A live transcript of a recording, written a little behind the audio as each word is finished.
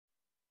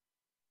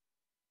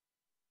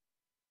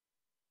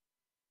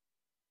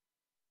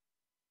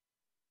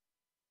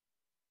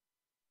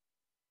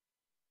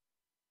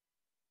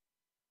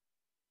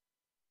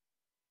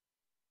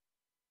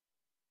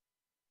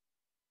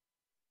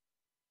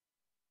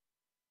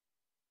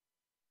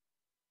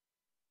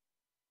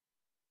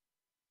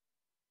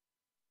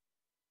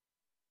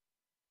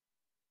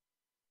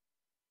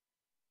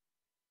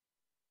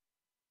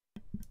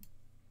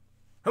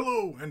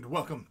Hello and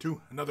welcome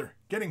to another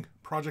Getting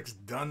Projects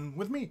Done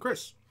with me,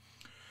 Chris.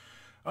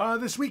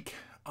 This week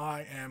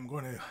I am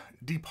going to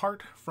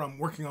depart from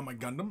working on my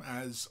Gundam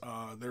as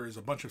there is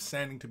a bunch of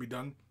sanding to be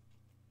done,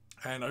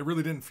 and I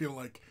really didn't feel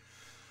like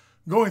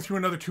going through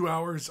another 2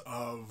 hours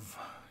of,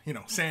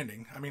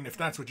 sanding. I mean, if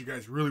that's what you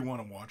guys really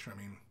want to watch,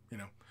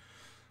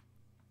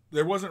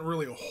 there wasn't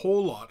really a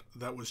whole lot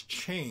that was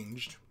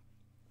changed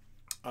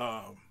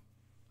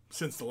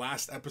since the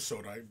last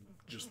episode. I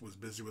just was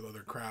busy with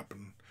other crap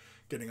and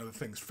getting other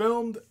things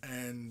filmed,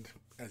 and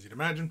as you'd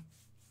imagine,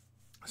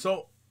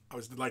 so I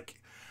was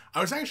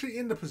actually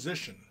in the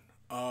position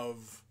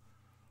of,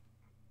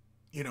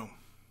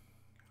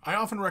 I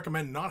often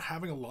recommend not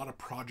having a lot of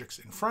projects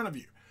in front of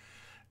you,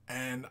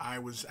 and I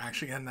was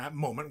actually in that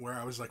moment where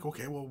I was like,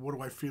 okay, well, what do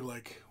I feel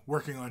like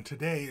working on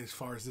today as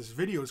far as this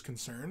video is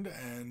concerned?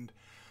 And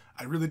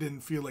I really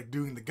didn't feel like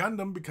doing the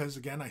Gundam because,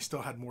 again, I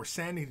still had more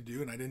sanding to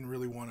do, and I didn't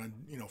really want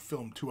to,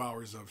 film 2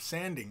 hours of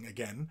sanding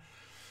again.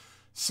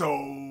 So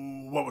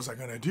what was I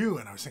going to do?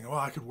 And I was thinking, well,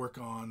 I could work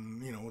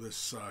on,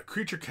 this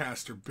creature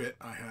caster bit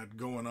I had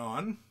going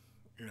on,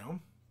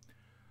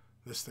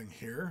 this thing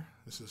here.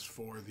 This is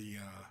for the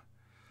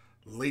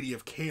Lady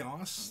of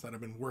Chaos that I've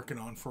been working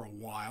on for a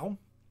while.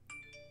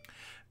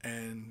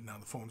 And now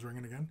the phone's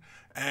ringing again.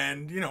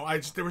 And,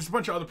 there was a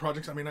bunch of other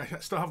projects. I mean, I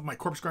still have my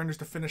corpse grinders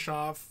to finish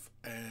off.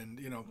 And,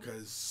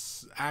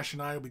 because Ash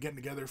and I will be getting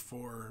together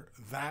for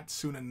that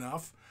soon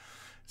enough.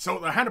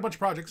 So I had a bunch of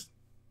projects.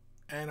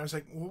 And I was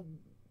like, well,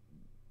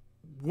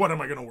 what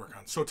am I going to work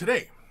on? So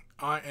today,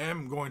 I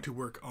am going to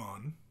work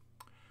on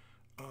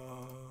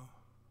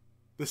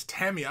this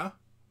Tamiya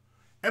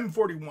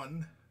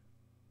M41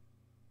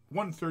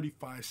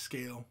 135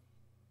 scale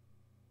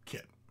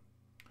kit.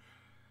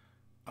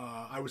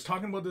 I was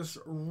talking about this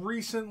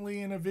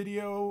recently in a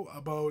video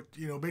about,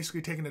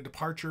 basically taking a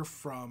departure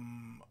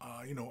from,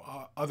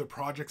 other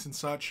projects and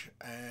such.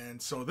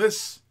 And so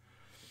this,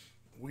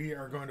 we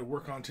are going to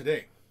work on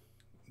today.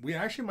 We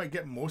actually might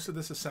get most of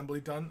this assembly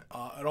done.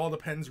 It all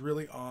depends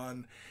really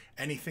on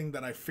anything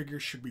that I figure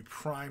should be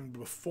primed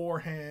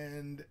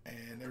beforehand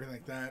and everything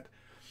like that.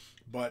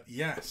 But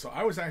yeah, so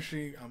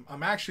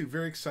I'm actually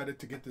very excited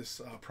to get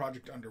this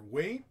project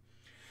underway.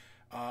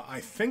 I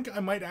think I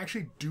might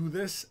actually do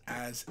this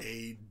as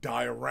a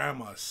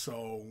diorama.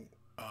 So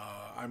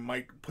I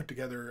might put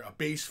together a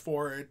base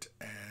for it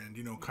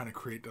and, kind of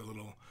create a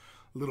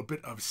little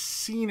bit of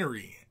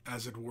scenery,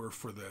 as it were,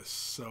 for this.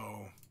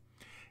 So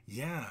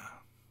yeah.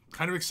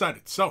 Kind of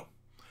excited. So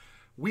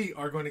we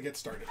are going to get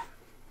started,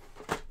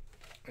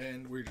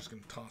 and we're just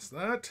going to toss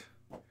that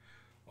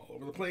all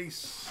over the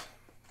place.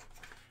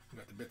 We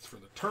got the bits for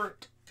the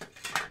turret, the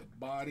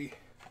body,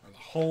 or the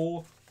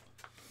hull.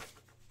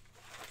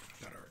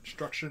 Got our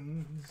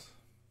instructions.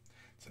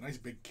 It's a nice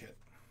big kit.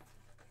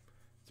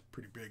 It's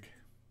pretty big.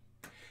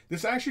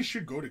 This actually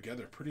should go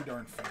together pretty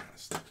darn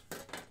fast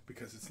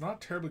because it's not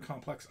terribly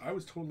complex. I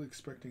was totally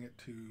expecting it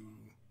to.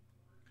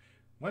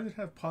 Why does it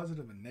have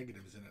positive and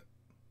negatives in it?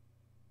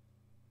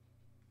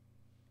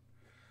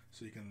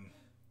 So you can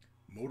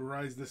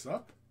motorize this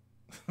up?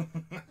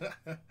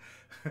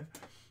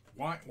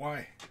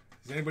 Why?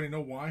 Does anybody know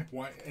why?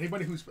 Why?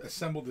 Anybody who's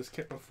assembled this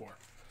kit before?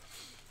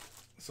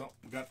 So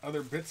we've got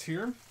other bits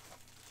here.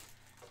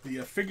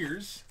 The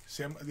figures.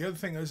 See, the other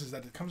thing is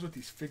that it comes with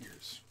these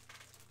figures.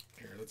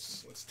 Here,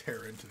 let's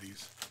tear into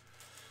these.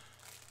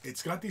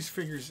 It's got these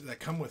figures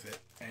that come with it,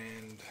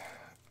 and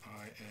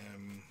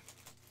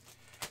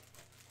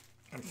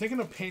I'm thinking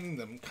of painting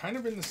them kind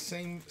of in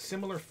the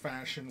similar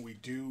fashion we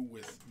do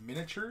with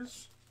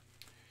miniatures.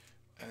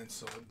 And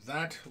so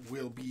that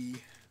will be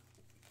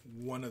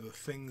one of the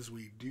things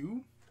we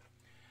do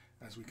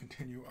as we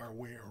continue our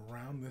way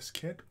around this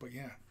kit. But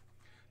yeah,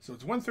 so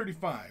it's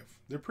 135.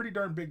 They're pretty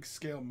darn big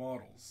scale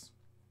models.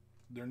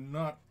 They're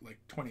not like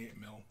 28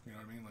 mil, you know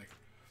what I mean? Like,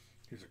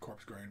 here's a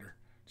corpse grinder,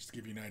 just to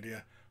give you an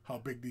idea how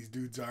big these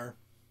dudes are.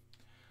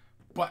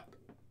 But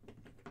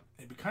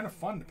it'd be kind of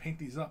fun to paint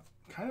these up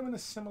kind of in a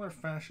similar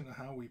fashion to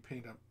how we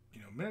paint up,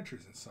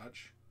 miniatures and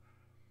such.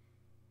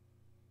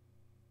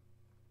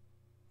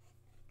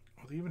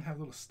 Oh, they even have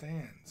little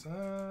stands.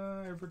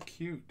 Ever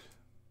cute.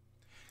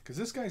 Because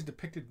this guy's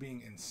depicted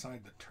being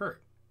inside the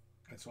turret.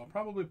 And so I'll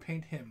probably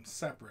paint him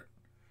separate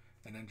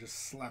and then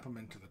just slap him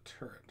into the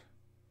turret.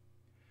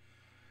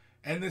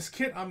 And this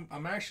kit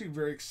I'm actually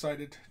very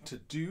excited to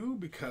do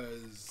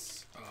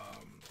because,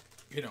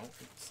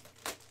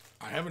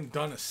 I haven't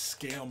done a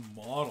scale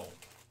model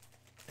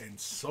in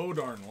so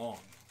darn long.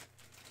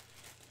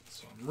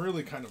 So I'm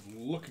really kind of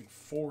looking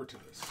forward to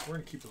this. We're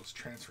going to keep those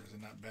transfers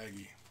in that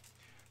baggie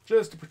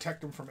just to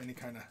protect them from any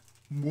kind of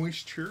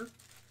moisture.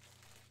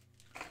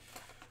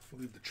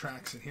 We'll leave the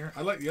tracks in here.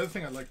 The other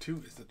thing I like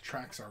too is the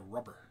tracks are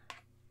rubber.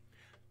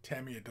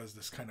 Tamiya does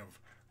this kind of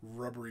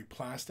rubbery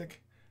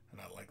plastic, and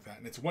I like that.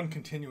 And it's one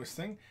continuous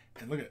thing.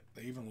 And look at it,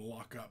 they even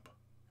lock up.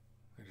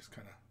 They just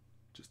kind of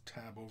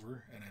tab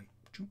over and then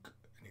chook,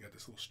 and you got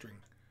this little string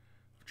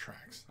of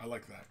tracks. I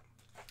like that.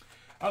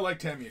 I like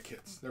Tamiya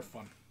kits. They're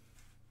fun.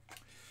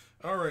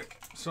 All right,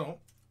 so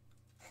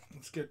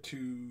let's get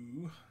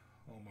to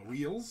all my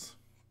wheels,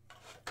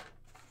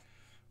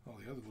 all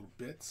the other little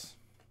bits.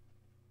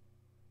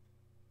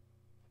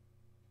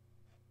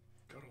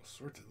 Got all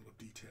sorts of little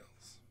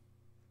details.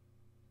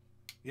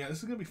 Yeah, this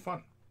is going to be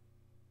fun.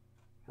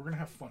 We're going to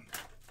have fun.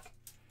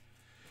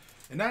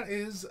 And that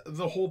is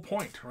the whole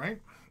point,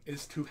 right?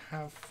 Is to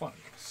have fun.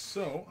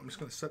 So I'm just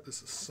going to set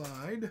this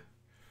aside.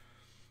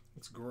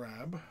 Let's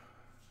grab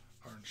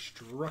our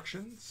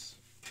instructions.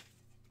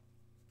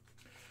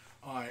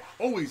 I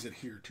always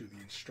adhere to the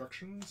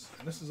instructions,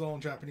 and this is all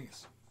in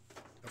Japanese.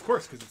 Of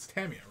course, because it's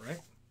Tamiya,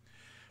 right?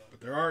 But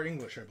there are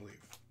English, I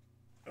believe.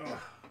 Ugh.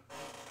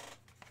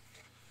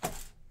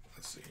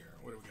 Let's see here.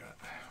 What do we got?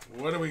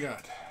 What do we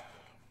got?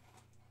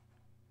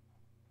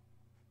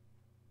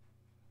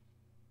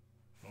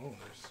 Oh,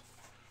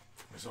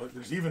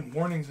 there's even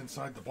warnings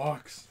inside the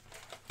box.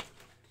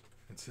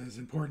 It says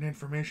important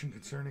information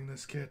concerning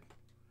this kit.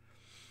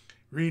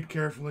 Read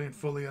carefully and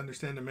fully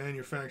understand the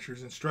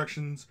manufacturer's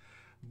instructions.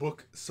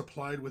 Book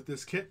supplied with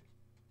this kit.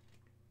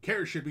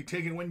 Care should be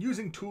taken when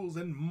using tools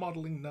and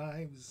modeling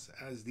knives,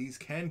 as these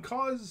can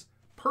cause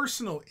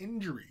personal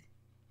injury.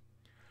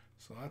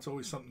 So that's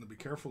always something to be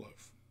careful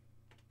of.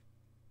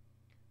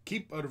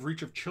 Keep out of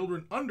reach of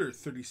children under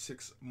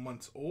 36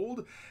 months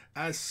old,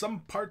 as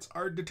some parts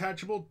are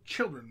detachable.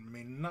 Children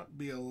may not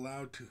be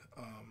allowed to...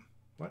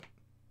 what?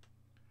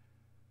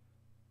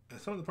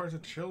 Some of the parts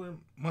of children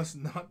must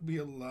not be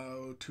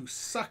allowed to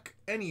suck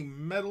any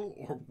metal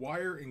or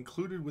wire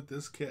included with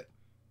this kit.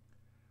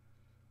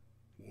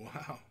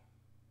 Wow.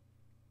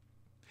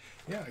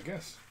 Yeah, I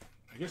guess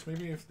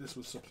maybe if this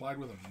was supplied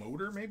with a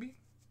motor, maybe?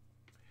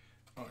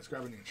 Oh, it's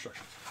grabbing the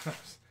instructions.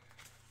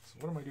 So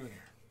what am I doing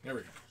here? There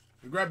we go.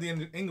 We grabbed the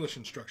English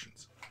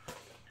instructions.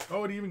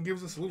 Oh, it even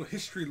gives us a little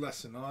history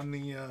lesson on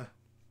the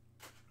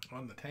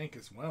tank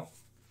as well.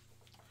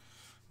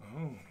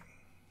 Oh.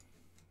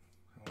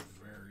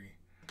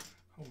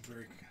 How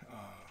very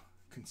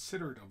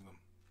considerate of them.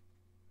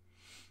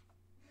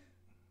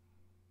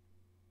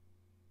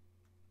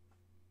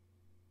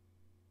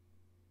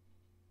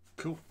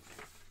 Cool.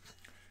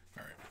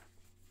 All right.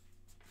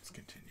 Let's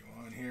continue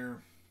on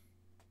here.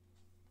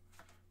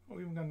 Oh,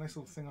 we even got a nice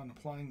little thing on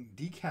applying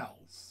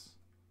decals.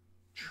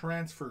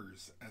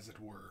 Transfers, as it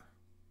were.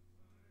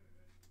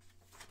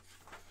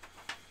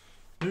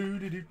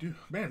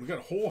 Man, we got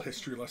a whole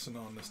history lesson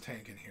on this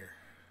tank in here.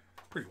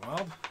 Pretty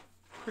wild.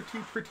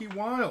 Pretty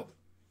wild.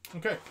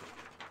 Okay.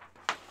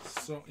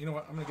 So, you know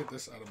what? I'm going to get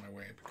this out of my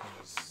way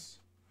because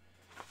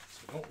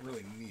we don't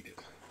really need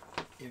it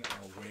in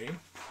our way.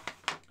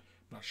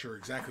 Not sure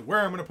exactly where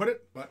I'm going to put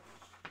it, but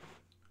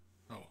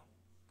oh well.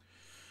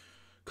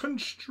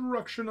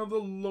 Construction of the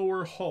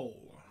lower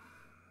hull.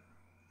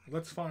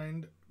 Let's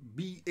find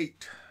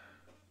B8.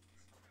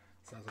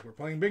 Sounds like we're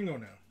playing bingo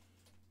now.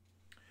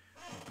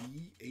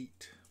 B8.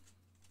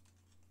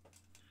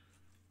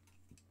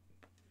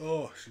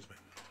 Oh, excuse me.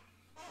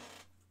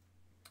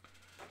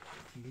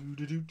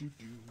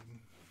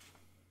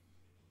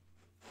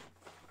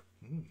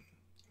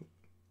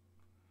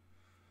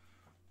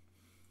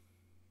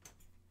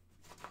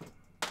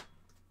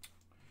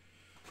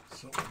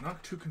 So I'm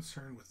not too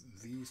concerned with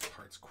these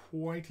parts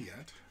quite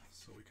yet,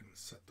 so we can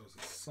set those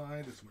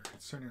aside as we're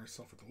concerning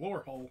ourselves with the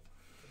lower hull.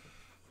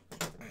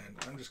 And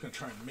I'm just going to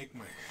try and make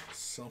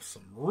myself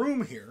some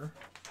room here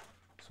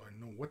so I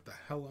know what the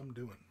hell I'm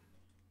doing.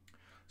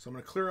 So I'm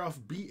going to clear off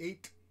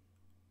B8.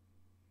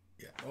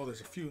 Yeah, oh,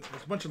 there's a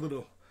bunch of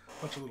little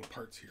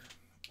parts here.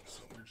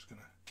 So we're just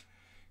going to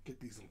get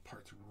these little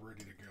parts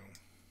ready to go.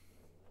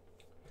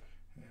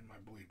 And my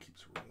blade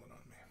keeps rolling on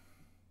me.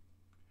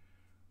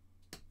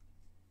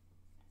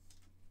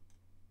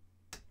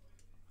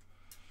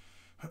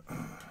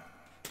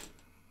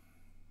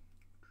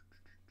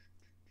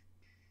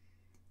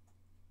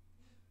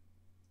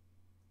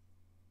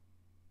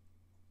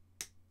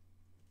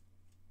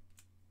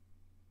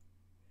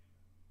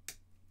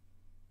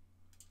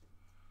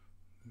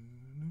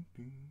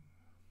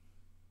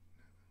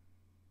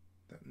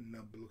 That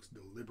nub looks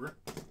deliberate.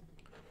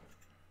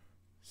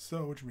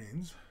 So, which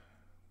means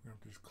we're going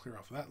to just clear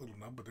off that little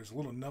nub, but there's a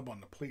little nub on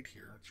the plate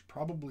here. It's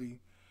probably,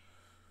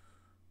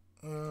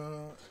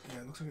 yeah,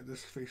 it looks like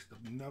this face,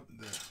 the nub,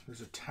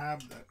 there's a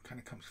tab that kind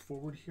of comes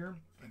forward here,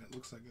 and it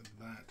looks like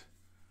that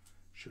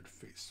should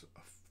face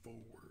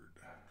forward,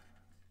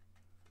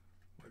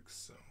 like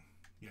so.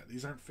 Yeah,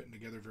 these aren't fitting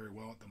together very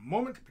well at the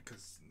moment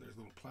because there's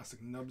little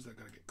plastic nubs that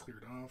got to get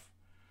cleared off.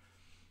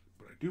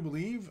 But I do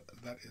believe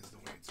that is the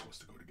way it's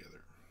supposed to go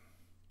together.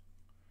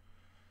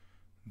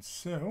 And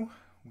so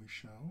we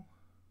shall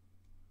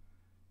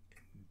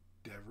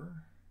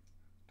endeavor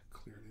to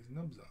clear these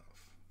nubs off.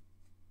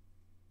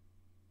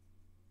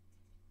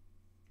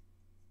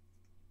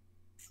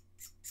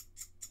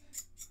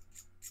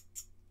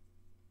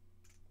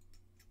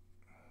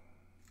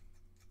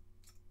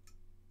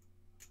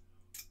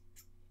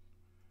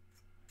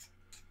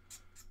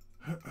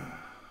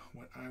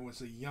 When I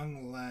was a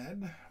young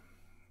lad,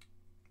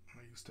 I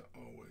used to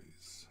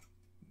always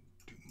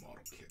do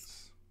model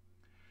kits.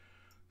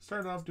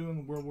 Started off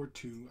doing World War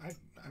II.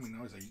 I mean,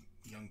 I was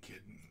young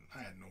kid, and I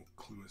had no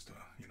clue as to,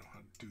 you know, how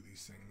to do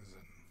these things.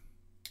 And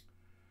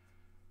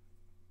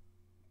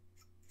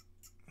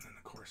then,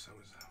 of course, I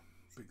was a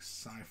big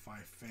sci-fi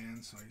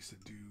fan, so I used to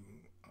do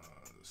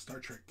Star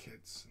Trek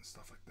kits and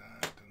stuff like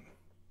that. And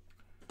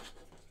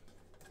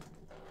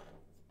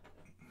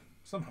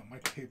somehow my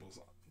table's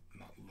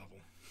not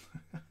level.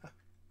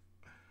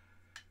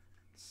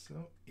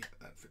 So, yeah,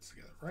 that fits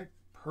together right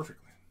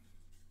perfectly.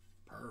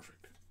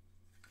 Perfect.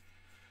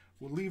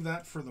 We'll leave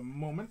that for the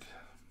moment.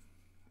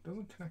 It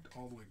doesn't connect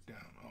all the way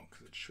down. Oh,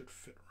 because it should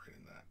fit right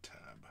in that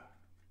tab.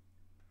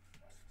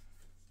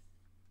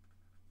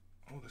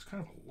 Oh, there's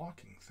kind of a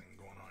locking thing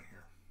going on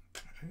here.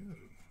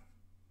 Ooh.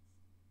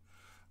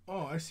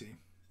 Oh, I see.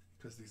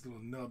 Because these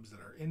little nubs that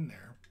are in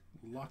there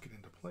lock it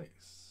into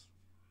place.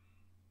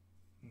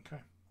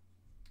 Okay.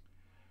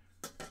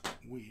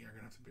 We are going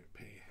to have to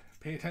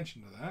pay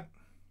attention to that.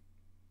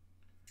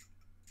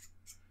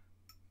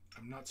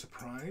 I'm not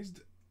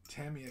surprised.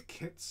 Tamiya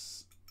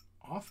kits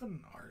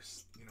often are,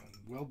 you know,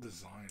 well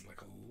designed.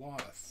 Like, a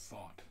lot of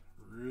thought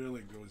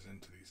really goes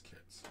into these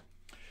kits.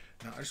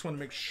 Now, I just want to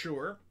make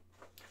sure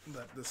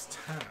that this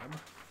tab,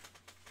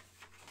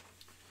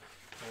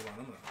 hold on,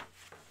 I'm going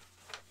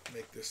to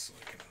make this so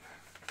I can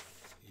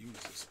use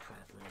this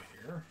properly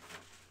here.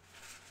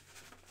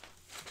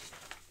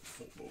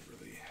 Fold over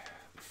the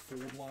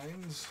fold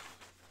lines.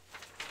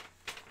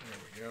 There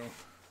we go.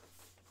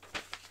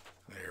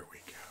 There we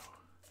go.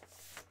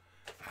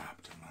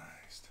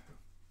 Optimized.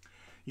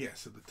 Yeah,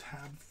 so the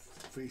tab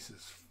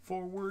faces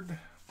forward.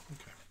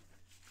 Okay.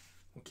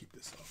 We'll keep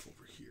this off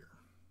over here.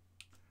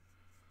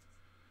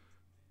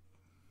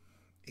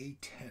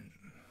 A10.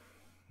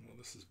 Well,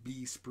 this is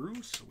B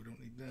sprue, so we don't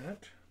need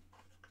that.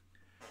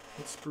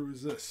 What sprue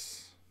is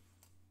this?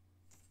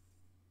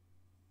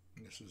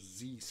 This is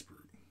Z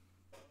sprue.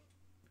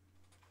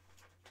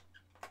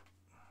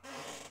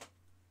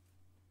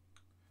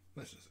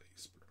 This is A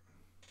sprue.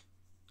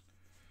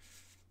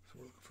 So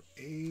we're looking for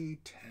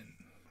A10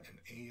 and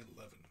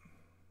A11.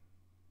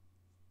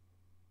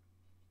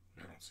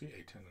 I don't see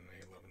A10 and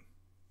A11.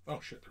 Oh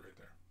shit, they're right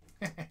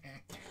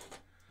there.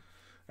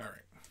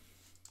 Alright.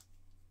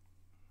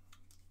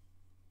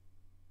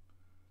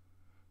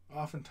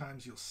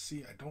 Oftentimes you'll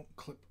see I don't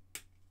clip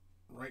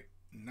right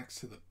next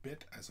to the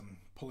bit as I'm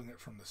pulling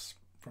it from the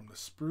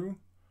sprue.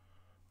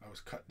 I was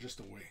cut just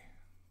away,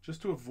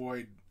 just to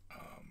avoid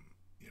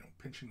you know,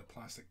 pinching the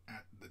plastic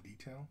at the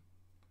detail.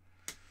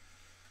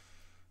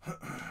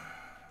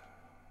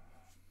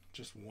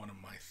 Just one of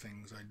my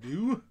things I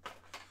do.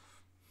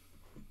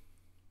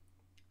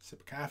 Sip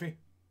of coffee.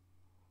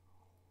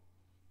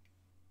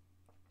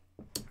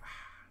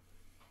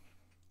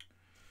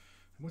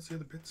 What's the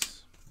other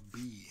bits?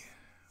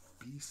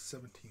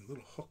 B17,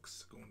 little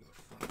hooks going to the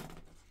front.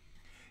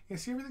 Yeah,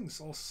 see, everything's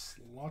all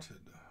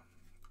slotted.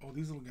 Oh,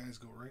 these little guys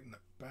go right in the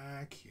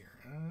back here.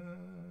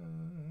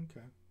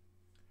 Okay.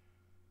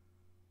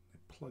 They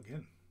plug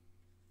in.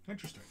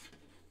 Interesting.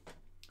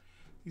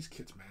 These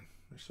kits, man,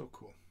 they're so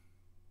cool.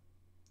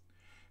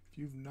 If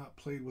you've not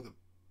played with a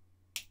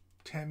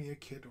Tamiya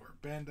kit or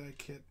a Bandai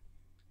kit,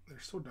 they're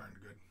so darn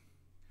good.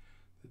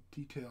 The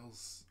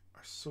details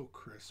are so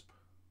crisp.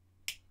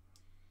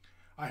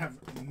 I have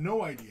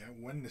no idea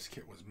when this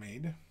kit was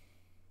made.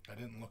 I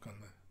didn't look on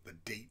the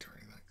date or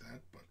anything like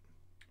that, but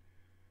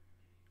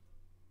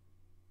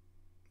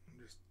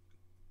I'm just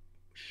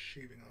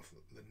shaving off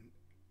the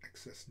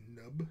excess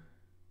nub.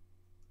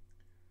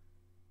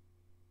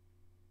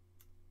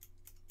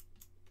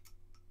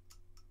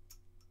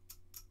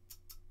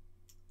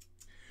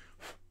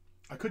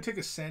 I could take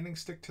a sanding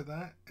stick to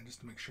that and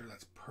just to make sure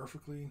that's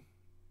perfectly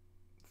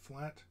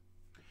flat.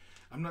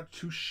 I'm not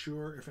too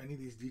sure if any of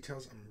these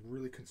details, I'm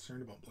really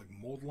concerned about like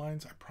mold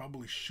lines. I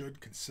probably should,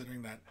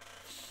 considering that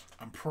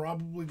I'm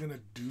probably going to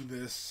do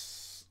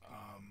this,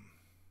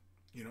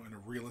 you know, in a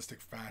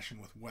realistic fashion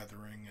with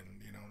weathering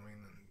and, you know what I mean,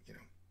 and, you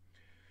know,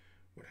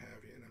 what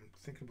have you. And I'm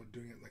thinking about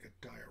doing it like a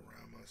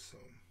diorama, so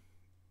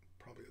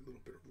probably a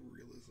little bit of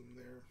realism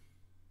there.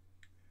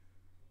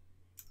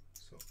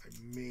 So I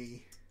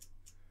may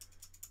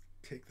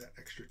take that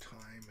extra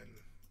time and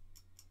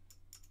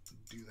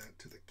do that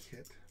to the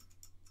kit.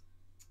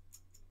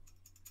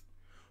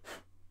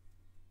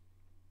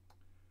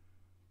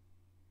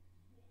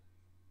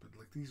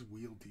 These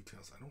wheel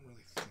details, I don't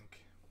really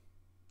think.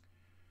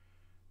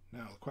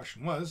 Now, the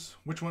question was,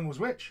 which one was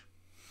which?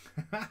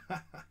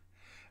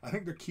 I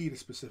think they're keyed a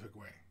specific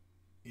way.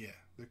 Yeah,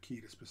 they're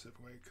keyed a specific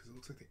way because it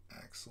looks like the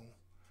axle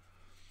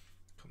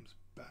comes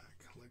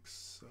back like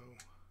so.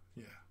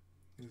 Yeah,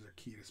 these are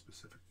keyed a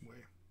specific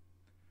way.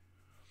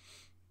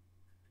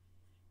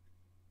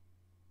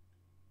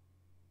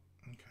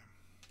 Okay.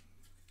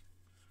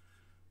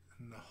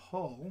 And the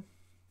hull.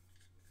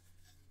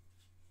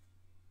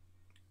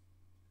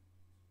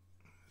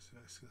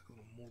 I see like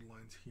little mold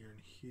lines here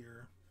and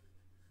here.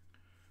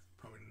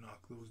 Probably knock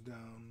those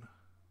down.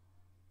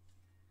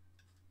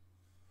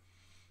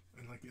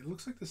 And like it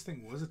looks like this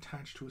thing was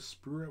attached to a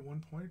sprue at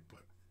one point,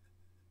 but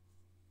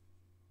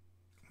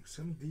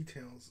some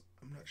details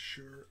I'm not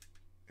sure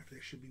if they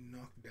should be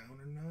knocked down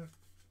or not.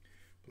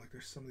 But like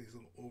there's some of these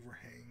little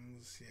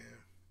overhangs, yeah,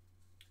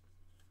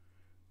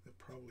 that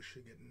probably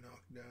should get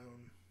knocked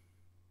down.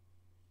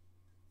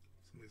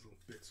 Some of these little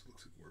bits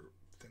looks like where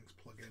things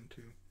plug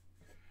into.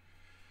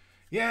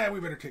 Yeah, we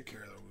better take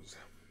care of those.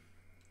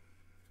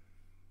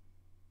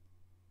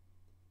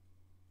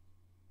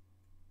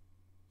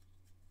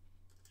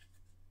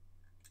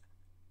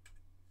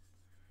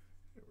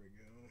 There we go.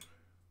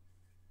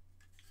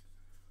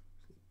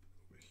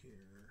 Over here.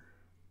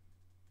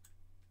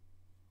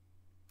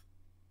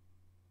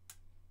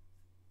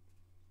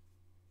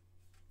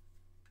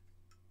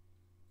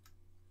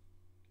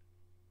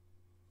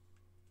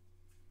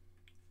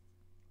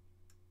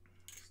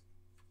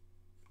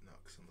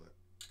 Knock some of that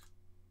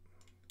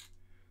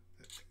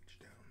edge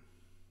down.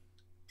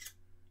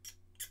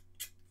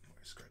 Oh,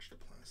 I scratched the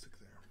plastic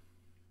there.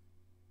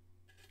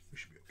 We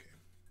should be okay.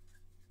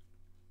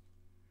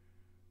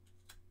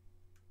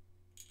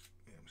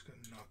 Yeah, I'm just gonna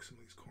knock some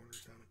of these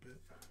corners down a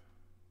bit.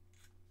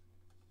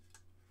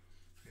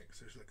 Yeah, because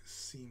there's like a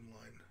seam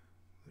line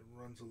that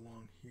runs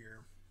along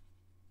here.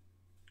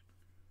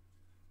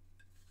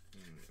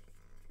 Yeah,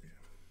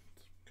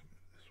 let's come in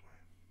this way.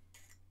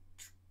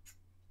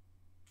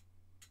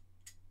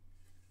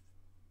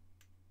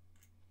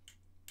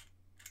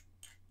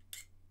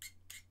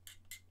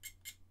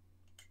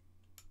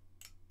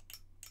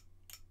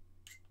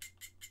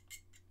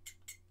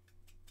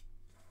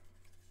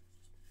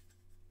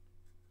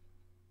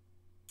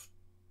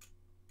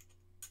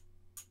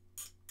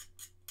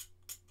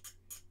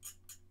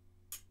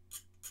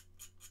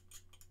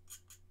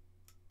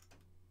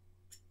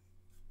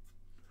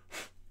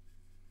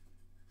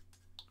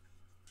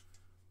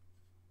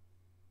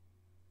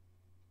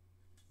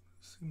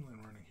 Seam line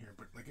running here,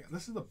 but like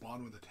this is the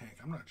bottom of the tank.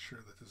 I'm not sure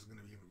that this is going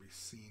to even be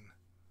seen.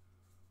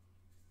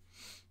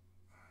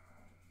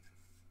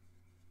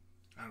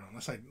 I don't know,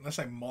 unless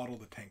I model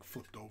the tank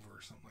flipped over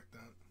or something like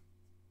that.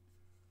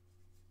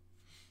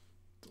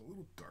 It's a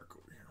little dark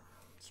over here.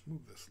 Let's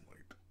move this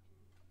light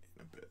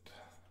in a bit.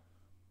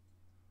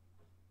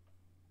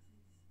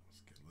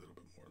 Let's get a little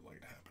bit more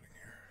light happening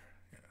here.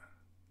 Yeah.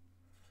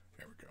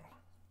 There we go.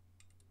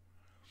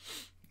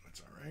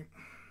 That's all right.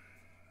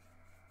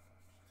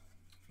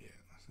 Yeah,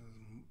 this is a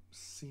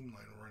seam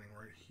line running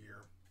right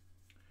here.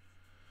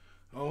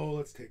 Oh,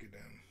 let's take it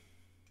down.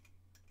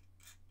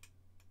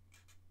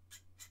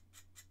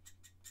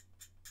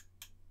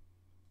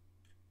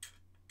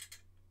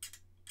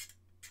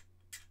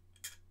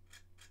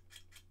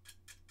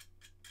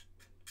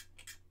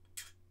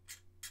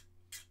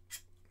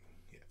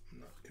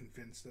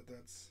 Convinced that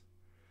that's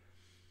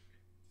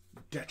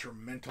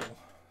detrimental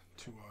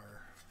to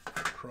our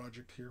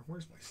project here.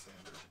 Where's my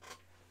sander?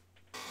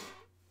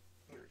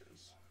 There it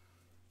is.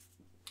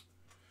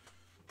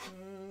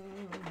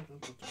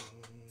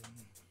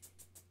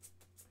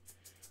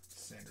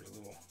 Sander's a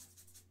little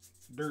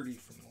dirty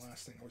from the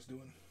last thing I was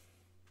doing.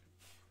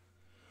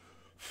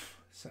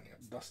 Sending up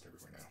dust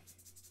everywhere now.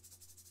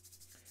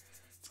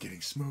 It's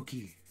getting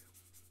smoky.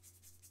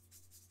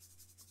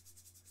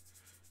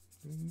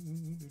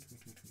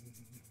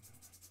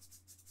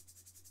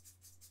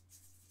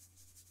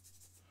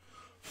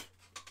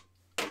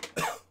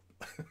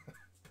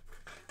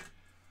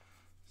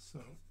 So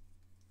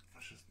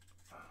let's just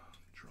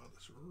draw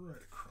this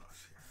right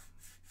across here.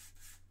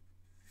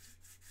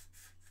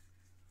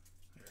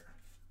 There.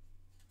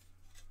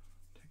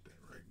 Take that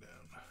right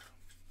down. I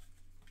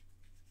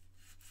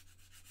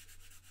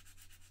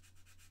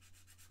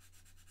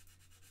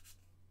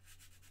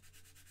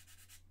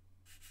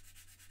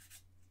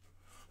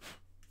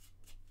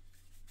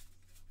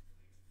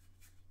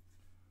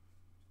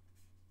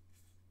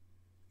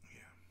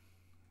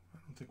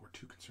don't think we're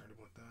too concerned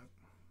about that.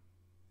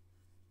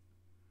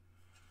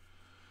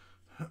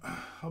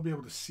 I'll be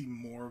able to see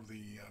more of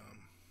the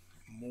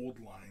mold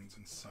lines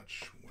and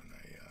such when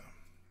I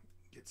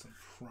get some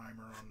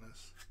primer on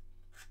this.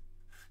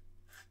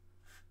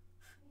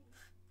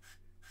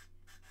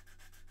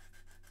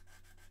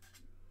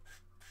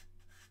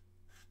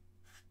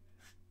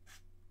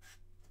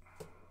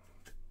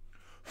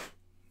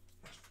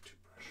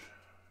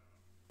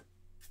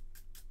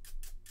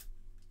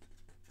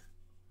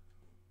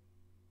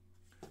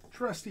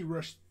 Trusty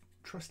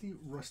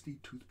rusty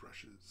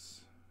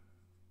toothbrushes.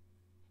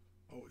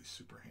 Always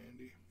super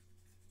handy.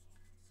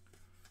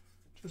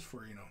 Just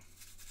for, you know,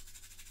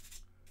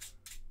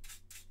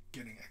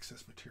 getting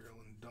excess material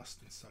and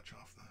dust and such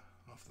off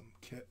the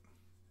kit.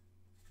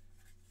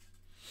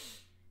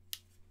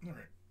 All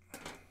right.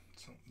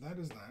 So that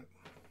is that.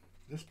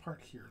 This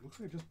part here looks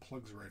like it just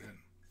plugs right in.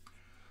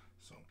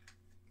 So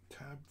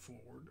tab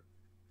forward.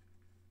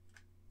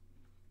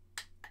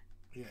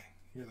 Yeah,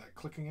 hear that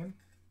clicking in?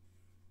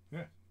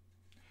 Yeah.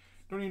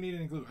 Don't even need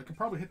any glue. I could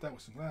probably hit that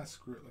with some glass.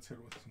 Screw it. Let's hit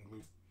it with some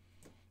glue.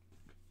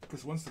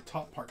 Because once the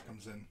top part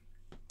comes in,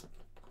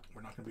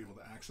 we're not going to be able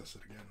to access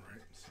it again,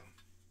 right? So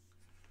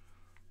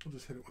we'll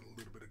just hit it with a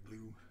little bit of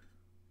glue.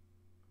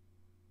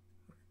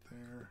 Right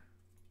there.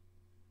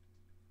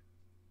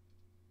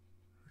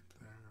 Right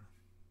there.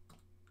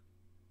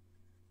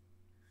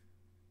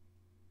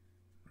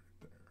 Right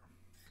there.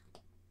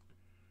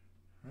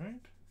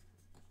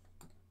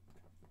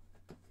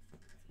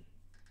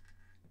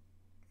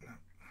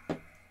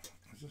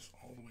 this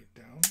all the way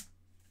down?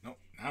 Nope,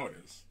 now it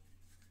is.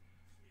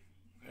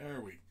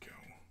 There we go.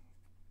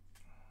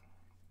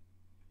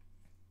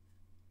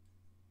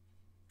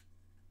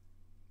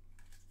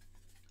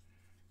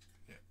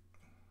 Yeah,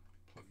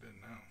 plugged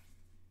in now.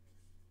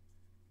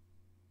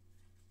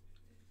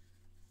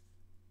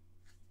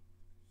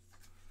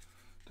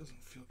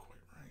 Doesn't feel quite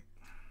right.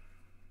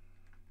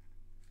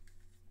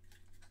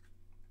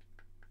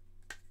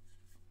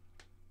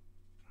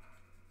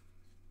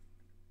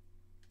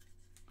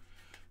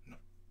 No,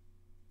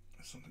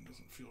 something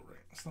doesn't feel right.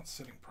 It's not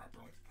sitting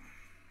properly.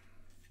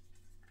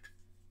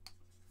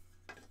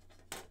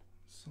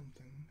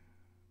 Something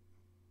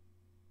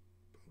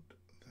about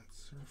that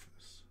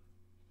surface.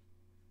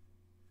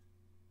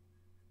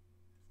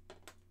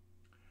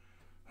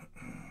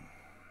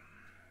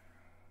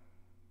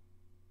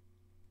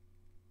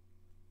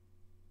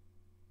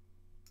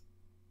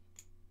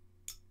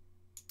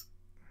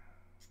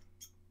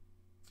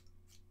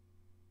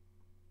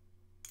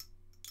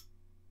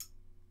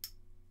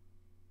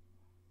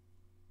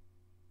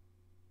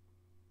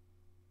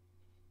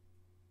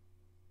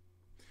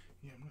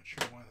 Yeah, I'm not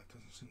sure why that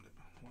doesn't seem to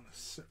want to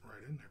sit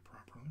right in there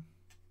properly.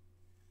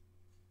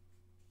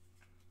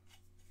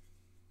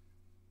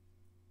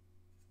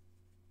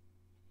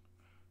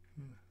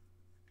 Yeah.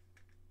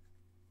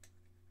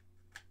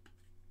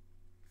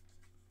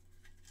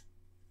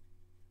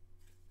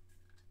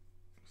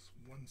 This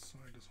one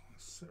side doesn't want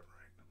to sit right.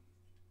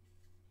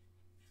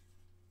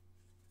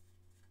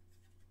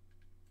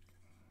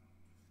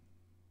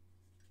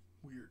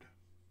 Weird.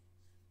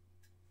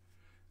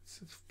 It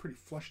sits pretty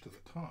flush to the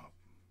top.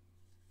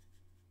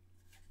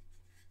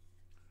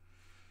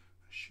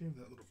 I shaved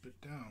that little bit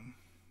down.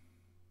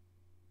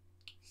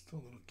 Still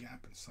a little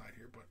gap inside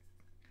here, but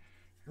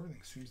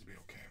everything seems to be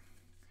okay.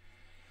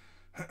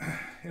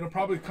 It'll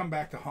probably come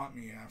back to haunt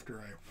me after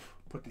I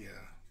put the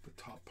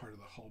top part of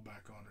the hull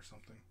back on or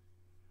something.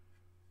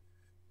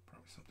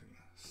 Probably something to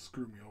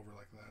screw me over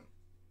like that.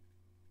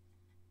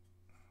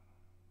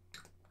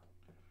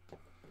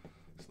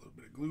 Just a little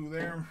bit of glue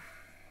there.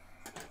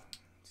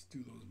 Let's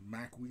do those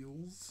Mac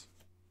wheels.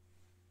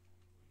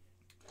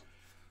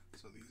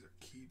 So these are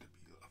keyed to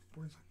be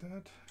upwards like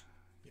that.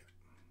 Yeah.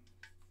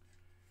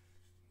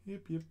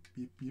 Yep, yep,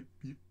 yep, yep,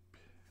 yep.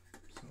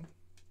 So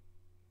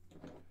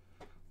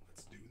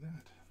let's do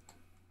that.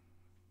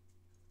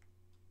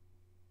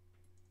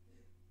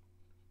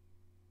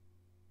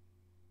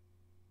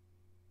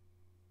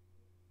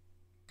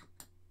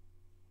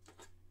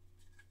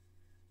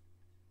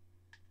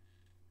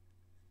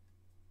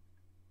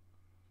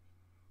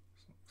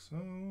 So.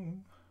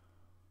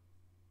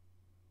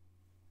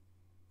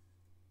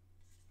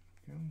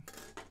 Go.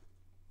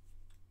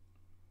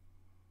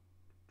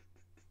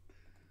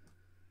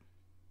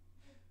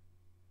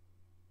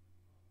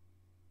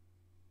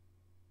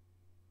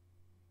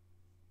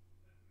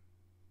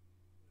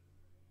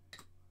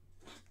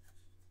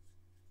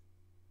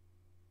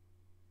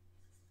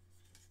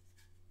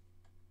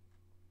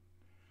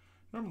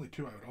 Normally,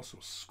 too, I would also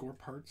score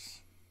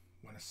parts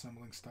when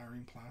assembling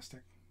styrene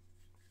plastic.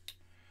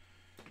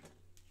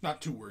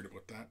 Not too worried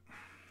about that.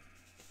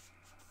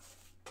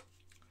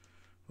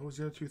 What was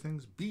the other two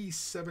things?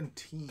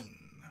 B17.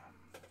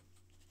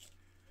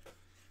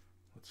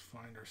 Let's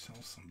find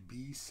ourselves some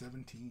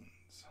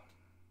B17s.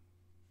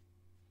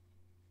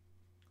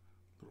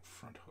 Little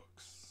front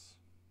hooks.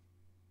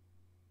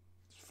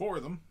 There's 4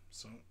 of them,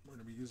 so we're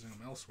going to be using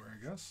them elsewhere,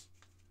 I guess.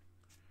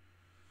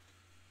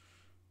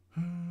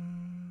 Oh,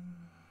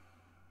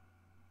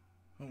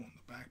 on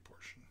the back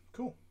portion.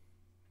 Cool.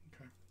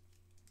 Okay.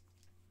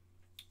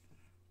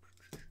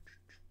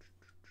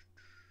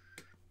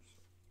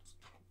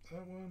 So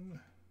that one.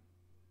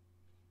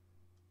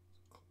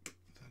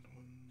 That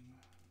one.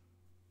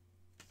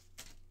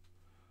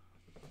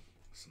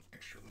 Some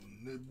extra little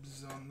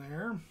nibs on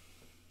there.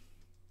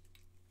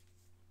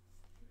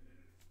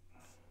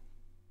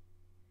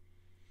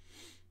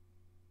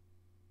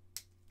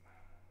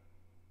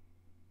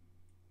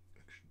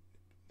 Extra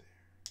nib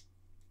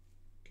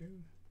there.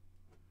 Good.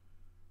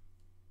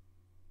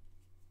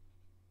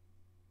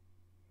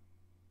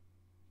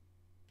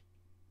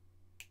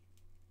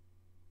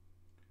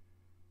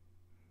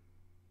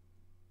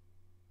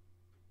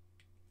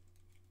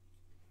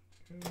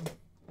 Okay.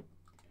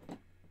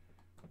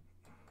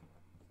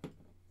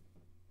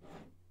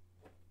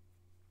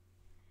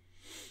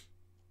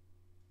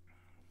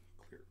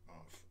 Clear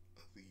off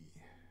the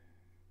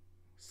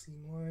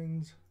seam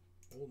lines,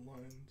 old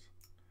lines.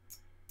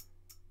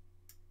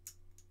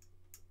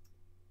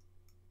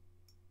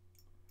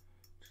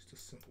 Just a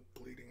simple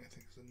bleeding, I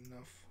think, is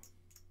enough.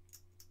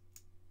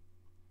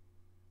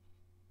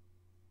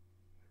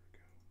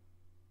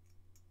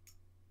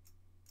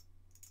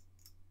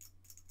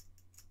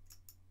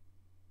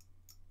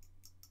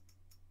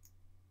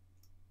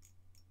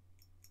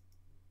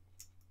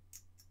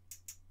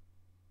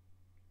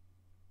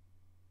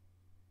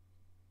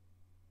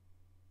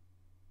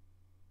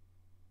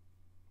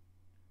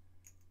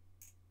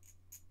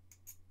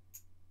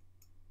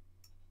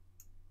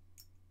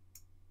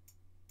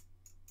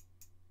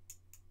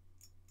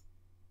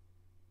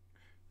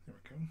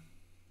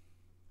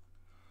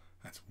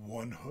 That's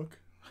one hook.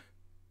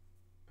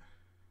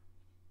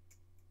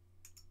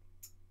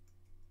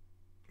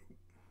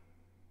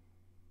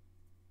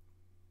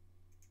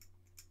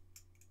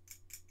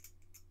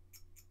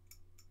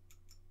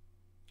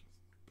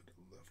 Bit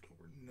of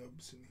leftover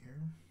nubs in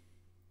here.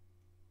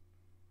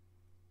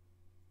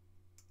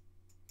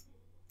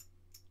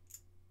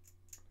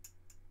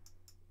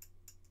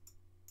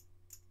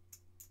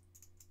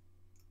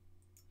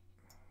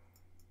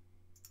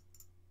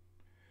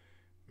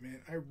 Man,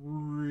 I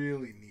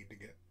really need to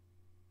get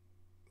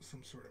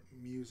some sort of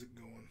music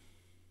going,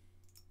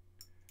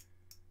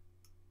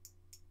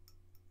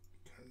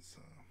 because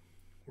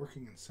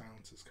working in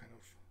sounds is kind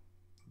of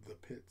the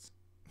pits.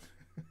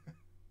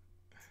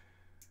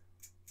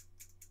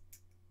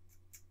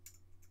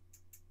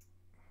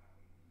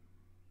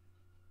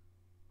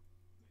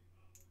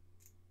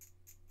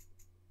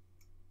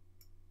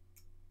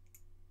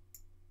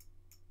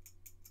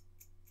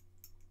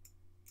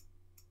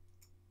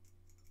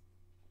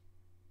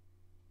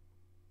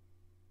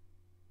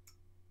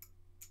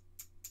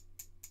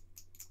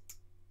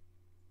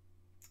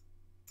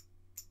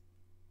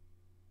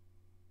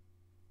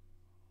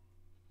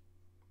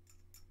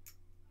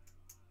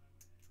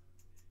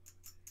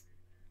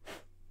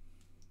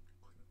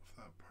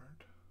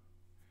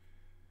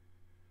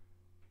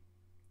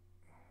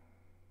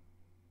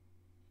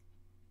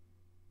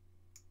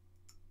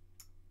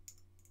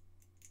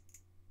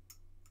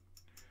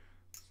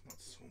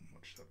 So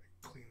much that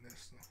I clean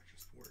this, not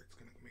just where it's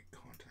going to make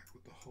contact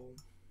with the hull.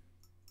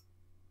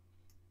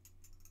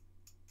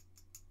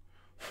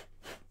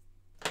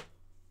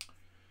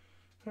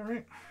 All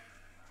right,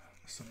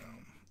 so now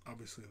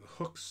obviously the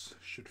hooks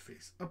should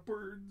face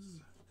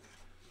upwards,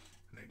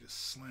 and they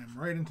just slam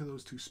right into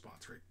those two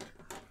spots right there.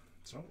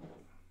 So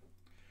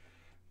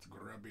let's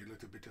grab a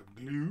little bit of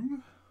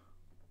glue.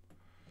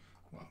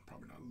 Well,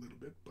 probably not a little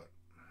bit, but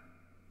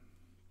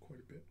quite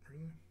a bit,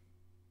 really.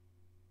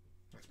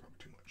 That's probably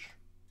too much.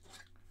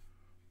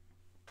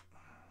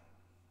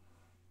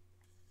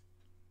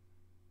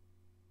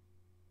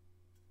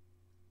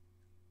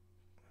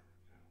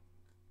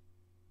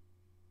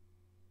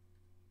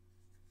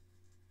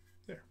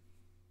 There.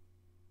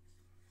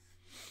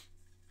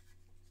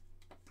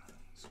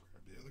 Let's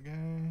grab the other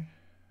guy.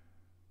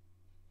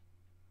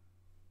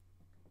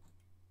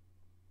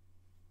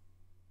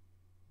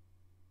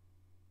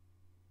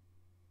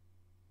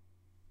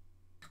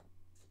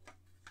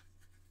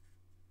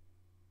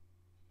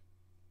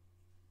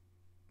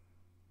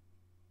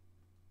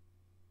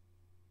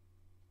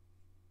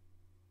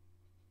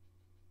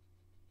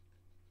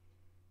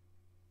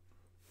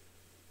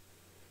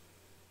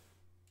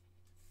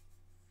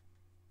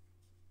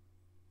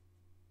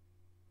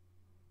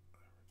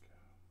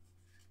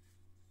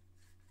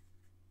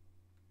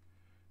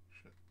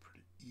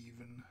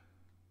 Even.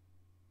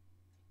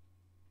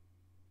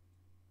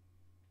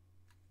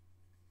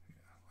 Yeah,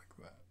 like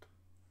that.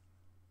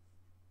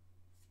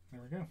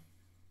 There we go.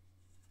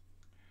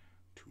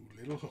 Two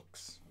little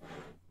hooks.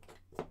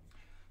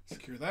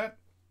 Secure that.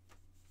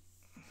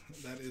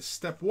 That is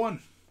step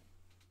one.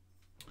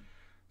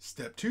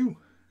 Step two,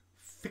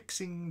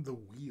 fixing the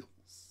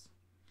wheels.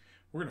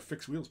 We're going to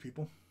fix wheels,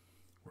 people.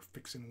 We're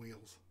fixing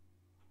wheels.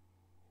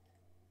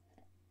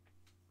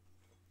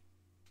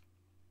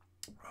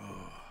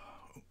 Oh.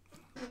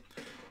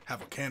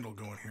 Have a candle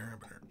going here. I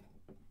better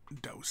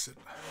douse it.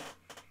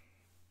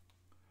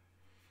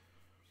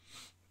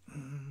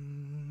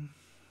 There's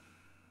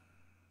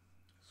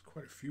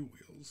quite a few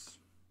wheels.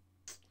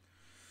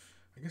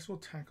 I guess we'll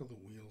tackle the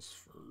wheels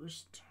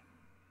first.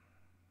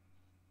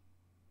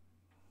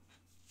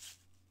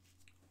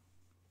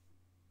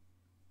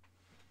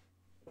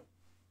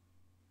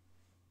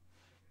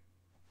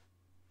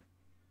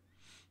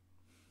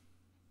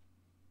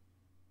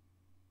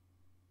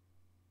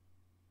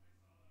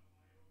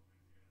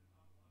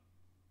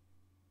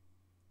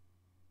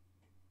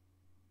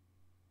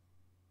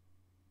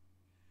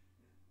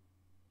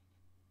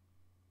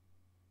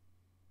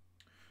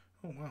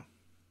 Oh, wow.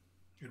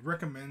 It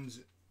recommends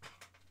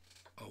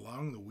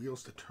allowing the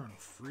wheels to turn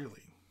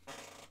freely.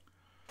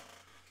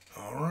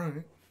 All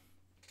right.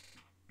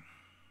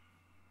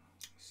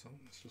 So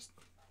let's just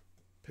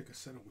pick a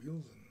set of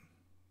wheels and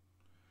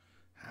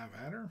have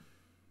at her.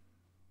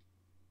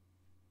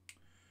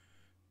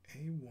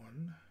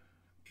 A1,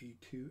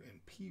 A2,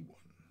 and P1.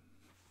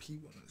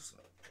 P1 is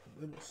a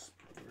little,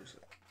 where's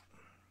it?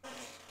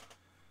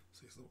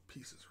 So these little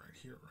pieces right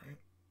here, right?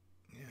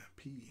 Yeah,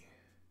 P.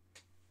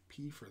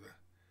 P for the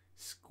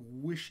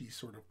squishy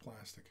sort of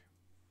plastic.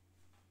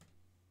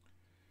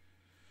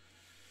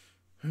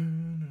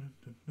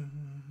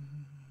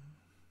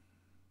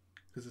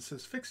 Because it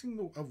says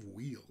fixing of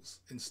wheels.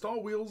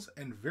 Install wheels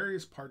and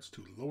various parts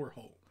to lower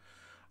hull.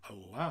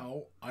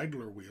 Allow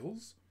idler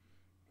wheels,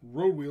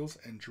 road wheels,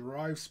 and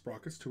drive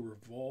sprockets to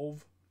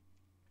revolve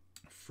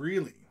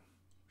freely.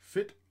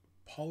 Fit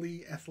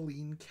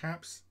polyethylene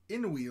caps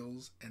in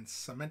wheels and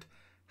cement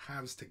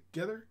halves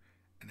together,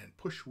 and then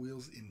push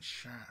wheels in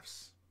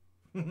shafts.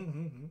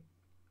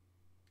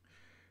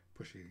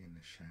 pushing in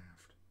the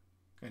shaft.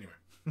 Anyway,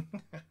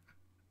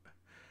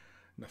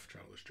 enough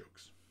childish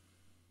jokes.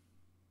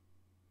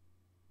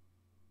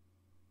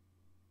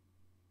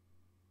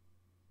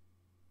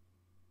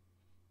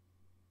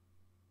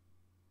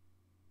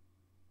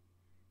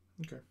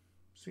 Okay,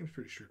 seems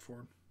pretty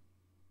straightforward.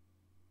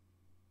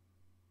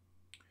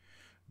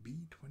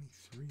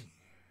 B23.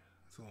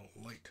 It's a little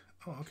light.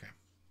 Oh, okay.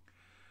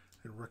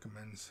 It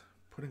recommends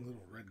putting a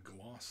little red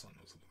gloss on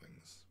those little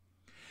things.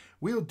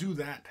 We'll do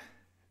that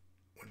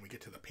when we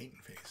get to the painting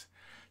phase.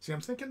 See,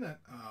 I'm thinking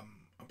that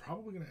I'm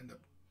probably going to end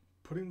up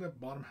putting the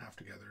bottom half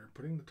together,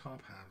 putting the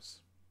top halves,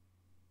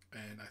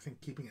 and I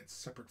think keeping it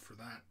separate for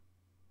that,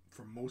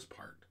 for most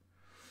part.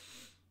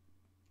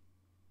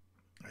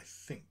 I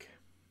think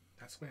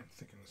that's the way I'm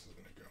thinking this is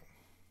going to go.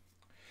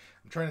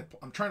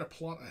 I'm trying to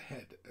plot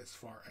ahead as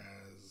far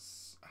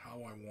as how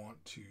I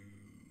want to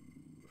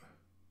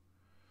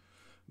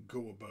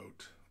go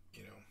about,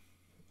 you know,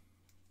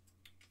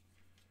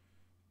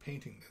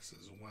 painting this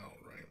as well,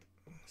 right?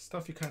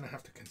 Stuff you kind of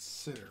have to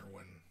consider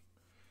when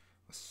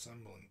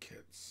assembling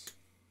kits.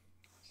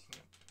 So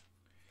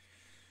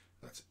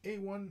that's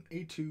A1,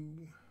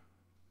 A2,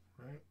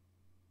 right?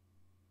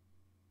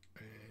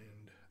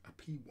 And a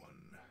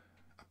P1.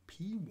 A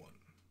P1.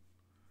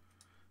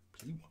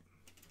 P1.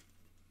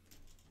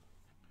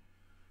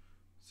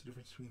 What's the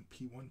difference between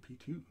P1 and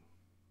P2?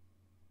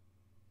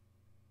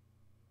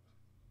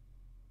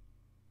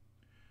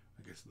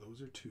 I guess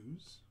those are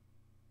 2s.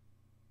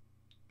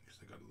 I guess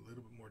they got a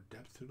little bit more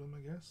depth to them,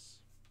 I guess.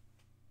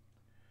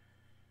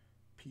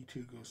 P2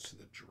 goes to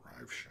the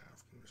drive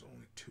shaft, and there's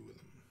only 2 of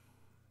them.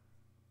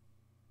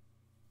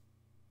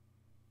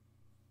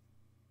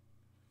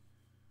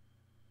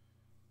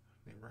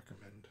 They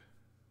recommend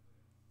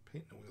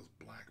painting the wheels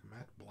black,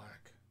 matte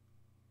black.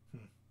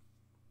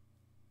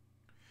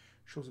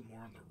 Shows it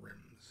more on the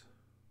rims.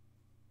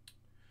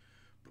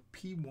 But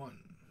P1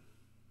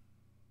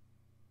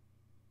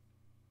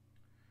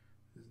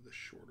 is the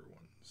shorter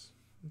ones.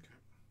 Okay.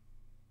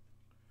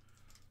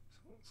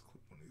 So let's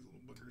clip one of these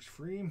little buggers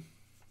free.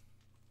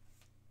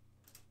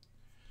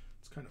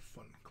 It's kind of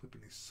fun clipping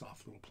these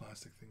soft little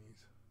plastic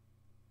thingies.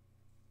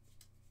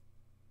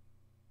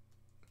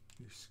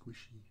 They're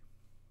squishy.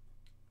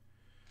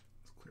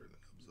 Let's clear the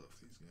nubs off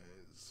these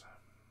guys.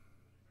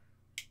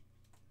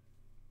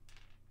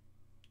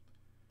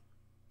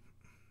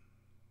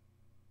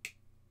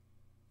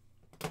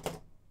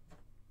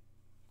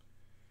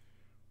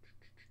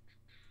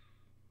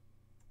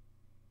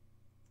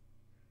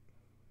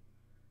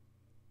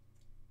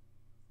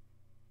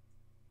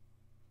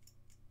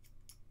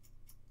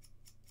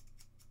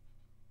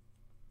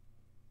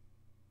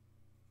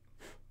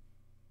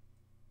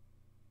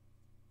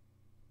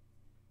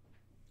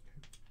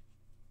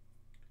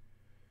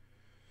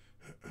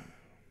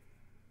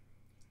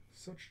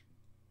 Such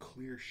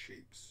clear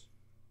shapes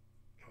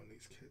on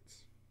these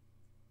kits.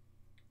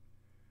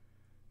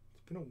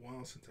 It's been a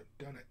while since I've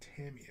done a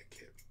Tamiya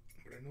kit,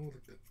 but I know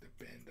that the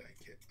Bandai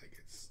kit, like,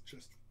 it's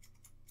just,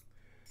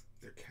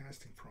 their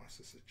casting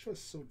process is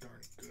just so darn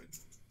good.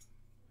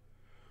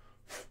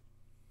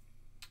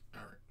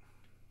 Alright,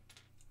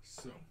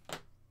 so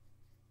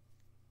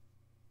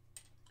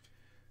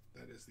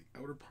that is the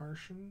outer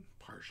portion.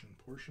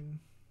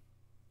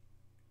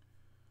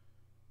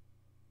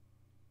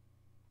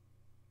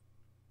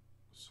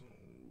 So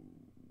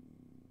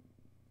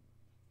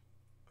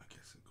I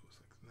guess it goes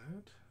like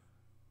that.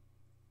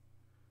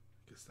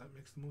 I guess that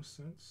makes the most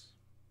sense.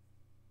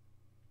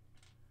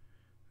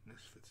 And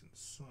this fits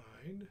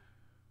inside.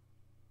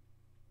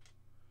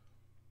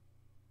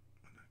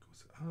 And that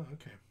goes,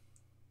 okay.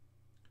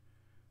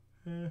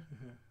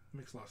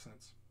 Makes a lot of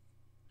sense.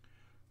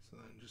 So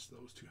then just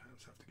those 2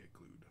 halves have to get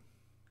glued.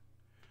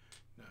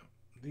 Now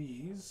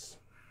these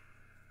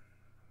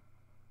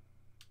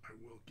I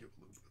will give a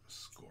little bit of a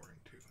scoring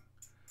to,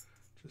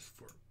 just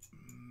for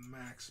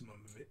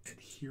maximum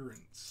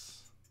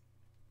adherence.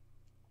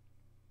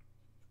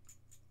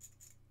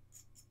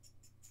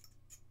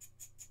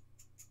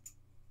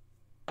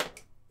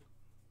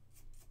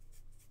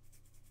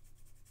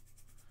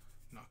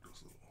 Knock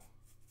those little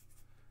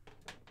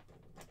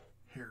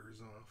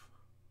hairs off.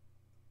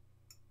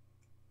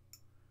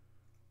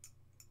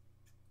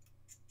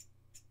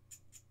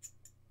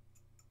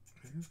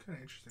 It is kind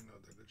of interesting though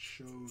that it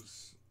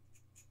shows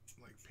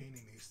like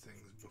painting these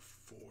things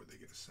before they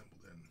get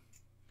assembled in.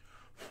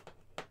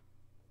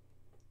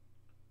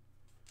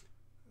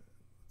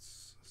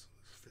 So this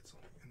fits on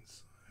the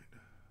inside,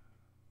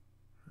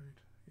 right?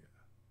 Yeah.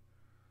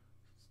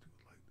 Let's do a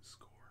light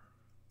score,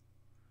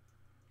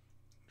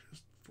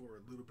 just for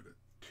a little bit of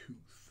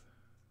tooth.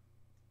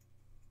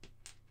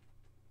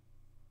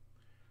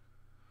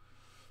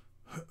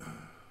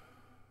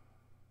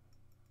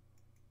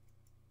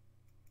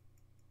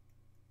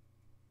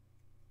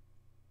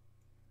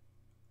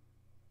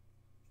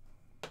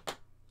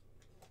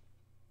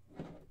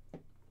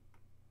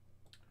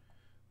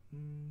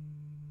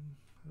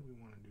 How do we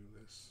want to do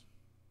this?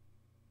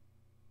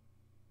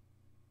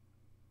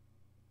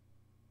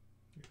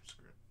 Here,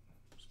 screw it.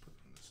 Just put it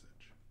on this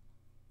edge.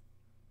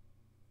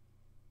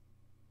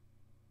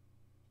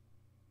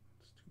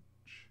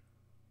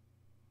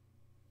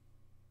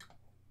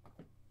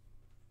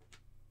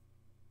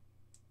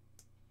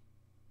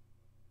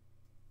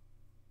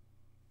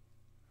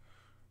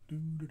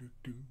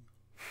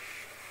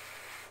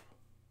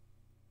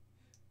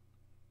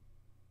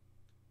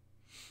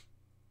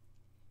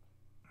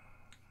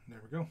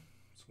 There we go.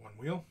 It's one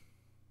wheel.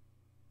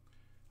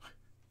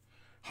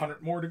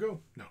 100 more to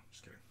go. No,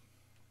 just kidding.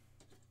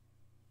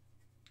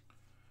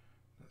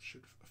 That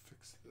should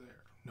affix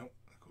there. Nope,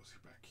 that goes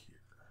back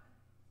here.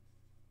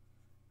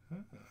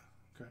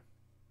 Okay. I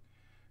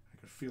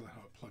can feel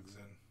how it plugs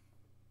in.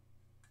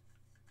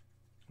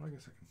 Well, I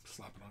guess I can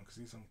slap it on because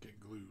these don't get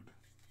glued.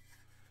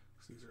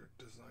 Because these are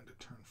designed to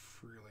turn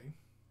freely.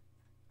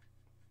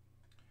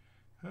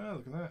 Ah,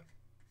 look at that.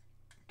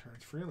 It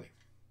turns freely.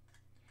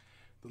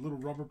 The little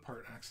rubber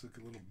part acts like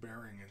a little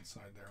bearing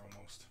inside there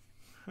almost.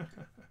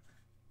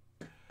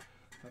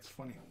 That's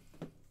funny.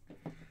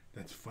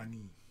 That's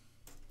funny.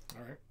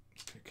 All right,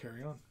 let's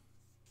carry on.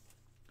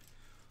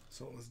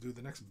 So let's do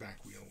the next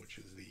back wheel, which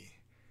is the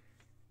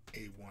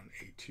A1,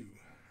 A2,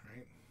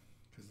 right?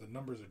 Because the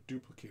numbers are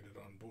duplicated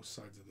on both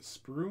sides of the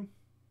sprue.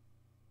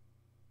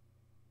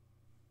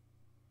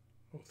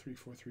 Oh, 3,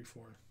 4, 3,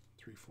 4,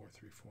 3, 4,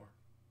 3, 4.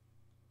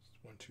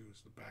 1, 2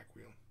 is the back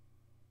wheel.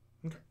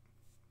 Okay.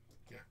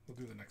 Yeah, we'll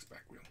do the next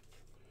back wheel.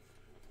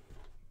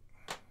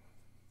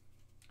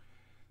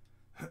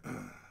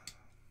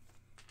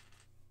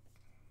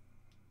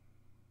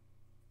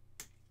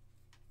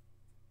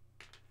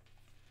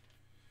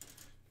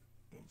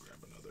 We'll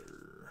grab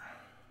another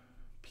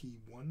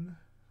P1,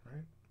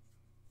 right?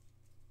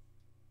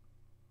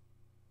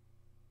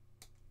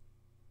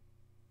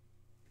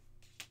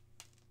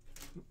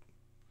 Oop.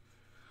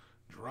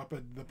 Drop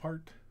it the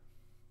part.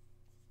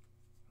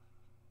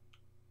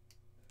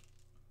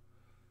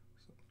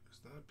 So there's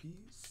that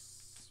piece.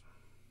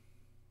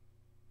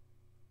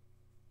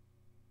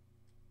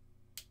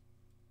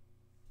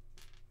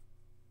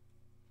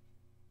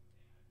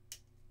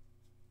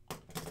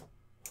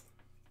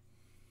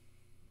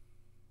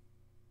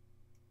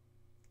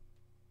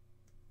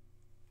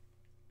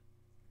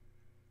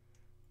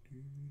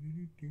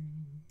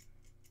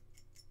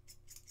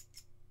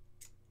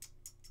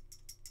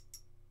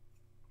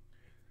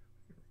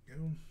 There we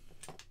go.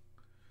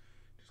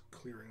 Just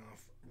clearing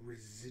off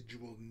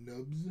residual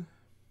nubs.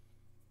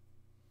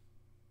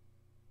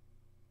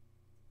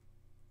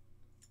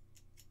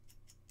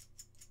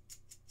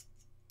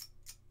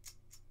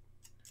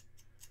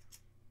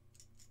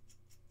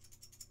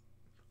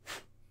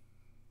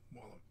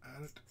 While I'm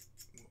at it,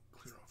 we'll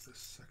clear off this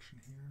section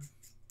here.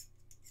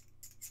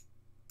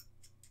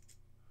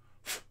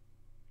 Give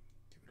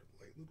it a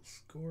light little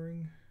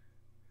scoring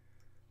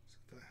so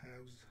the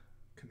halves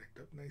connect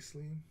up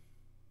nicely.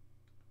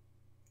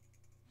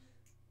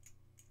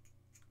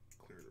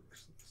 Clear the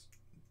rest of this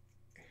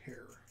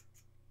hair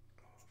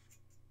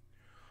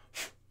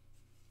off.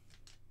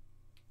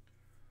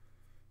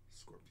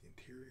 Score up the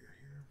interior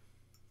here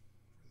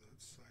where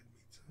that side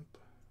meets up.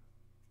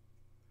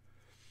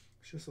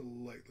 It's just a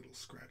light little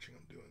scratching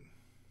I'm doing,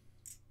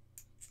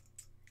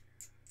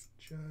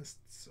 just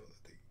so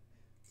that they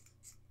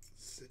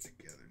sit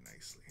together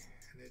nicely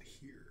and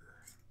adhere.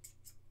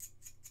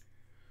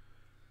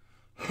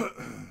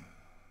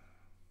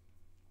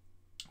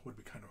 Would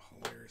be kind of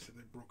hilarious if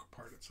they broke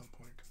apart at some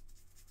point.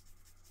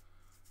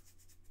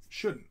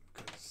 Shouldn't,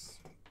 because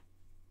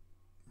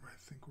I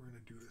think we're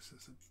going to do this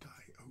as a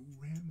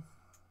diorama.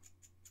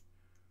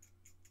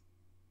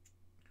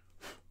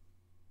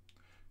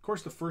 Of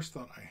course, the first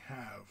thought I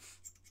have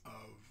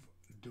of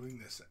doing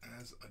this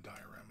as a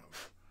diorama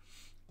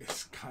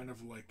is kind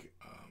of like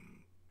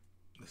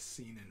the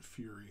scene in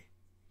Fury,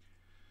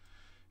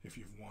 if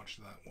you've watched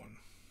that one,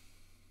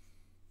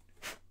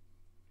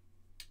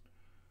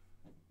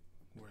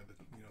 where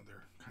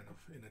they're kind of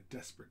in a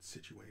desperate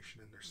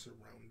situation and they're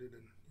surrounded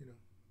and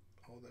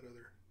all that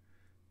other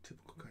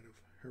typical kind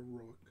of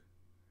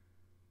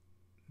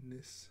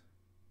heroicness.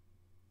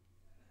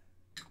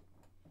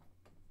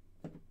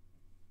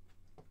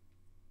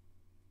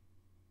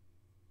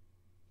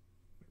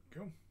 There we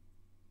go.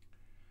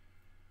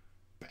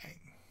 Bang.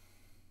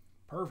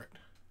 Perfect.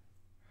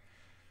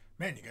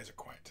 Man, you guys are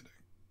quiet today.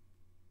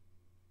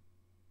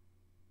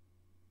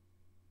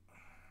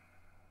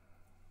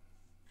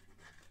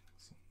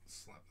 So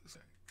slap this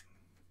out.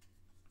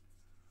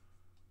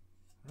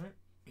 Right?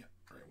 Yeah,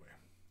 right away.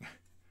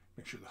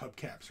 Make sure the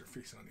hubcaps are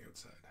facing on the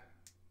outside.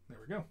 There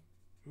we go.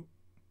 Oop.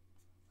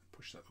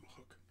 Push that little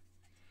hook.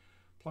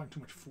 Applying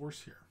too much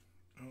force here.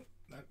 Oh,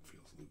 that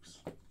feels loose.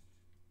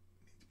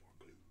 Needs more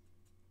glue.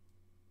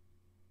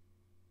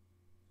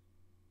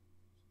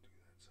 Let's do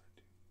that side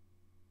too.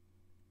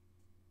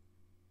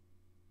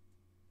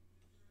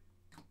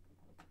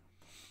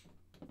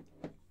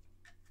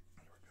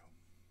 There we go.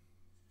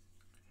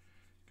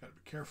 Gotta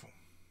be careful,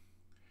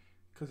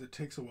 because it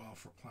takes a while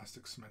for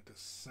plastic cement to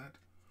set.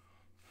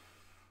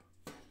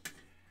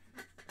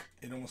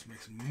 It almost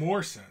makes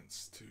more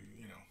sense to,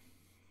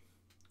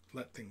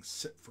 let things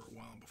sit for a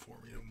while before,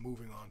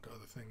 moving on to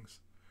other things.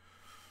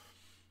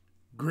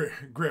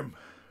 Grim.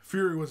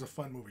 Fury was a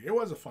fun movie. It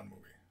was a fun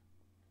movie.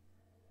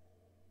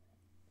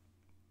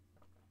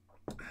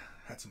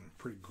 Had some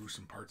pretty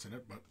gruesome parts in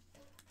it, but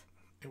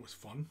it was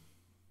fun.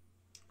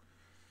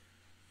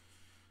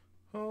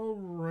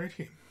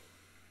 Alrighty.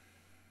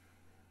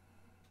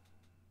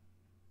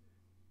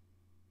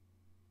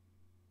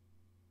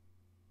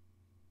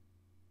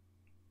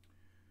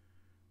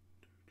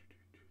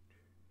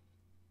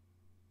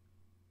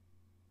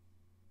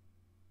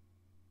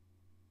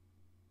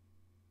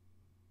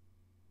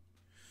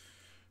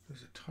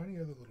 There's a tiny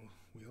other little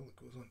wheel that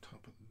goes on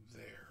top of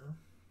there.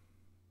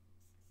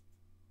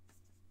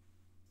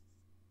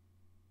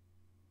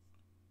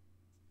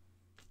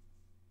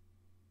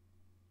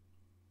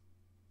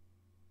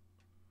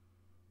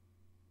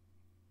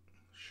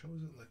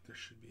 Shows it like there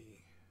should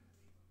be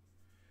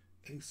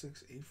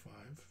A6,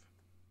 A5,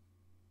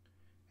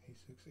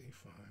 A6,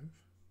 A5.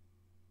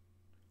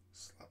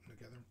 Slap them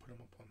together and put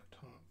them up on the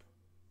top.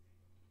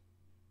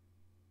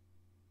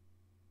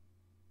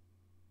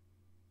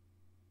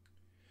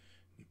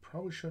 You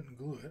probably shouldn't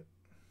glue it,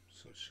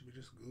 so it should be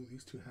just glue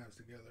these two halves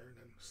together and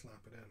then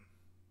slap it in.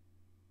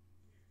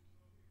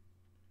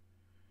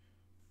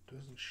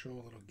 Doesn't show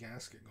a little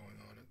gasket going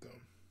on it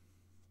though.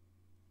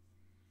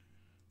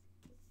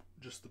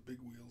 Just the big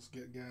wheels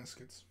get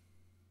gaskets.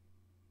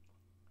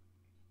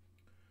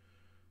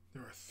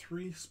 There are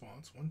 3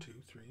 spots. 1, 2,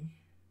 3.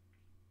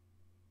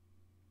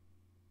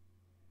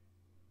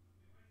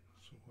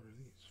 So what are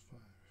these? 5.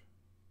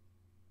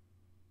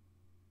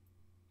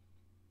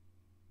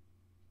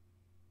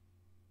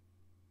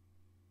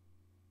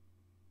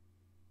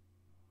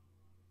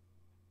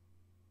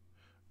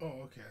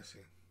 Oh, okay, I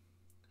see.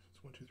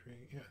 It's 1, 2, 3.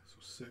 Yeah, so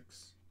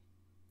 6.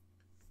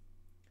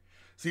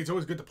 See, it's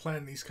always good to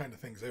plan these kind of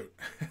things out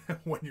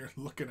when you're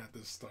looking at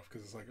this stuff,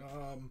 because it's like,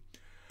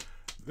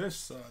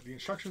 the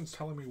instructions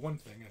telling me one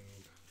thing,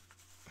 and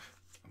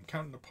I'm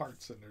counting the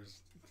parts, and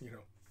there's,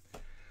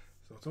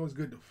 so it's always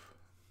good to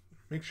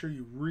make sure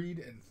you read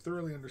and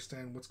thoroughly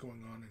understand what's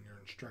going on in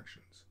your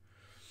instructions.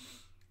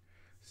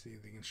 See,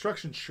 the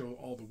instructions show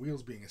all the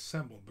wheels being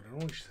assembled, but it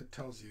only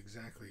tells you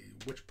exactly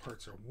which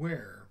parts are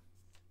where,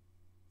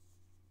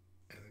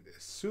 and it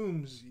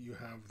assumes you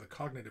have the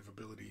cognitive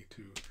ability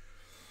to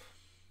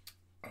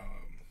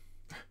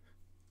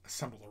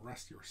assemble the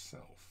rest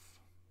yourself.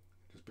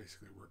 Just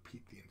basically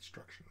repeat the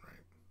instruction,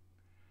 right?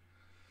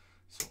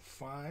 So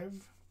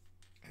 5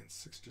 and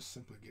 6 just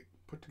simply get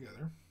put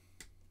together.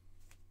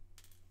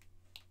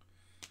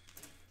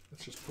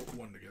 Let's just put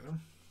 1 together.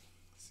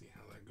 See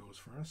how that goes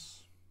for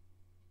us.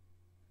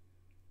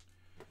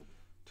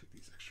 Take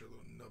these extra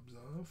little nubs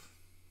off.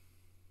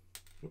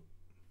 Whoop.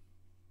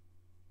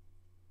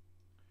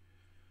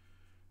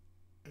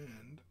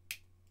 And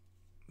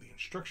the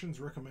instructions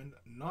recommend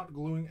not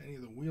gluing any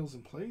of the wheels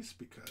in place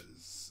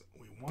because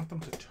we want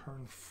them to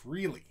turn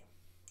freely.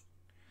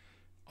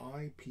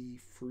 IP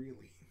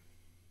freely.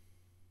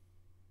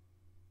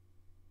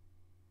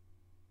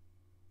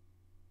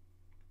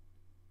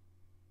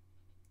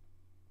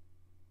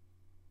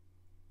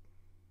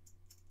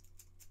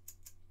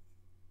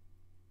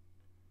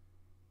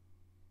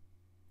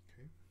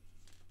 Okay.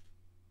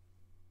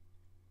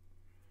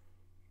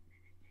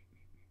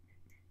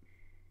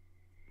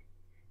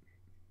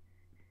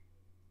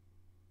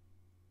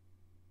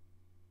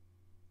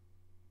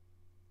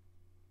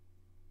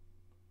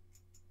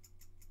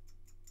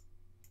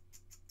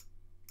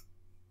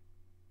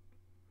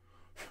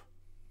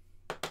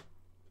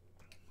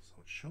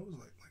 Shows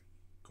like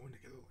going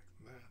together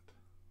like that.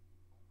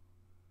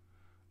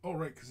 Oh,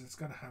 right, because it's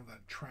got to have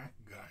that track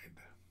guide.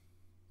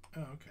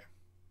 Oh, okay.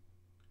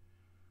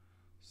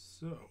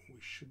 So we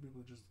should be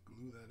able to just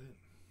glue that in,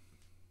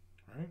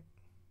 right?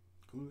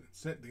 Glue it.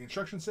 Said the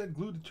instruction said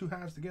glue the 2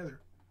 halves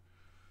together.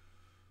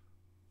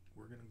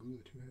 We're gonna glue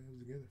the 2 halves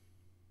together.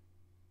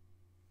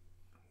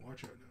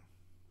 Watch out now.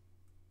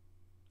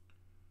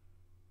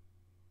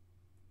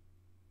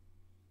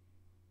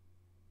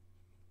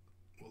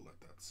 We'll let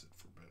that sit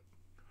for a bit.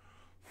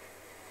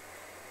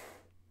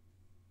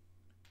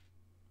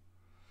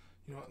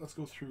 You know what, let's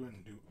go through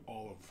and do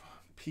all of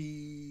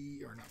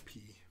A5,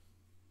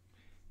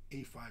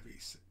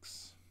 A6.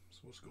 So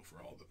let's go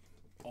for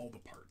all the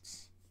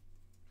parts.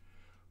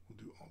 We'll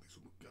do all these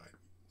little guide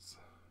wheels.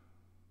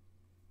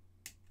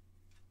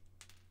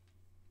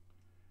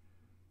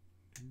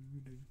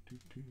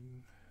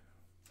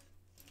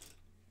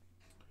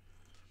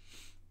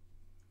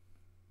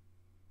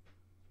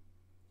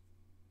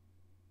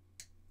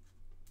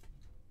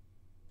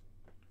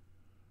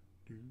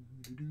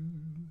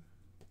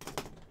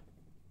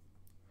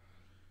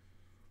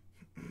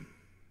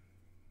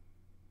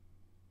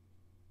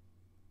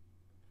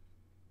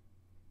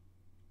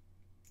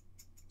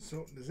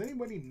 So, does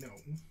anybody know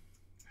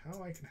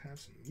how I can have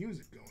some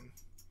music going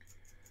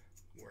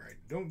where I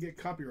don't get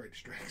copyright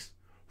strikes?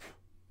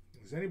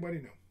 Does anybody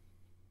know?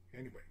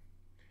 Anybody?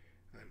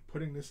 I'm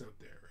putting this out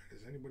there.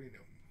 Does anybody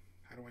know?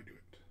 How do I do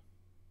it?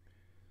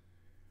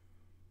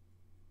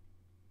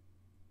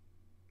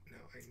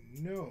 Now, I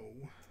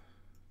know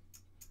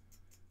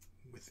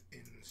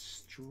within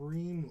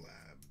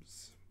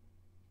Streamlabs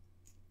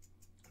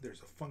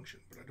there's a function,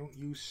 but I don't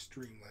use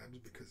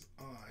Streamlabs because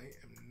I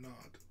am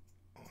not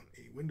on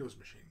a Windows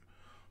machine.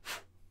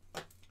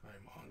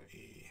 I'm on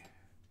a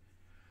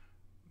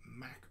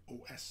Mac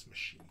OS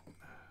machine.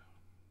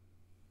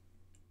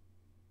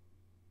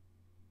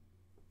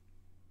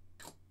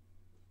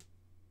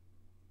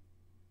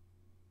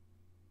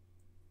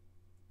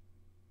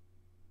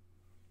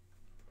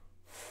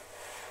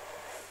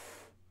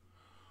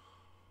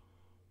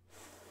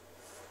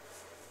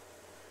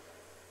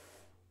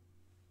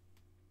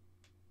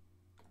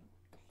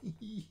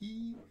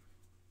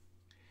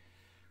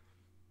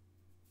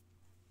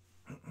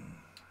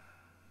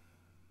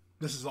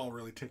 This is all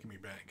really taking me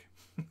back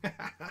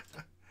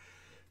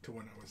to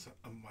when I was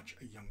a much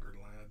younger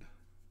lad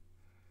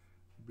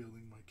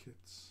building my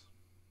kits.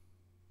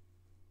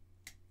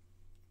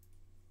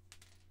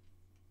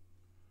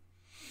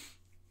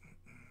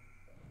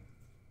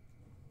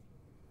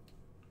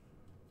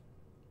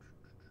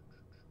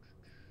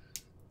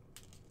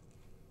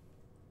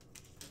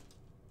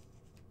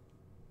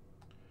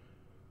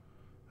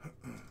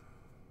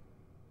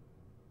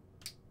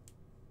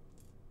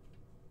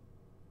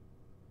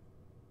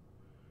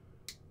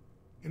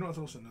 You know what's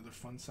also another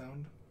fun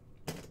sound?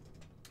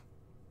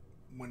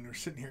 When you're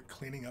sitting here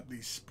cleaning up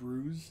these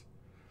sprues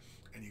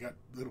and you got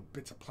little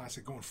bits of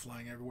plastic going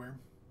flying everywhere.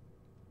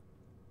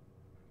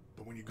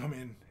 But when you come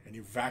in and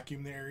you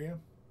vacuum the area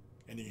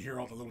and you hear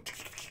all the little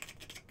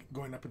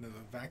going up into the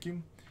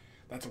vacuum,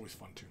 that's always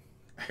fun too.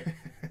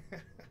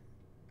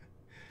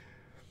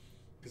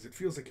 Because it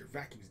feels like your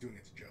vacuum's doing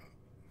its job.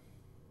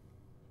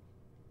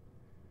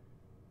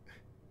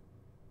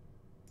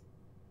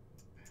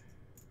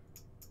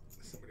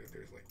 Somebody out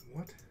there is like,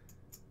 what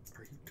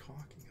are you talking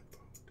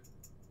about?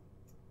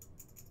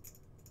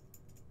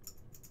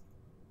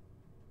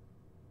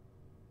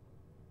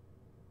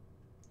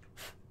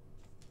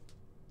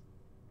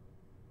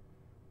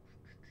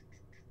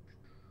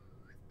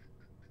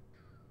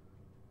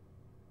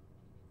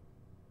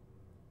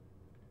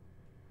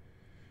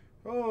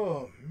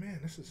 Oh man,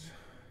 this is,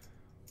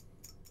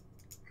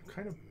 I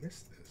kind of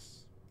missed this.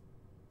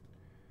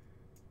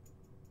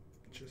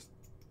 Just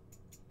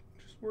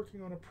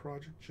working on a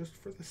project just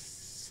for the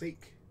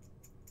sake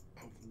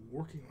of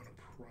working on a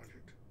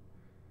project.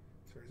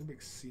 So there's a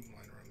big seam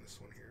line around this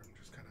one here. I'm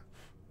just kind of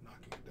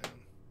knocking it down.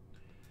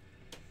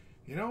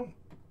 You know,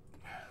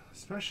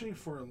 especially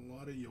for a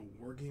lot of you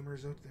war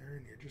gamers out there,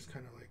 and you're just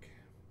kind of like,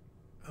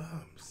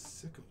 oh, I'm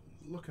sick of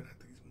looking at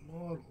these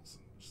models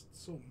and just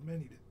so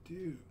many to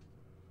do.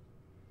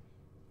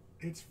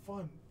 It's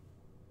fun.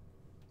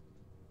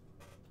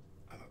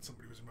 I thought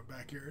somebody was in my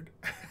backyard.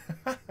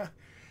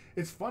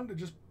 It's fun to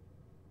just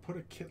put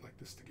a kit like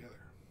this together.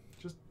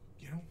 Just,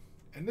 you know,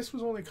 and this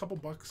was only a couple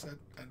bucks at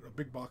a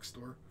big box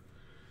store.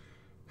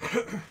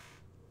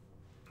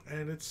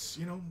 And it's,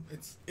 you know,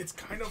 it's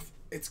kind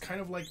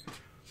of like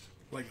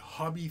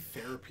hobby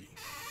therapy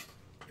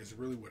is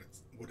really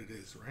what it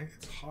is, right?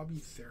 It's hobby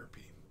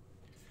therapy.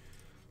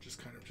 Just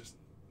kind of just,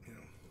 you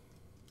know,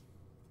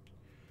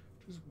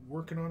 just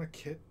working on a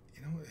kit.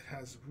 You know, it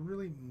has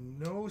really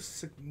no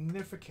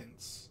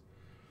significance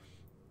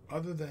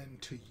other than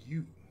to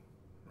you,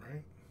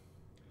 right?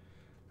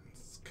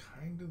 It's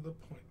kind of the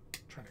point.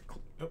 I'm trying to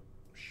oh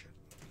shit,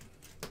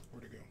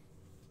 where'd it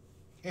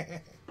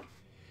go?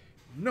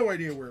 No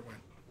idea where it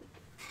went.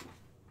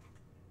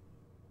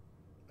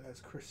 As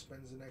Chris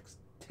spends the next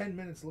 10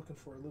 minutes looking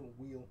for a little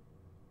wheel.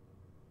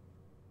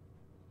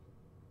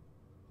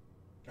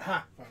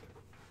 Aha! Found it.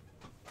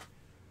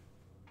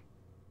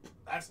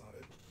 That's not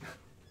it.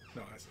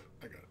 No, that's it.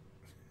 I got it.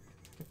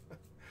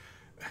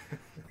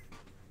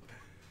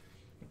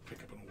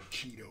 Pick up an old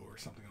Cheeto or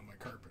something on my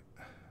carpet.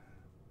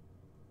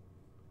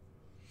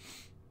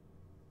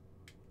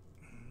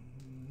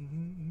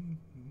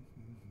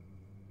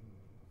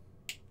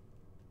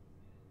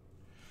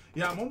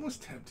 Yeah, I'm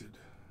almost tempted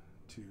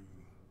to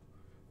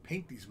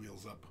paint these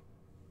wheels up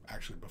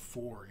actually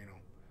before, you know,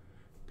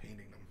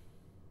 painting them.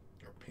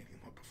 Or painting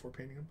them up before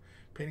painting them.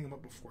 Painting them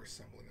up before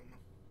assembling them.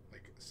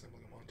 Like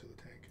assembling them onto the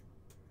tank.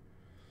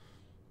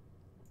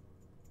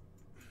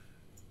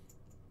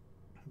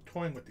 I'm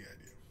toying with the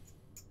idea.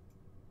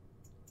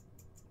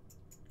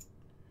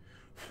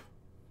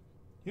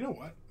 You know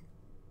what?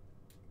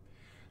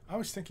 I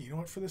was thinking, you know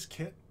what, for this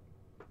kit,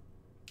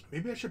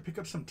 maybe I should pick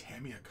up some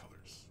Tamiya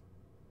colors.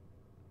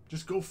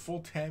 Just go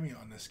full Tamiya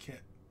on this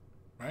kit.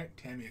 Right?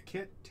 Tamiya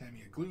kit,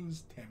 Tamiya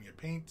glues, Tamiya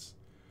paints.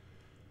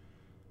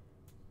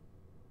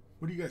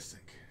 What do you guys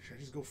think? Should I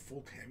just go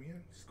full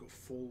Tamiya? Just go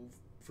full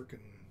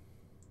freaking...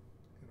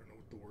 I don't know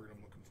what the word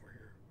I'm looking for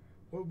here.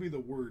 What would be the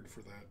word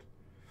for that?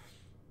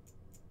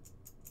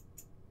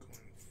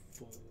 Going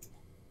full...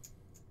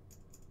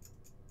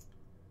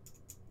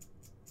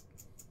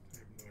 I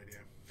have no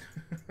idea.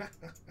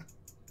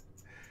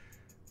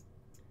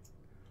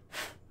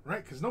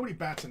 Right? Because nobody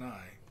bats an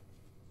eye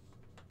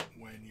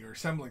when you're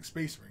assembling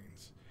Space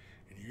Marines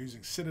and you're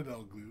using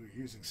Citadel glue,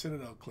 you're using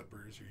Citadel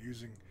clippers, you're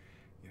using,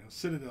 you know,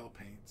 Citadel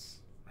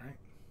paints, right?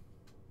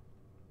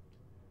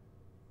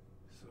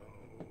 So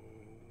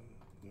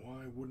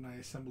why wouldn't I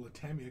assemble a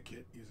Tamiya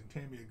kit using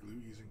Tamiya glue,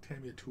 using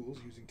Tamiya tools,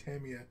 using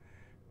Tamiya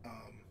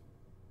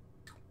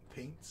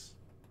paints?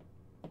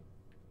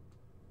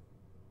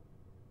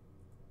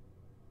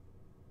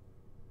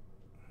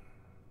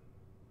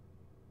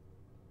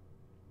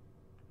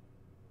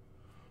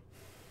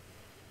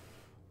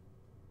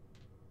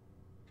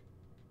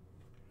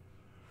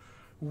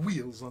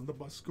 Wheels on the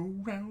bus go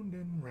round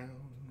and round,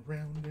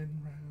 round and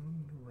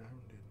round,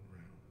 round and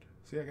round.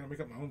 See, I gotta make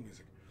up my own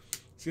music.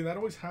 See, that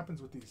always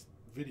happens with these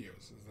videos,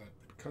 is that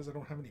it because I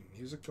don't have any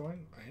music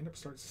going, I end up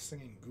start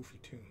singing goofy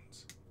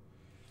tunes.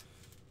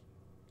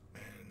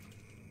 And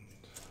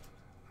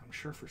I'm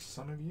sure for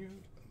some of you,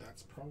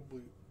 that's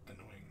probably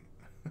annoying.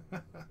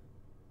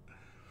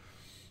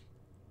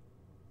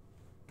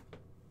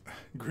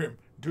 Grim,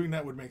 doing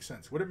that would make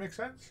sense. Would it make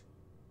sense?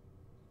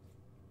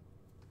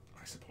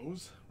 I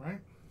suppose, right?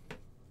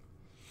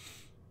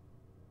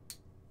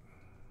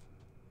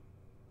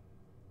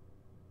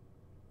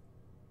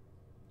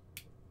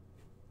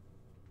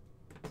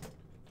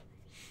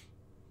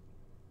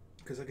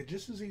 Because I could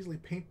just as easily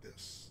paint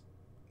this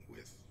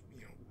with,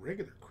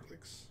 regular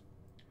acrylics.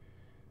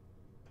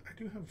 I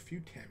do have a few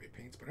Tamiya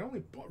paints, but I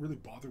only really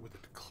bother with the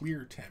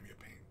clear Tamiya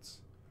paints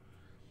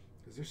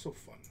because they're so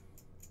fun.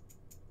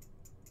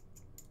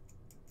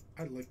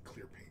 I like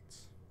clear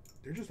paints.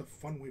 They're just a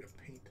fun way to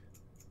paint.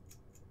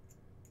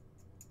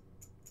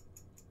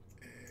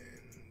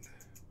 And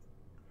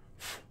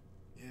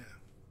yeah.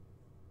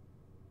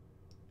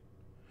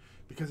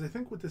 Because I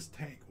think with this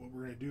tank, what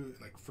we're gonna do,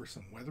 like for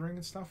some weathering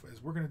and stuff,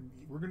 is we're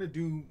gonna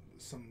do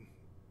some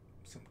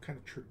kind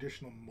of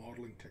traditional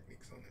modeling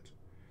techniques on it.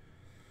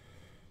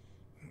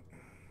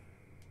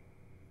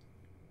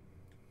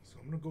 So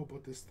I'm gonna go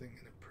about this thing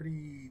in a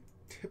pretty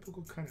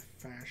typical kind of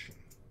fashion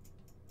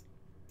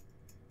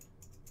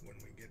when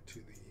we get to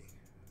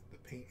the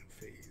paint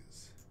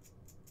phase.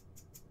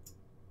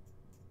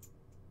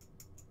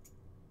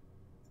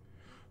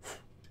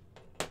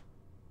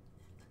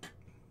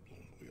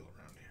 Blowing the wheel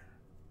around here.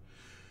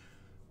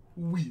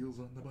 Wheels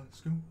on the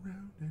bus go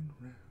round and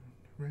round,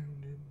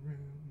 round and round, round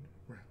and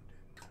round.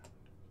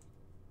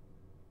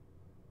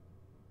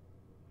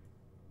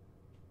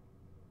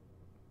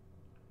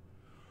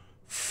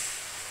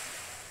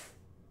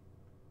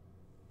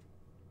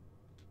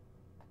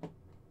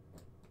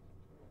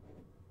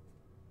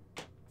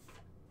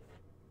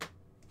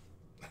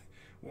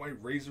 My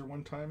razor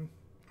one time,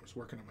 I was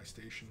working at my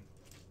station.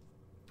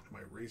 My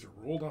razor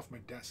rolled off my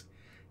desk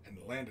and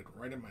landed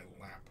right in my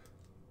lap.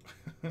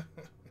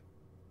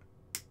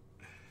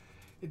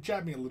 It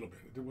jabbed me a little bit.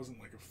 It wasn't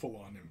like a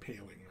full-on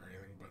impaling or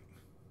anything,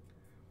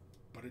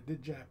 but it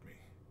did jab me.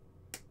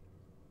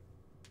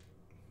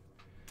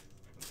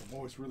 So I'm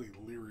always really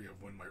leery of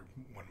when my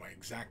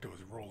X-Acto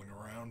is rolling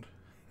around.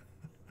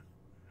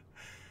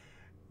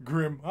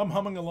 Grim, I'm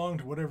humming along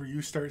to whatever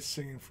you start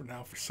singing for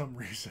now for some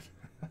reason.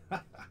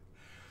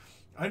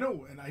 I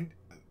know,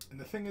 and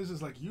the thing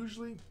is like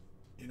usually,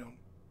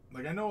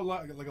 like I know a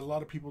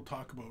lot of people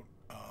talk about,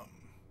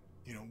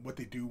 what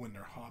they do when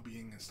they're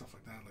hobbying and stuff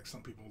like that. Like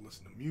some people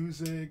listen to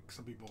music,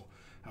 some people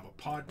have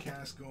a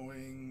podcast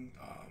going,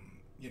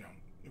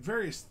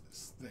 various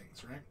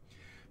things, right?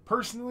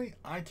 Personally,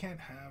 I can't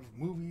have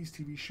movies,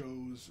 TV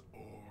shows,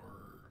 or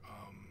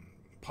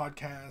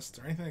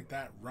podcasts or anything like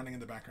that running in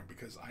the background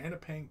because I end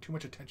up paying too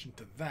much attention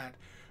to that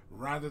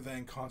rather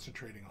than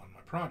concentrating on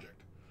my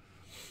project.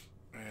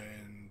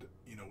 And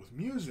with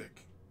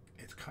music,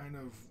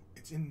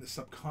 it's in the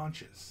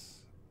subconscious,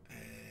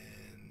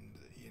 and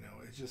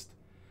it's just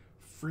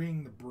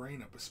freeing the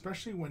brain up,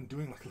 especially when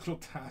doing like little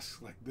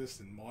tasks like this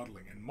in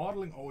modeling. And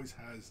modeling always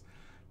has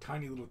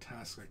tiny little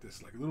tasks like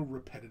this, like little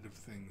repetitive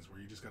things where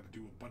you just got to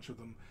do a bunch of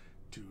them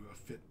to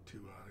fit to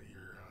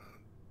your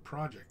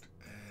project.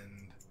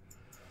 And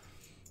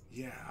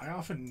yeah, I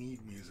often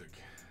need music.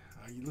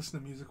 I listen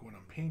to music when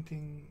I'm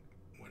painting,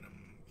 when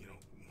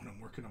I'm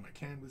working on my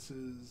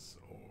canvases,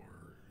 or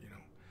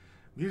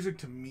music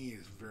to me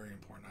is very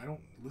important. I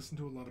don't listen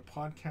to a lot of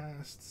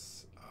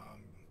podcasts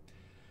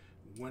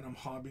when I'm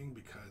hobbying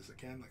because,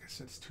 again, like I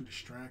said, it's too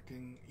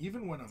distracting.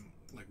 Even when I'm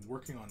like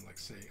working on, like,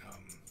 say,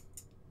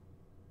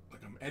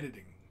 like I'm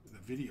editing the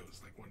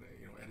videos, like when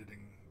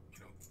editing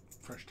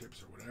fresh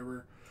tips or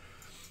whatever,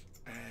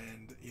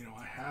 and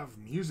I have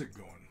music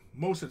going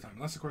most of the time,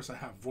 unless of course I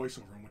have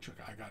voiceover, in which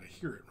I gotta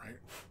hear it, right,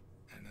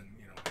 and then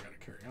I gotta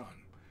carry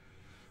on.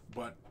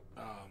 But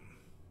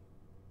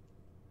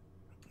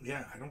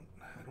yeah, I don't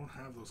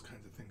have those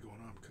kinds of things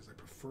going on because I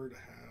prefer to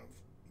have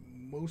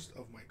most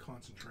of my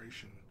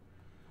concentration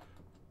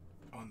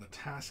on the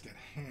task at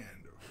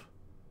hand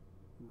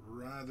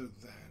rather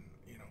than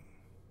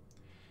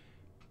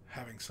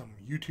having some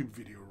YouTube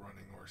video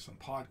running or some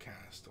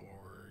podcast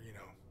or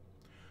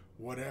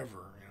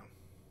whatever.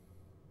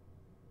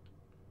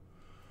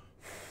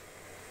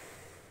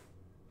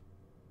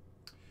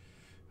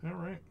 All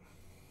right,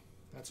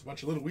 that's a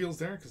bunch of little wheels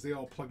there because they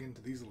all plug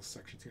into these little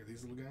sections here,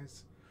 these little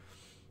guys.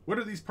 What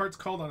are these parts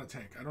called on a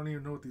tank? I don't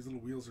even know what these little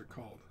wheels are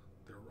called.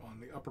 They're on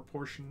the upper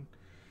portion.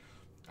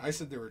 I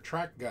said they were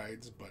track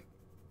guides, but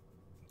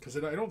because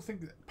I don't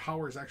think that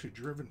power is actually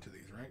driven to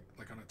these, right?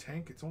 Like on a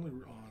tank, it's only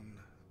on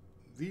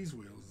these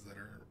wheels that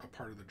are a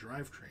part of the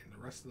drivetrain.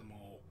 The rest of them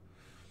all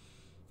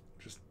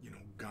just,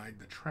 guide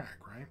the track,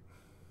 right?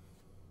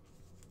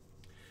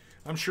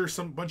 I'm sure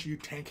some bunch of you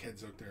tank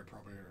heads out there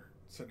probably are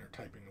sitting there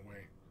typing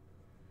away.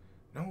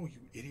 No,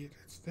 you idiot,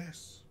 it's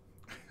this.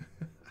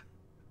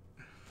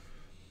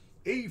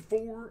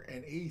 A4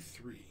 and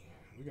A3.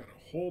 We got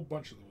a whole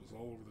bunch of those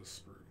all over the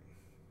sprue.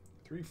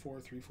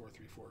 3-4, 3-4, 3-4, 3-4,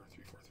 3-4.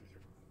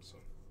 So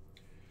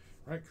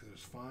right? Because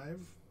there's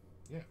 5.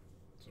 Yeah.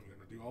 So we're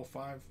going to do all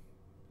 5.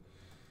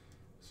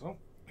 So,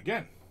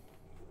 again.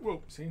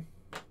 Whoa, see?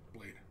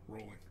 Blade.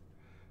 Rolling.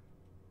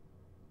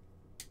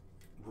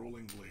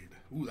 Rolling blade.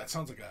 Ooh, that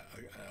sounds like a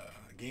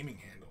gaming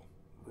handle.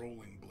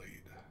 Rolling blade.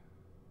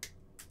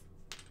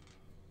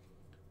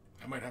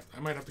 I might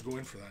have to go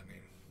in for that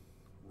name.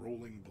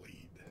 Rolling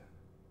blade.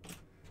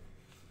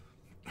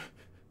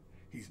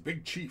 He's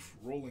Big Chief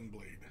Rolling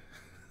Blade.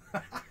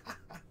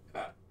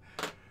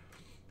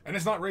 And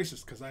it's not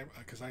racist because I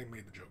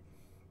made the joke.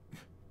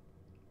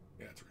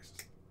 Yeah, it's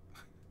racist.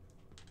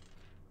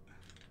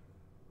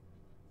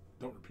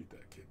 Don't repeat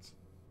that, kids.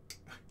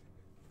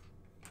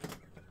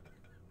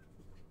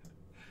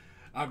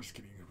 I'm just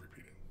kidding. You can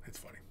repeat it. It's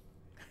funny.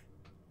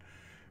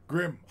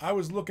 Grim, I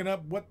was looking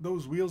up what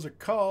those wheels are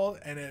called,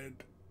 and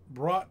it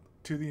brought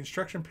to the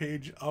instruction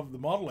page of the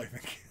model, I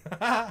think.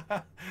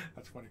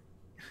 That's funny.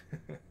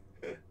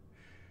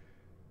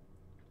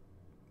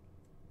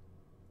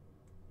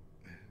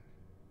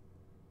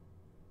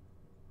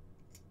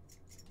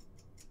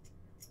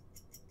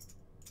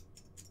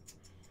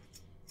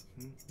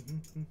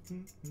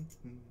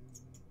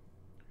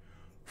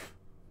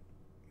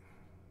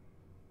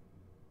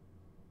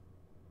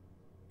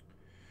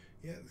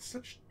 Yeah,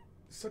 such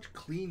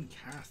clean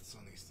casts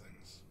on these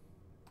things.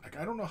 Like,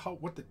 I don't know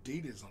what the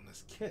date is on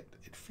this kit.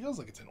 It feels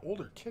like it's an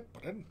older kit,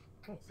 but I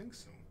don't think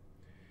so.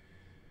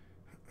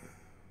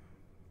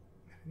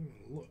 I didn't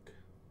even look.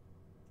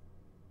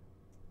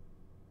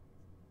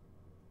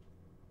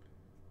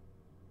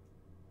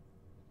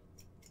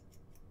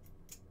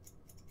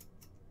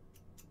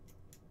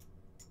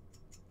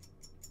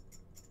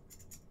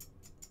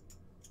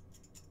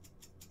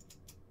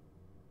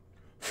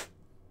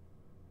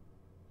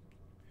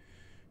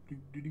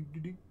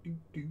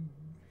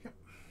 Yep.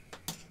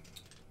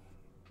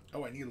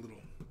 Oh, I need a little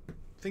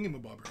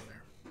thingamabobber in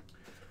there.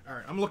 All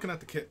right, I'm looking at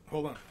the kit.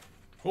 Hold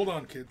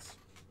on, kids.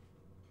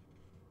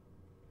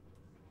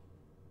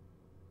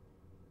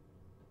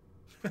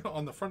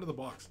 On the front of the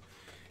box,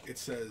 it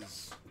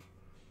says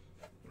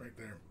right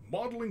there,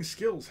 modeling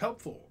skills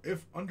helpful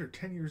if under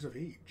 10 years of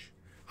age.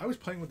 I was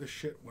playing with this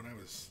shit when I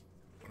was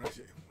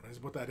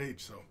about that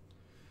age, so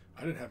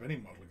I didn't have any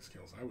modeling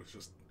skills. I was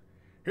just,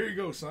 here you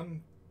go,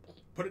 son.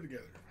 Put it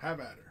together. Have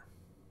at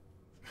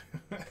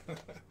her.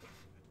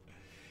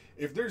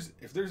 If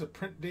there's a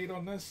print date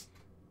on this,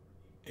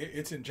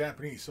 it's in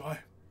Japanese. So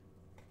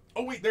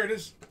oh wait, there it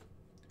is.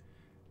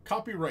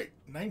 Copyright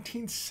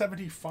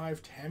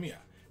 1975 Tamiya.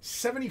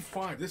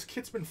 75. This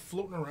kit's been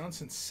floating around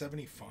since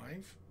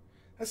 75.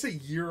 That's the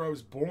year I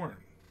was born.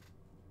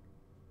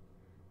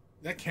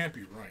 That can't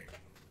be right.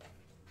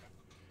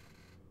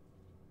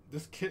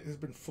 This kit has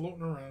been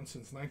floating around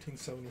since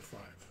 1975.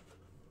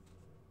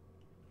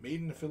 Made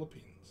in the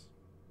Philippines.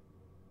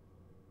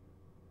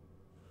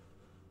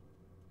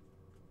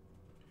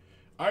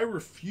 I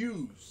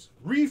refuse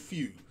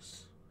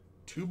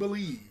to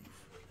believe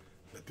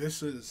that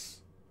this is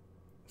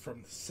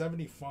from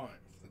 75.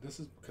 That this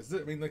is, because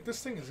I mean, like,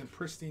 this thing is in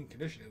pristine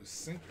condition. It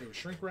was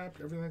shrink wrapped,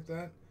 everything like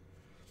that.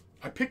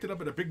 I picked it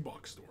up at a big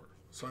box store.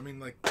 So I mean,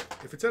 like,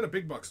 if it's at a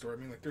big box store, I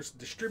mean, like, there's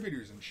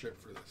distributors and shit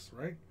for this,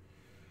 right?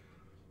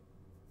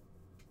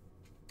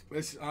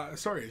 It's,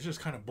 sorry, it's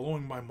just kind of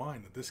blowing my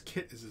mind that this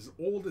kit is as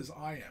old as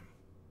I am.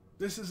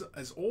 This is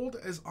as old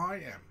as I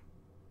am.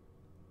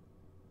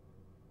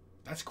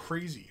 That's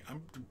crazy.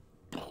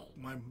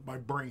 My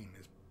brain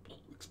is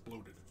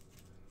exploded.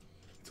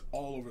 It's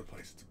all over the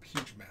place. It's a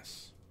huge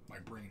mess. My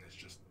brain is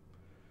just...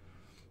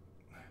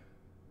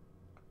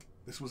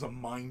 This was a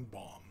mind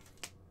bomb.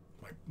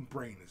 My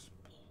brain is...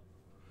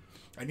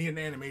 I need an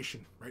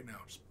animation right now,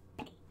 just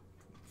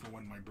for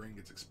when my brain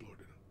gets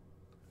exploded.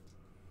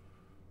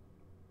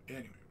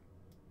 Anyway.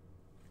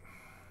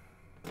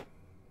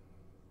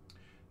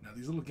 Now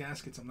these little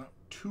gaskets, I'm not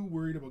too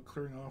worried about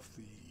clearing off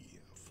the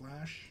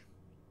flash.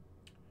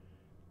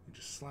 You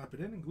just slap it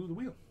in and glue the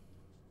wheel.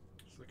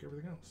 Just like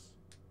everything else.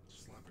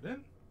 Just slap it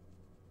in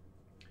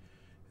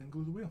and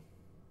glue the wheel.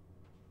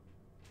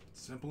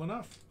 Simple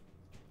enough.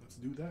 Let's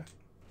do that.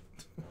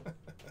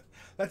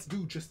 Let's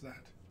do just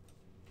that.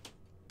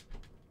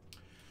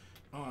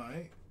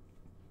 I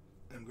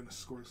am going to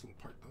score this little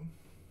part though.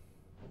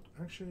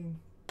 Actually,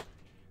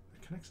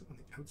 it connects it on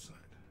the outside.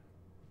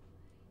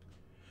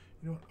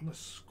 You know what? I'm going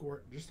to score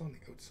it just on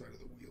the outside of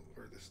the wheel,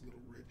 or this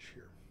little ridge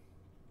here.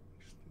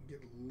 Just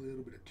get a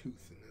little bit of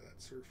tooth into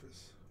that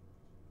surface.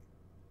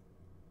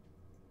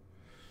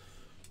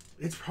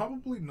 It's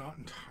probably not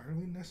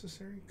entirely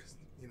necessary because,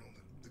 you know,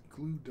 the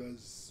glue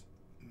does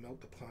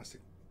melt the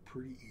plastic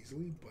pretty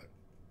easily, but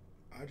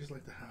I just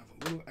like to have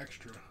a little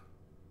extra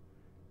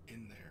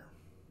in there.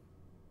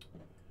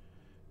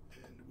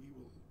 And we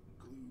will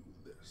glue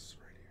this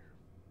right here.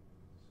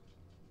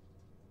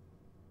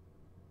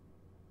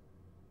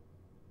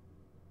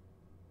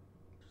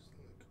 Just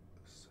like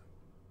so.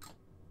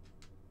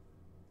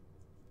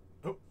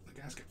 Oh, the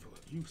gasket fell out.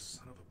 You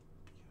son of a...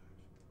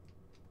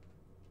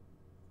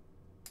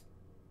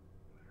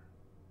 There.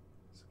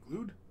 Is it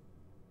glued?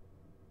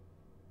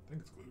 I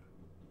think it's glued.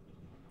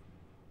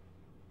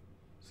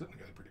 sitting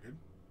together pretty good.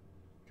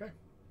 Okay.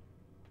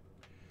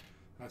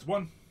 That's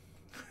one.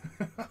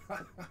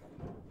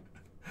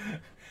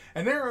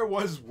 And there I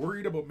was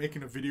worried about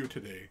making a video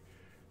today.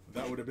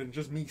 That would have been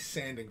just me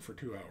sanding for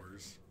 2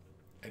 hours.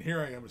 And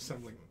here I am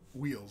assembling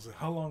wheels.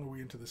 How long are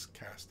we into this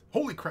cast?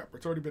 Holy crap,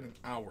 it's already been an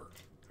hour.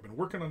 I've been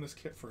working on this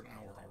kit for an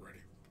hour already.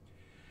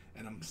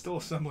 And I'm still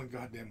assembling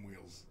goddamn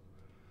wheels.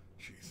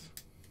 Jeez.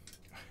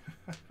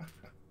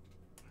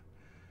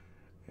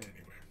 Anyway.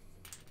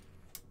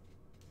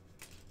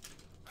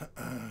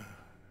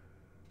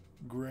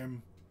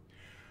 Grim.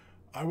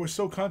 I was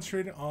so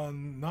concentrated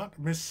on not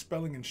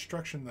misspelling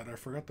instruction that I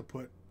forgot to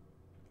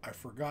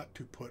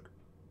put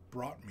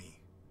brought me.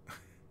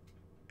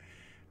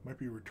 Might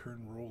be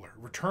return roller.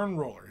 Return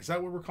roller. Is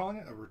that what we're calling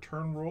it? A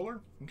return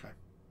roller? Okay.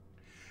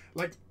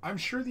 Like, I'm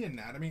sure the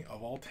anatomy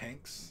of all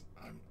tanks,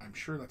 I'm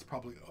sure that's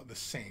probably the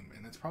same.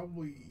 And it's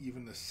probably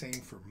even the same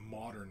for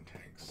modern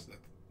tanks. That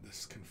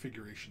this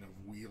configuration of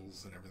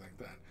wheels and everything like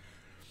that.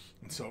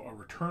 And so a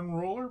return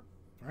roller,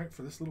 right,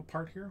 for this little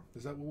part here,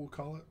 is that what we'll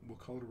call it? We'll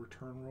call it a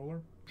return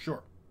roller?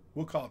 Sure.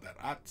 We'll call it that.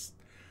 That's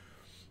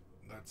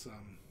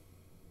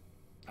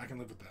I can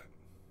live with that.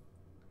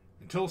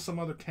 Until some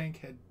other tank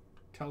head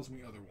tells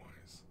me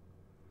otherwise.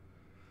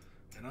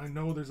 And I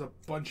know there's a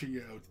bunch of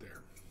you out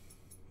there.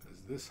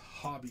 Because this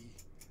hobby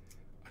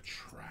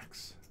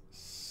attracts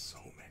so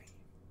many.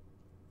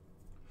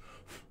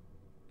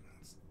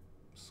 Let's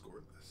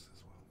score this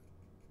as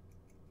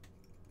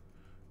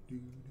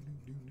well.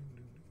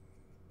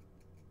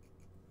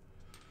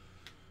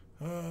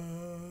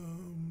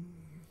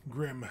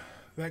 Grim.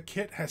 That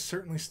kit has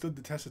certainly stood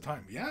the test of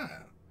time.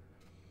 Yeah.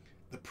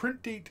 The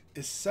print date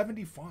is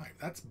 75.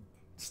 That's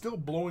still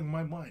blowing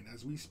my mind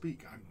as we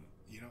speak.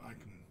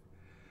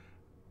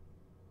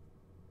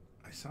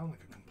 I sound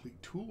like a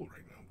complete tool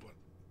right now, but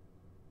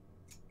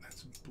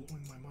that's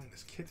blowing my mind.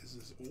 This kit is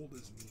as old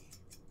as me.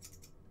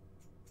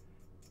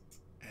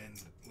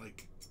 And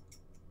like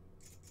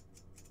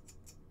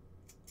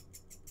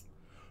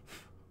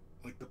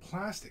the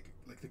plastic,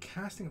 like the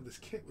casting of this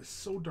kit was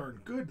so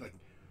darn good. Like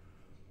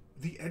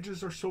the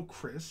edges are so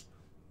crisp.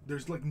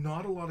 There's like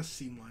not a lot of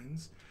seam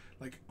lines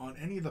like on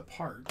any of the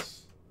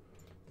parts.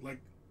 Like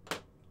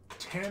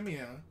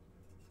Tamiya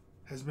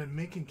has been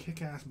making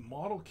kick-ass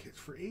model kits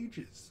for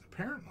ages,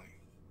 apparently.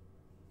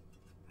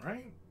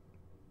 Right?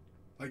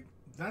 Like,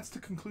 that's the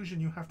conclusion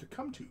you have to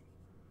come to.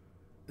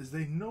 Is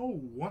they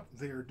know what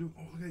they are doing.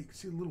 Oh, look, you can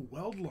see the little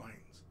weld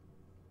lines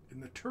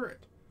in the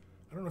turret.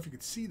 I don't know if you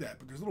could see that,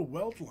 but there's little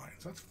weld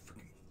lines. That's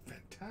freaking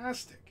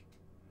fantastic.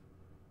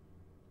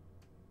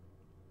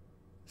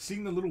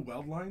 Seeing the little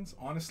weld lines,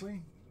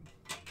 honestly,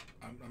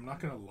 I'm not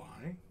going to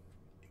lie,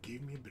 it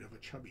gave me a bit of a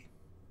chubby.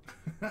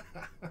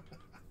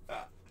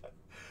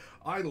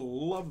 I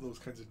love those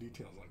kinds of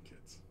details on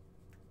kits,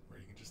 where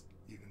you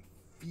can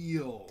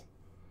feel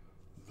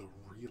the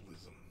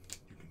realism.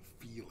 You can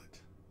feel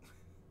it.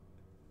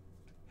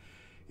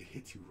 It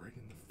hits you right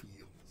in the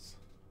feels.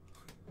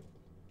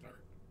 All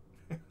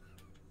right.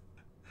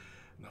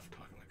 Enough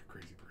talking like a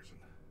crazy person.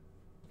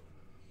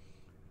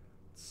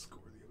 Let's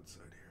score the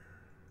outside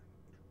here.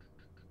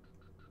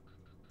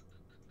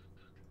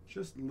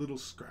 Just little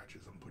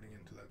scratches I'm putting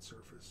into that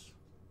surface.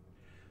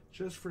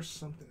 Just for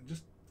something,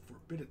 just for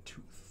a bit of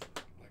tooth,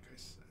 like I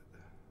said.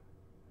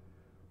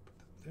 Put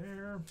that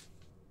there.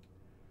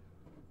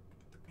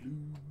 Put the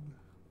glue.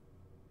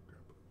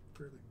 Grab a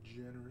fairly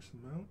generous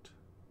amount.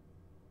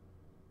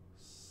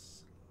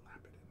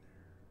 Slap it in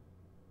there.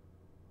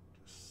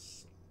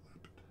 Just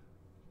slap it.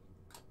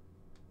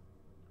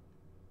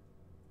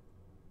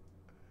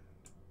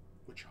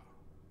 And witcha.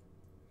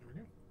 There we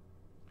go.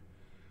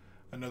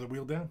 Another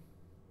wheel down.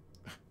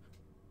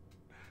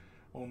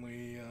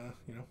 Only,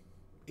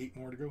 8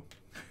 more to go.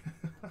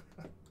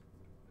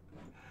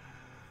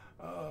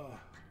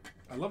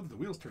 I love that the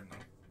wheels turn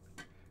though.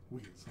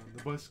 Wheels on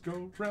the bus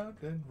go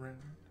round and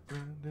round,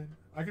 round and...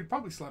 I could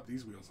probably slap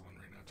these wheels on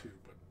right now too,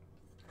 but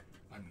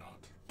I'm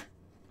not. I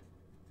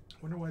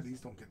wonder why these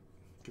don't get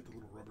the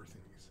little rubber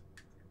thingies.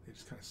 They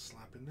just kind of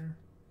slap in there.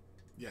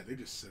 Yeah, they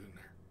just sit in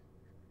there.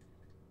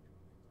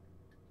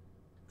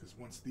 Because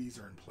once these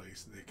are in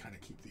place, they kind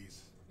of keep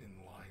these in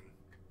line.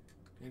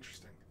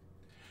 Interesting.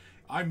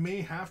 I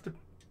may have to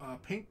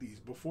paint these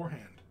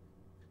beforehand,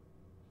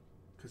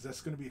 because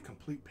that's going to be a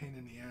complete pain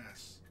in the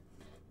ass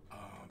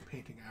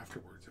painting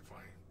afterwards if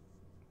I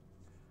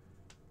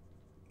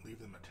leave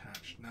them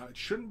attached. Now it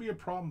shouldn't be a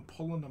problem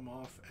pulling them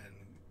off and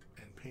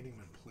painting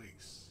them in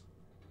place.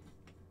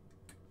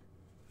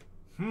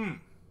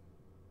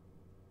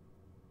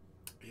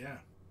 Yeah,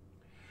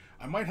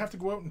 I might have to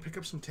go out and pick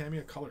up some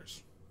Tamiya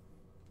colors.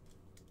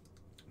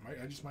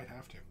 I just might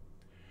have to.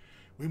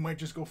 We might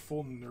just go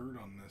full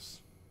nerd on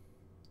this.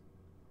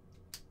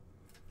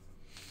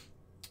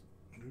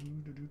 I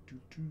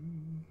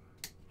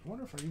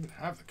wonder if I even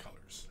have the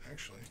colors,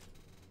 actually.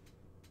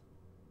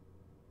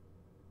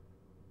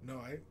 No,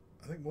 I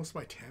think most of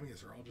my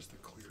Tamiyas are all just the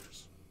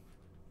clears.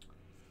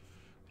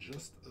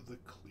 Just the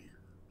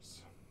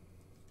clears.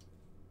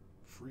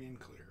 Free and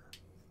clear.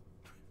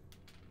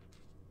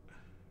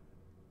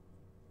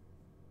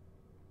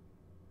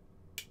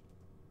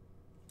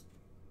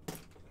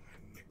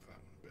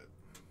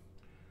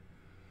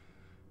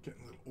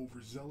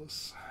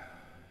 overzealous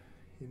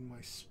in my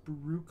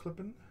sprue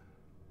clipping.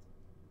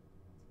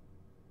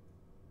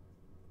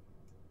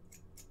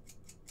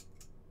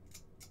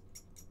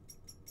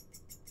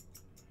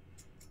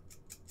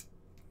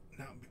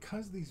 Now,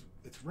 because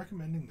it's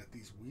recommending that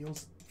these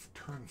wheels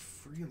turn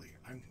freely,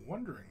 I'm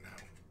wondering now,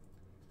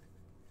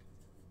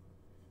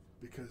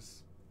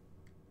 because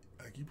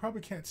like you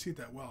probably can't see it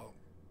that well,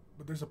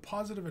 but there's a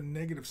positive and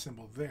negative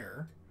symbol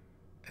there,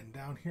 and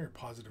down here,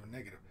 positive and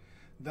negative.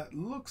 That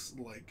looks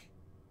like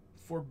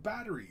for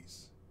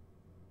batteries,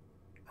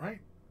 right?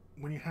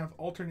 When you have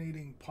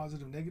alternating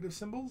positive negative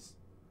symbols,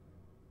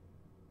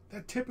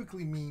 that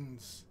typically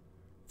means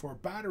for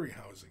battery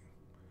housing.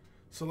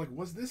 So like,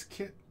 was this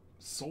kit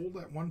sold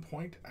at one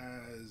point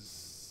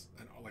as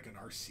like an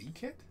RC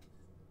kit?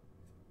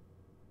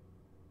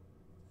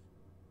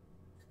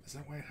 Is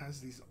that why it has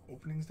these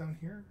openings down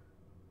here?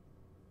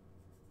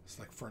 It's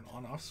like for an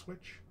on-off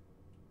switch.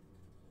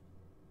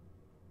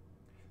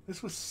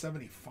 This was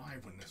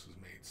 75 when this was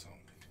made, so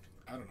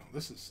I don't know.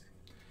 This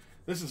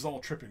is all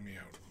tripping me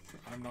out.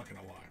 I'm not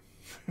gonna lie.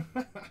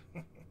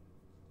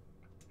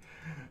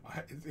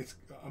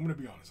 I'm gonna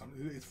be honest.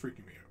 It's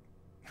freaking me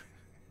out.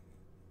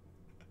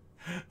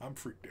 I'm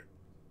freaked out.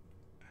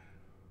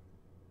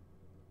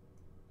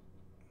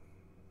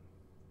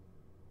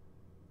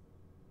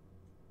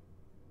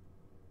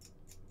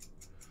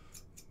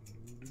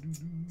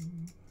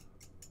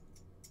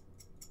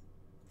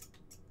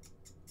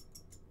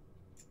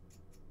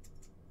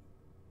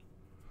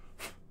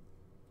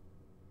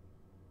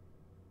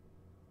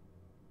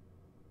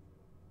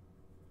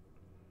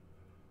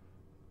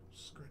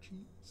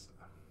 Scratchies.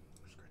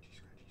 Scratchy,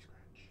 scratchy,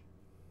 scratch.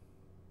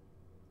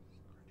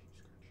 Scratchy,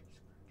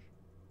 scratchy, scratch.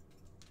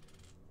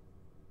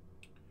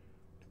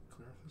 Did we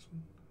clear off this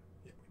one?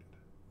 Yeah, we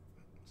did.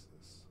 What's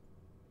this?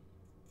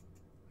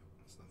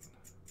 That's nothing.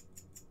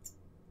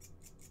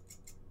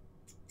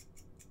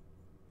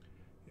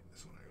 Yeah,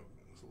 this one I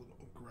was a little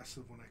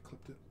aggressive when I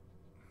clipped it.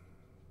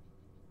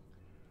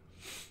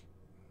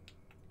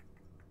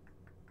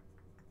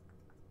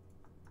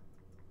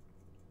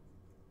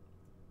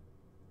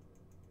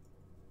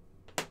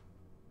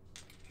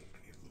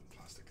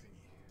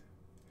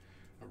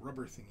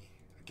 Rubber thingy,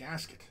 a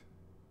gasket,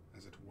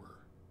 as it were.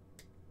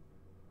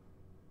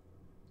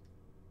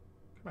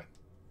 Come on,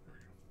 there we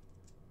go.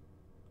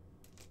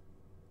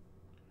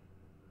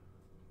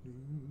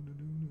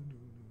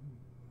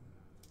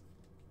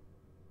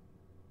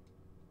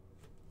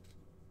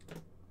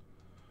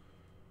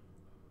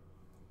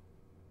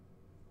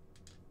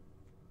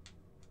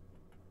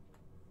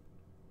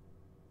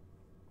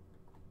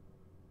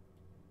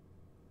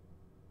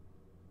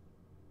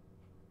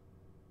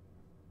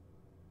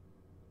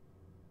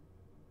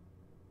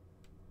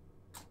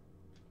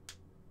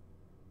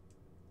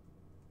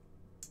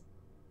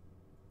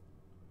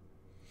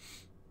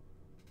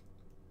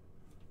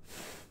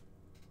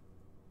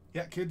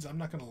 Yeah, kids, I'm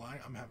not gonna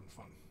lie, I'm having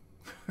fun.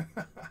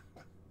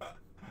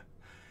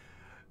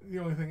 The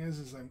only thing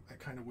is I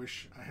kind of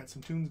wish I had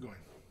some tunes going.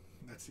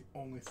 That's the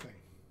only thing.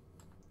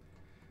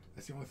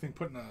 That's the only thing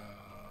putting a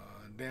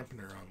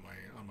dampener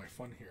on my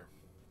fun here.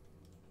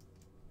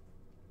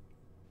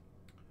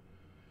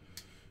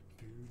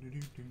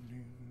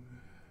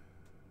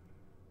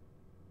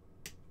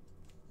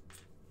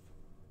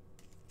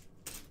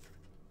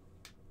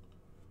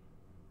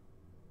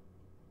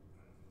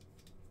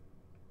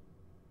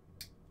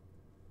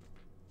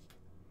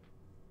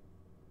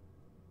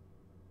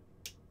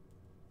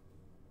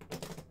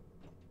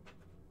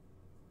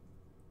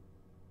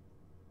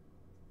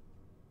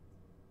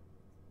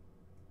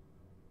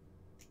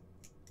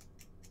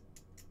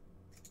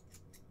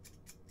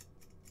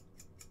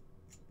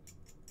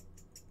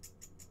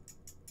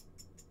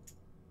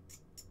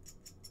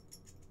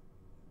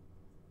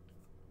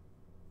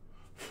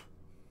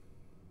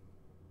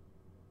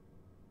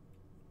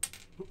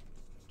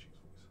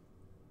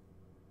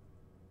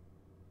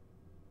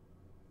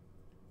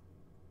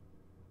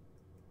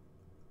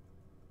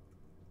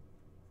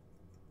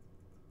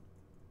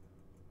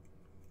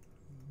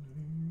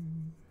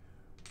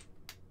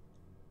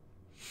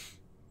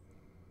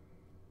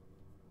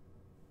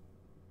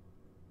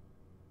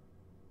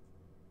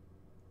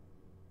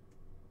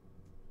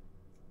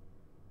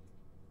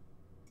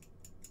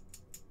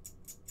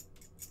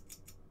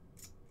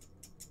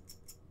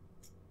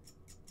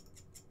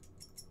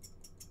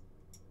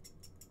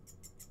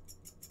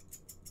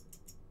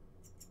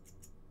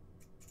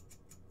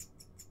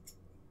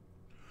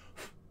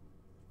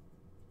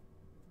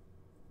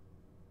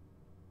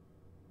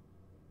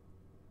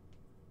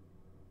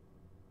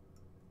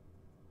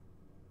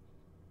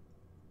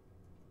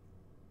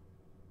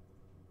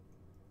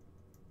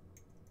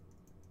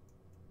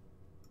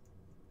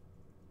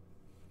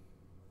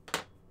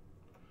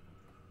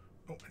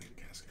 Oh, I need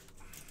a gasket.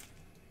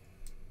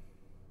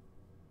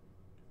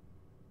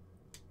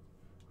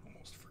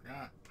 Almost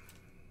forgot.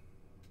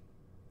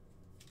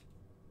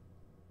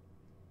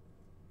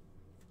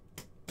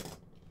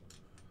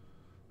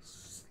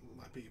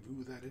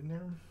 Slappy-voo that in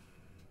there.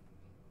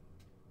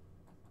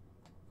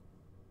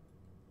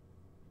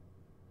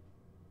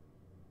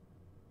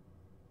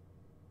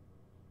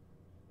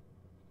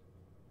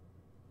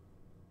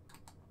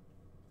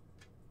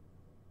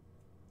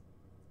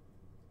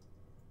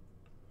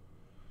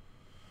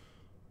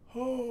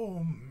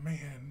 Oh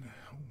man,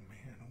 oh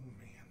man, oh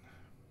man.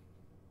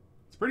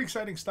 It's pretty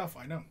exciting stuff,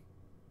 I know.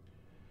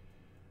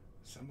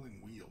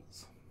 Assembling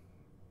wheels.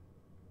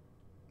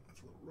 That's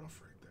a little rough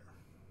right there.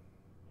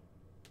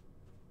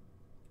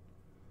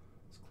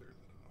 Let's clear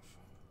that off.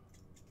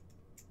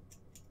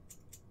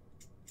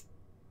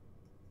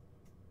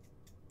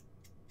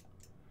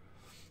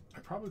 I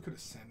probably could have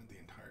sanded the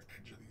entire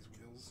edge of these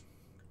wheels.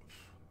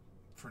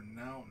 For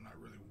now, I'm not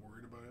really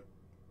worried about it.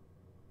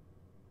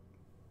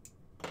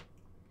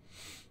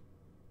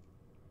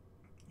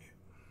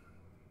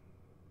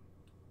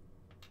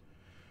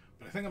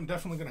 But I think I'm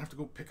definitely going to have to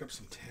go pick up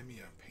some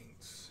Tamiya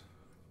paints.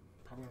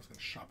 Probably I was going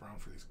to shop around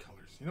for these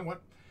colors. You know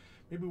what?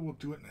 Maybe we'll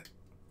do it in a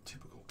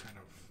typical kind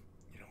of,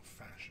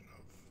 fashion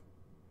of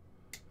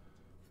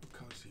what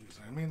colors to use.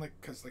 I mean, like,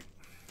 because, like,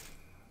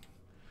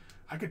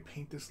 I could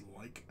paint this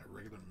like a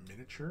regular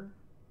miniature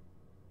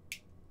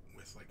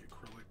with, like,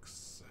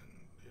 acrylics and,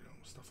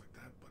 stuff like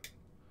that, but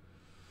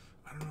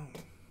I don't know.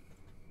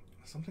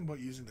 Something about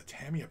using the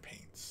Tamiya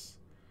paints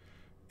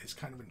is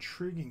kind of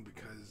intriguing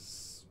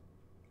because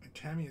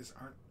Tamiyas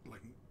aren't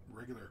like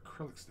regular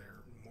acrylics,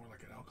 they're more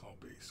like an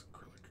alcohol-based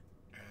acrylic,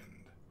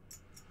 and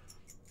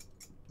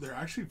they're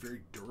actually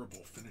very durable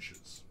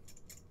finishes,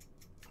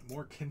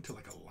 more akin to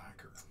like a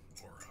lacquer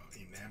or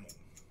enamel,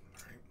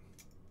 right?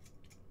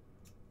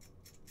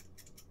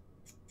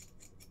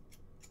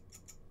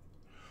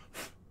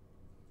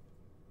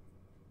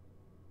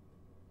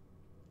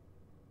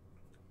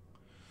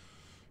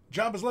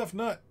 Job is left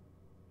nut.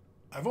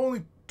 I've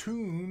only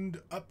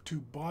tuned up to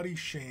body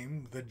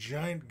shame the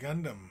giant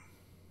Gundam.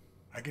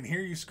 I can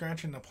hear you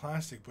scratching the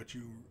plastic, but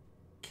you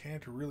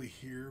can't really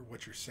hear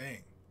what you're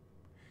saying.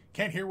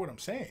 Can't hear what I'm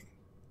saying.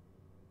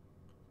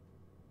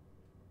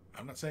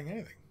 I'm not saying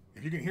anything.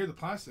 If you can hear the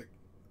plastic,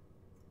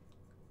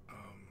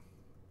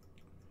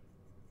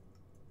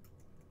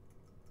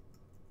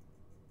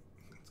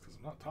 it's because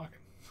I'm not talking.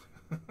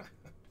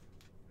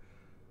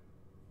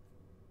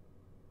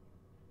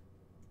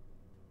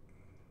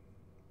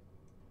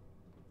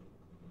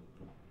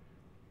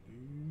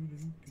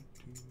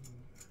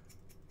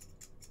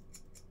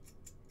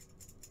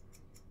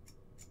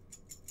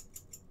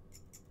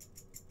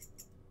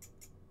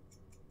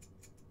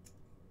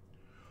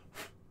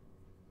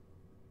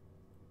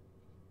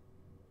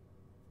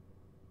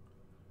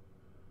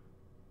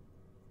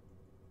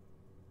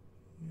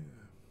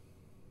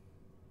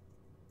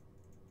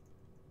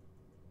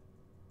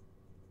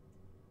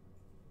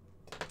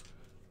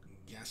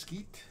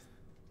 Gasket.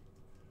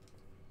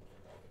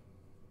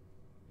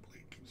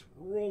 Blade keeps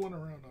rolling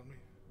around on me.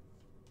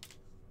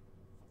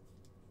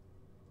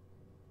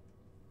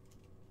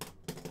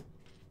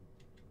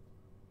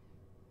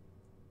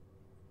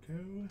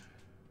 Go.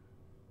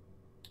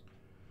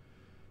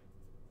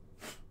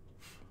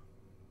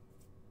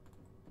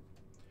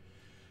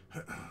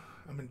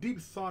 I'm in deep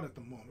thought at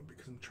the moment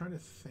because I'm trying to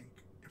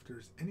think if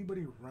there's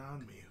anybody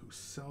around me who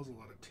sells a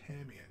lot of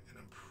Tamiya, and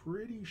I'm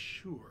pretty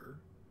sure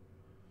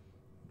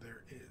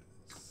there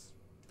is.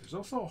 There's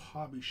also a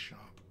hobby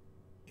shop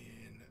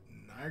in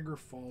Niagara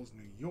Falls,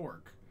 New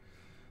York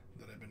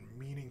that I've been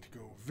meaning to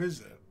go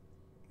visit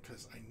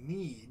because I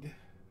need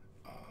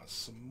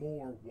some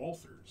more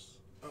Walthers.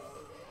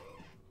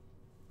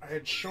 I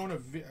had shown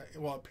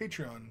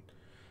Patreon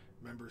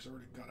members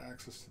already got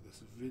access to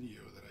this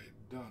video that I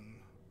had done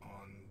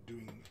on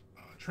doing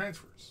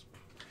transfers,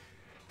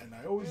 and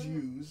I always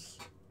use,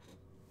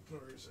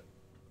 where is it?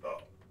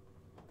 Oh,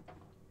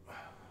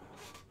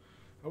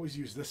 I always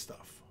use this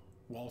stuff,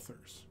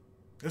 Walthers.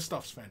 This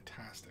stuff's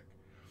fantastic,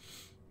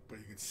 but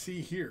you can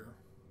see here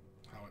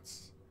how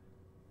it's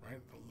right.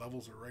 The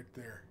levels are right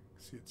there.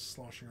 See, it's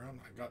sloshing around.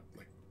 I got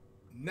like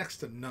next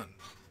to none,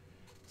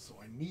 so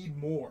I need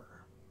more.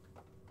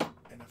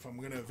 And if I'm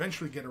going to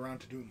eventually get around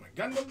to doing my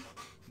Gundam,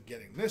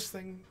 getting this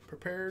thing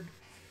prepared,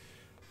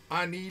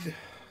 I need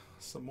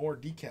some more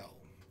decal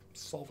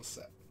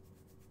Solvaset.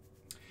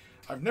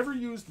 I've never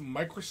used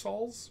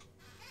microsols,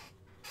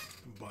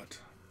 but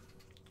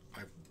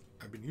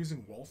I've been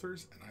using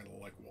Walthers, and I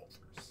like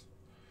Walthers.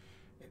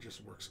 It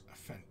just works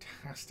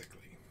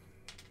fantastically.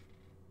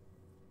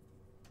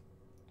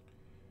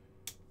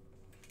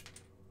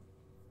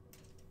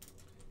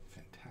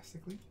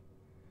 Fantastically?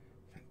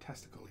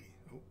 Fantastically.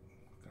 Oh,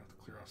 gonna have to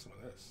clear off some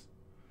of this.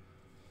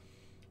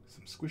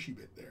 Some squishy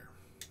bit there.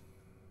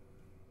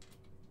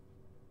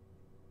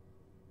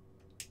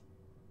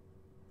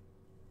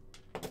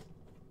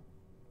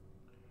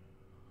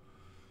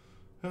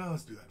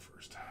 Let's do that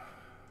first.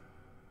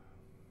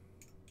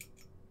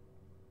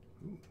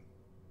 Ooh,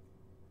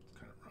 it's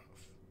kind of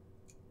rough.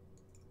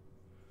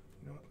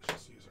 You know what?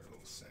 Let's just use our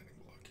little sanding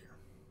block here.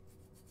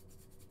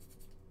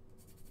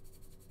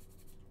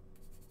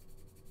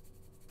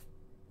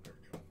 There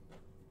we go.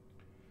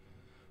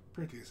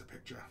 Pretty as a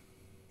picture.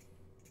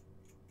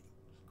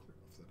 Just clear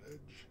off that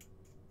edge.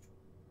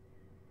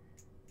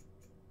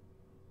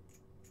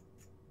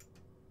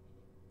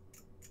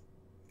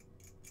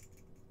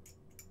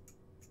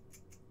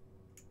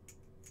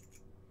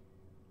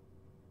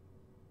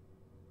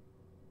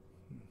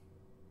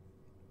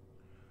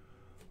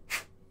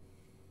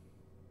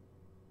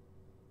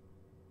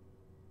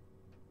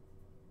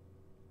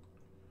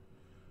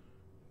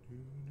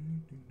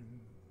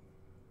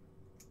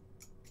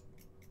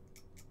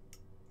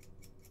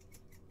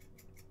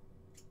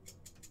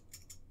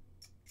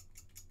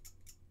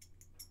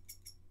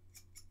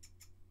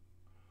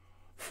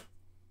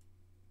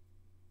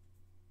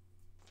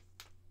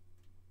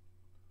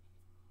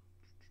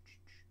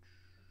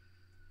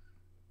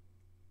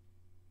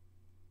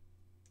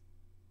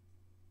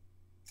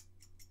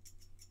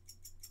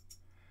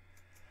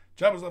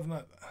 Jabba's left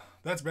nut.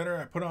 That's better.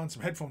 I put on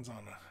some headphones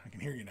on. I can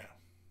hear you now.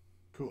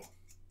 Cool.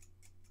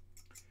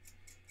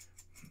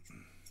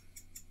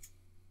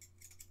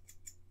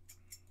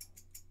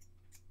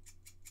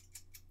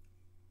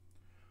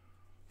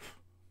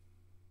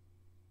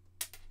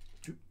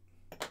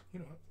 You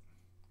know what?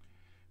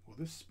 Will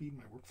this speed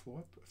my workflow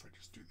up if I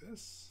just do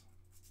this?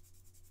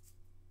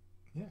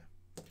 Yeah.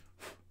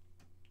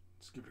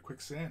 Just give it a quick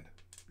sand.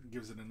 It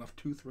gives it enough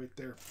tooth right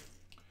there.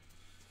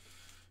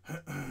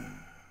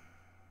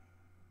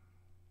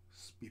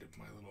 Speed up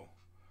my little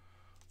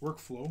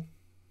workflow.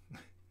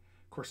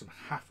 Of course, I'm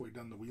halfway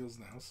done the wheels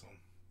now, so I'm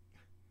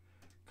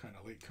kind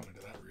of late coming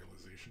to that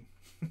realization.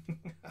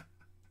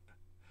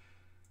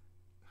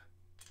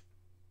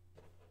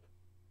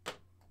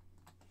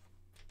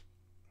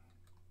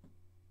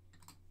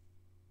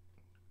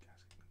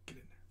 Get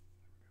in there.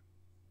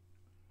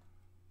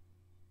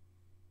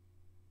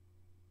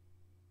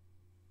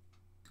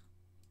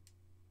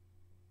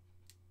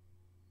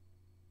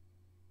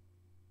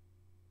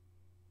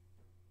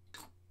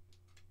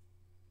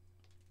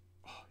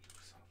 Oh, you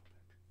son of a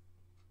bitch.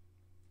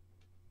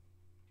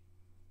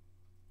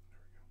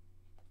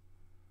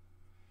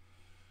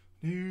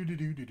 There we go.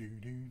 Do.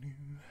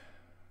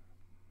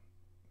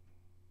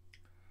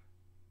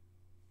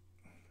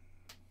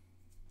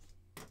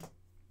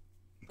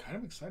 I'm kind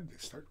of excited to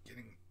start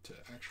getting to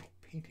actual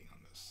painting on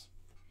this.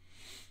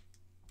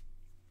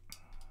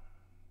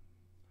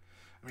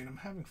 I mean, I'm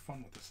having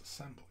fun with this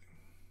assembly.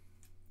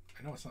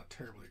 I know it's not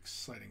terribly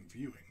exciting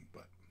viewing,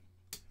 but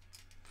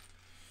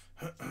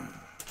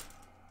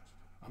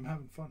I'm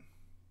having fun.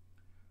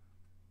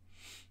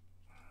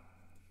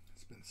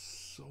 It's been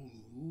so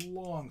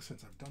long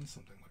since I've done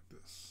something like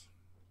this.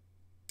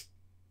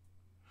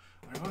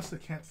 I honestly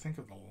can't think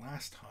of the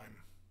last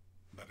time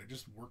that I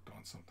just worked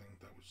on something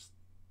that was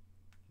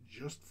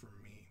just for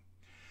me.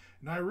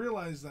 And I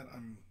realize that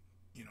I'm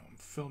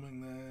filming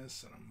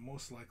this, and I'm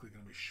most likely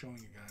going to be showing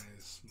you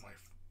guys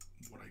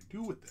what I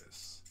do with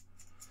this.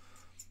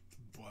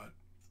 But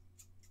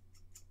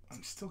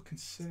I'm still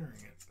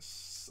considering it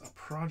a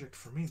project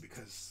for me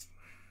because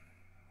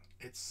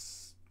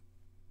it's,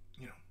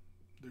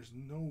 there's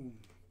no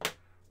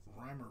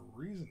rhyme or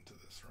reason to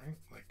this, right?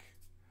 Like,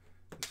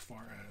 as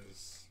far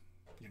as,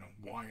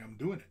 why I'm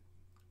doing it.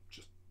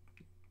 Just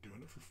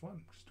doing it for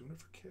fun. Just doing it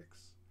for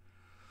kicks.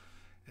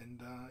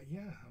 And,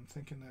 yeah, I'm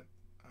thinking that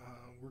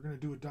we're going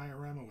to do a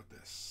diorama with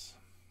this.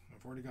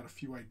 I've already got a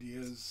few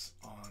ideas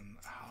on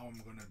how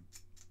I'm going to,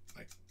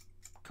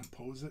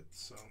 compose it,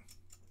 so,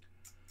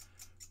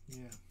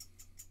 yeah.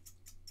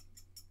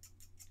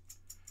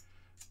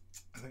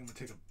 I think I'm going to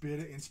take a bit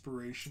of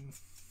inspiration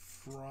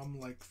from,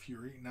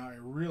 Fury. Now, I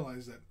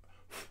realize that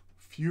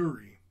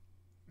Fury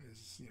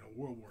is,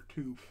 World War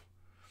II,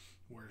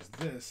 whereas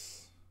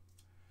this,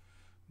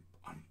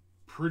 I'm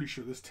pretty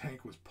sure this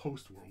tank was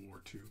post-World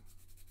War II.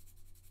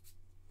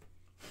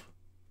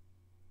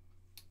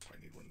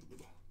 I need one of the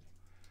little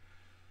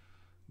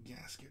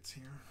gaskets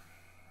here.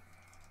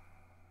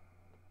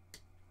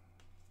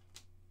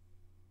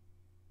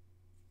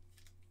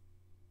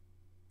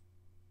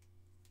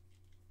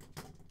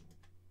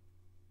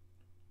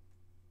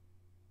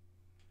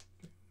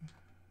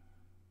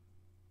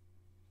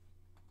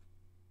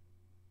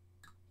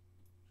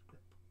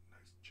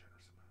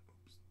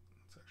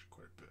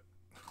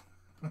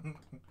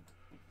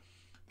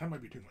 That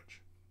might be too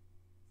much.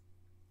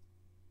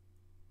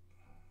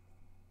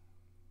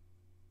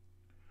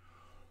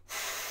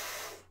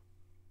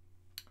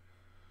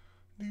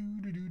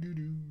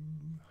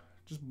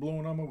 Just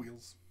blowing on my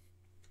wheels.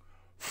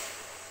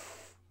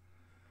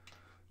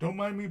 Don't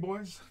mind me,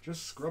 boys.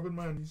 Just scrubbing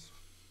my knees.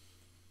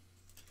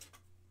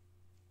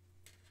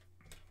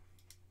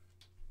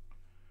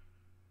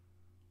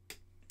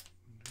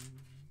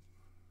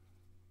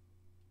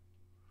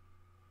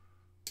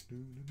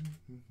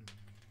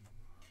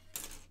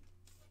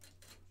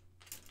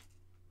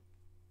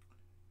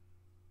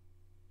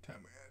 Time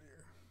we out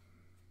here.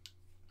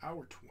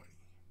 Hour 20.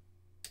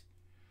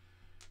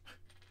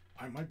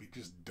 I might be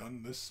just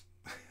done this,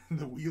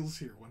 the wheels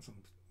here once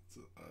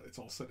it's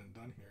all said and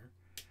done here.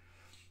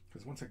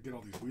 Because once I get all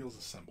these wheels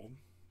assembled,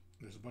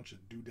 there's a bunch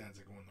of doodads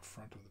that go in the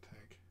front of the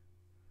tank,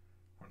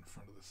 or in the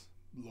front of this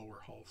lower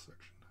hull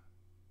section.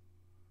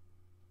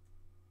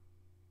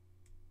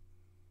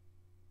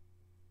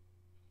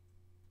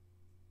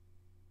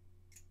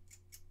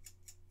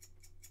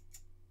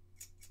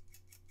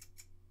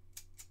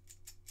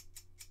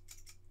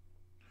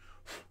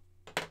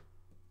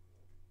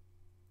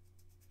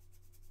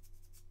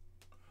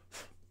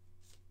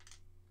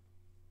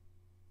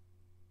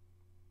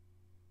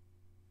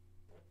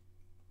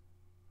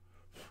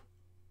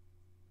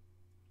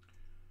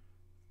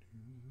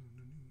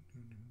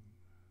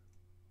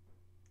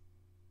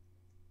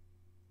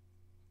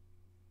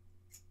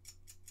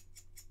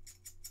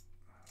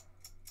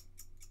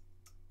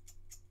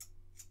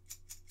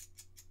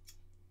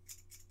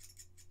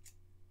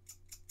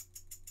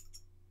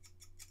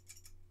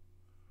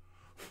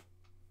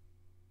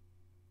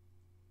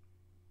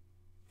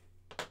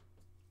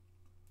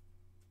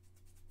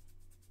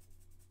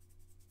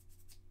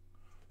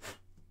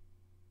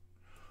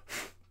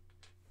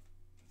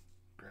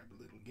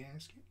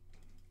 gasket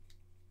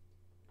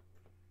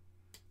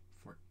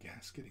for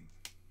gasketing.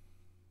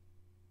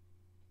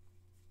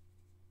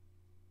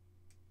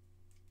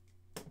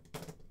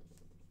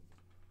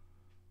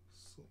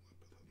 Slip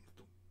a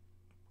little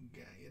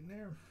guy in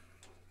there.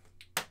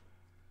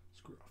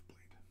 Screw off blade.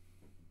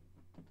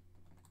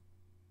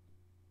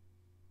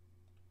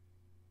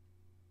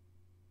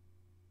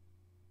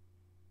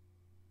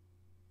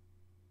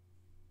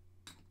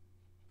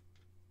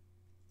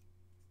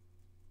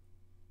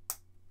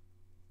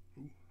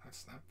 Ooh, that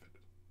snap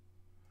fitted.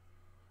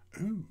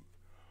 Ooh.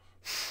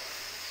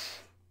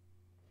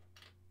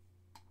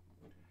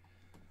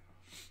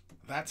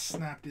 That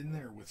snapped in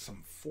there with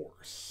some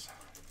force.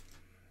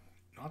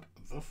 Not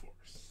the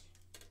force.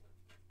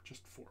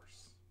 Just force.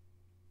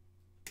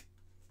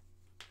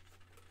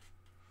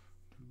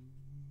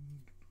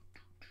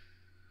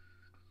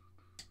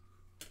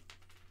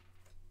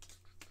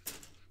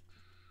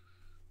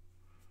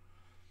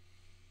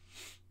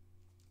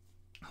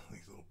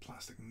 These little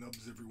plastic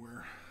nubs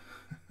everywhere.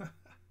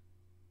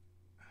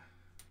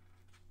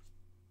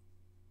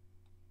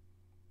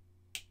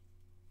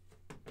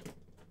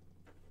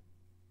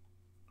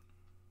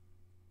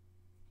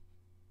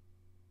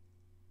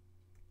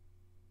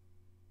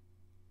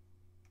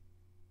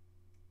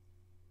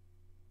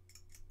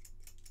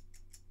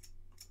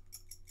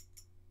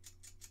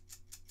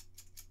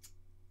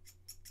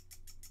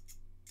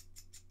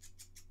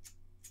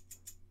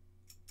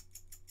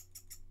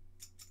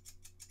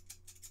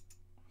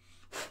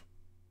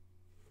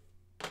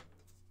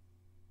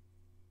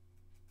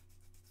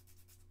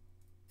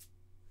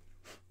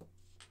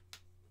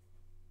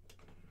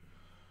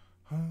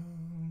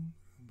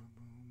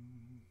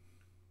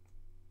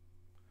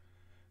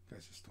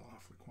 Guys are still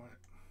awfully quiet.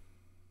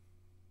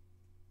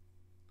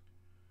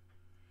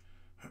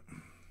 I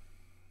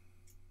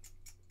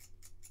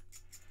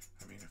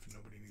mean, if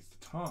nobody needs to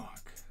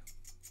talk,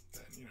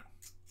 then, you know,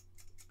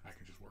 I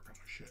can just work on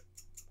my shit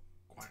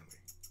quietly,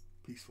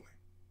 peacefully,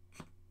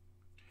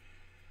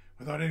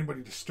 without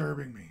anybody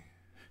disturbing me.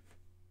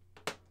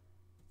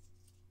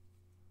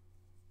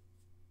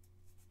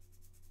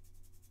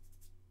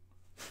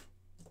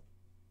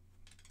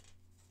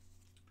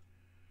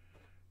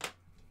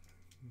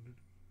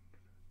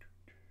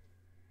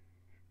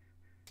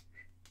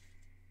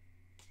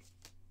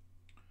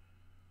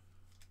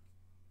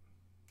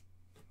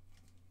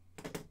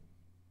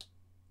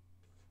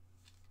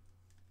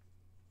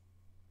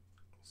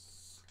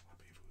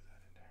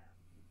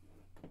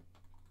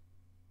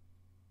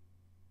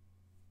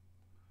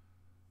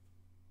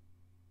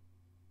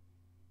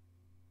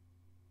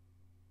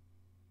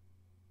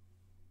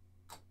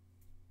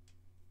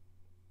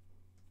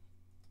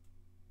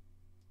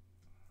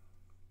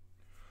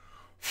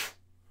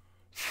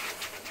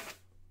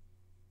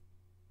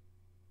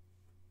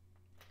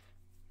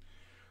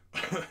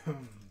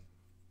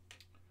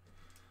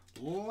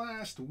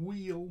 Last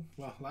wheel,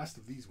 well, last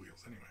of these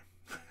wheels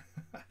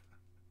anyway.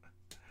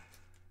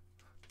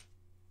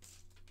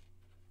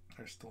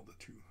 There's still the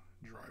two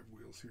drive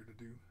wheels here to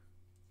do.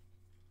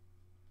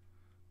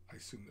 I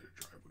assume they're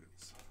drive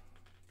wheels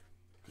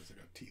because they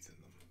got teeth in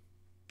them.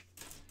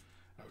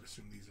 I would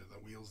assume these are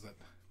the wheels that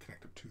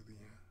connect up to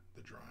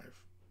the drive,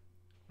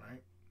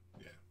 right?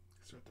 Yeah,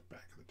 because they're at the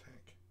back of the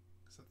tank.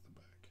 Because that's the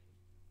back.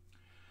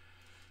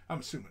 I'm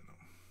assuming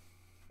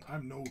though.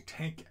 I'm no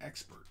tank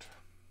expert.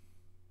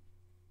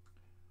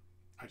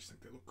 I just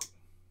think they look cool.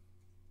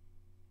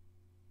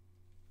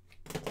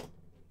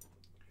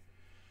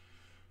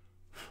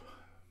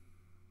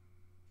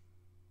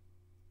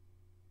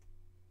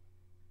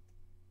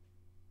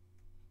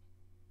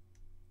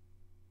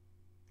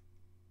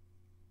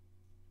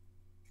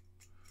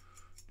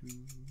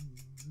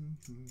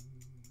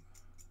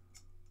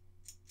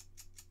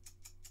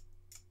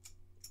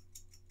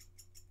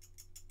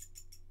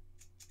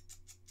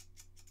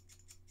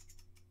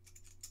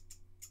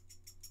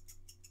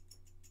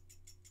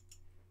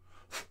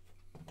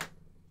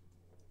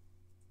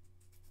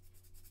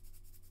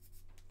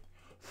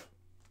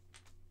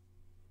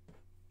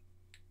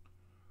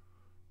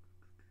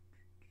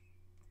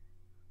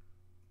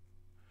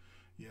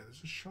 Yeah,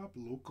 there's a shop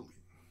locally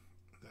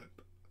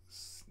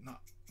that's not,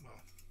 well,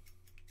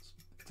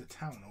 it's a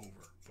town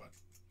over, but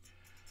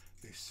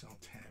they sell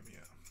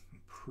Tamiya.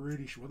 I'm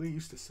pretty sure, well, they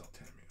used to sell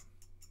Tamiya.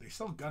 They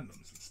sell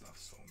Gundams and stuff,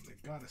 so they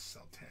gotta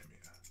sell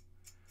Tamiya.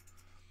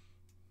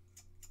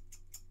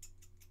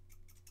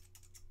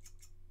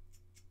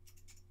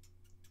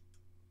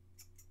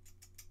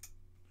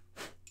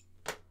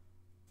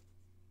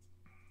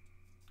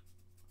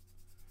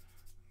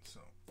 So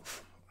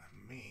I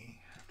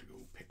may have to go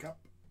pick up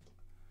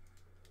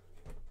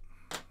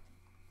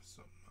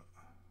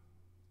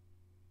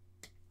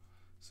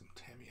some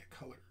Tamiya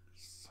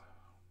colors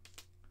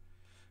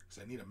because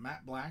I need a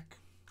matte black.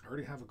 I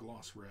already have a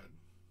gloss red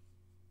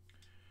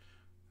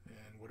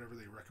and whatever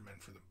they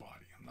recommend for the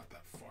body. I'm not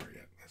that far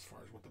yet as far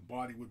as what the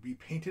body would be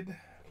painted,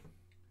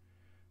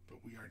 but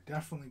we are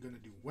definitely going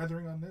to do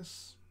weathering on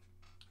this.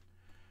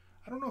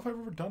 I don't know if I've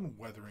ever done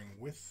weathering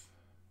with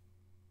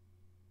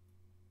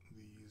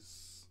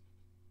these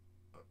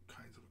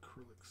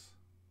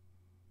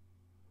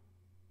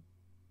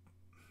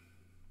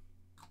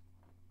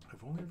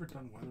I've only ever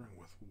done weathering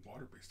with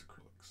water-based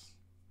acrylics.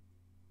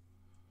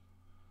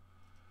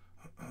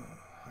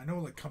 I know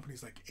like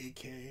companies like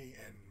AK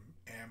and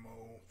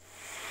Ammo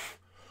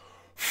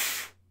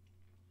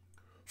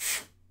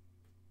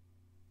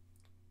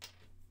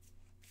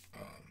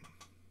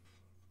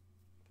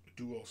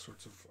do all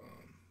sorts of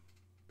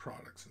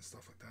products and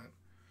stuff like that.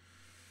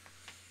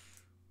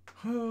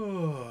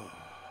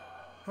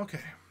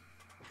 Okay.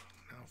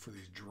 Now for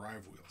these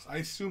drive wheels. I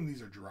assume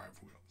these are drive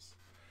wheels.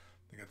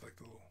 They got like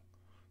the little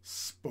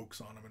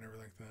spokes on them and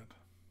everything like that.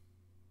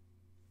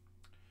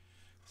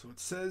 So it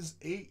says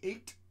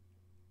A8,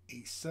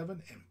 A7,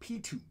 and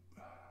P2.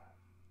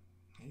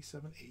 A7,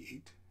 A8,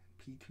 and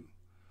P2.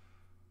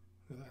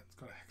 Look at that. It's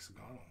got a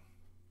hexagonal.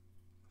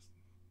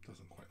 It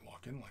doesn't quite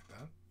lock in like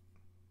that.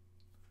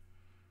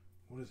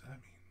 What does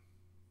that mean?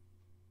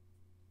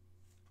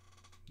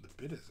 The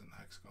bit isn't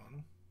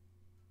hexagonal.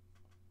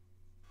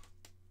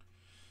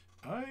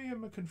 I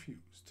am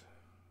confused.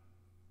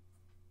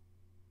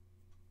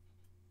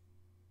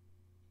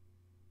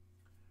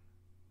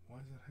 Why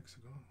is that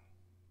hexagonal?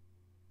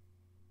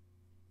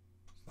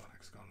 It's not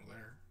hexagonal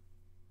there.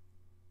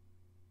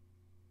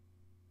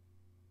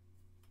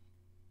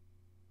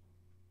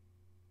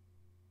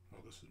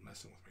 Oh, this is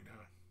messing with me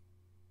now.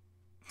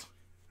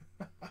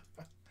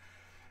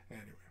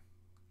 Anyway.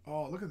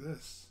 Oh, look at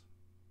this.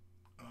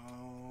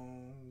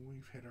 Oh,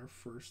 we've hit our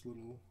first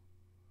little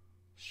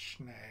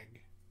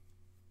snag.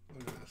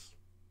 Look at this.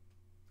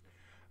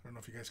 I don't know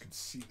if you guys can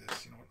see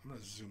this. You know what? I'm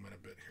going to zoom in a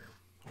bit here.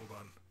 Hold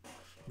on.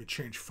 Let me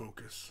change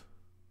focus.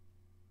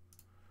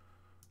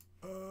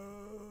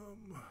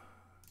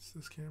 Is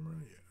this camera?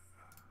 Yeah.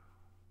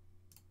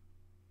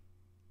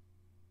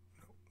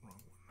 No,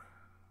 wrong one.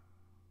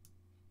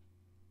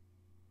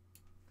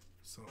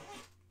 So,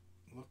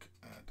 look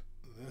at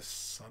this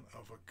son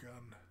of a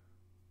gun.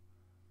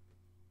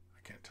 I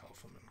can't tell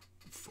if I'm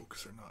in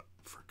focus or not.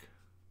 Frick.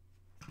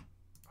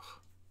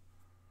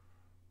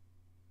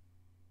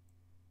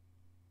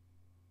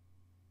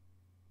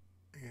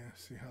 Yeah,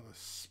 see how the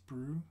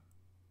sprue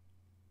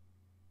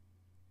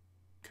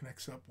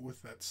connects up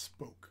with that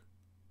spoke.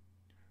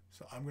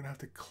 So I'm going to have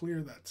to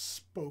clear that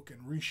spoke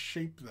and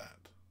reshape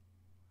that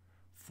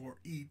for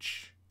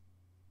each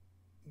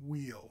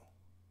wheel.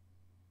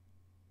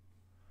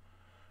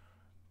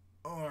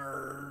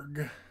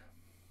 Arg.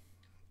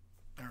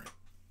 All right.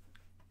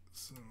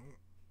 So,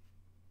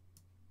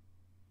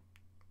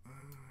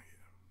 yeah.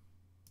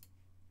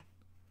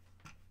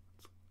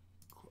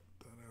 Let's clip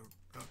that out.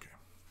 Okay.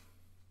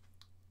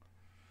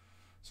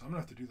 So I'm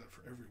going to have to do that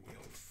for every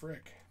wheel.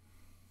 Frick.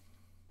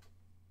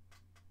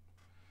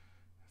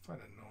 If I'd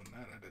have known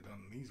that, I'd have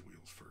done these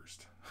wheels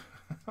first.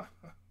 I'm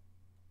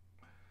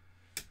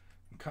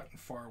cutting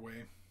far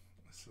away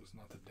so as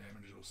not to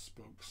damage those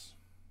spokes.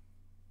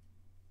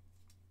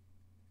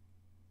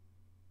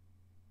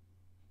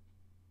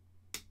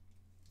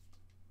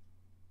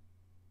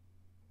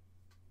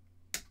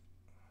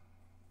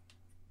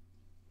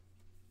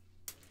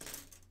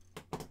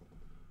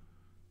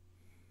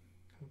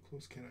 How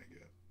close can I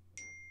get?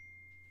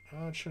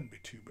 It shouldn't be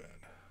too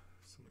bad.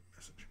 Somebody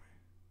message me.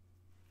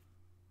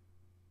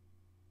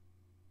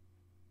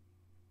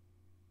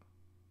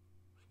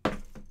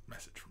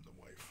 Message from the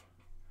wife.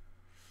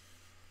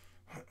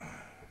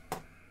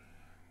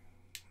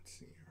 Let's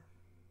see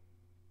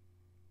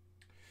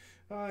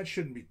here. It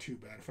shouldn't be too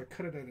bad. If I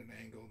cut it at an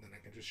angle, then I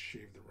can just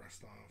shave the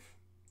rest off.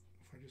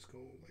 If I just go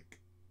like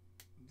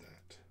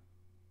that,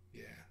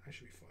 yeah, I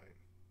should be fine.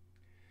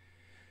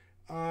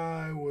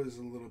 I was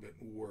a little bit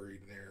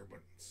worried there, but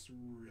it's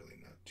really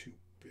not too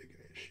big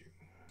an issue.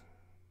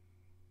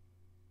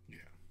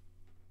 Yeah,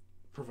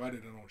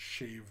 provided I don't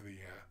shave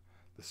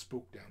the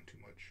spoke down too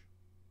much.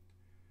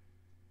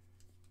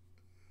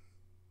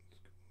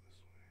 Let's go this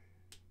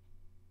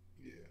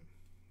way. Yeah,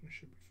 I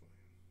should be fine.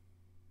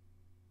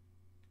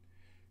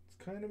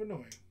 It's kind of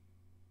annoying,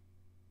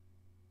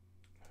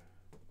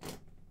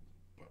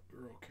 but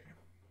we're okay.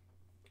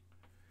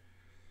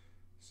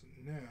 So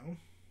now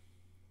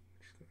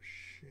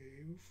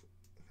shave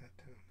that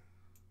down.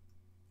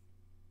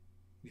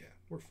 Yeah,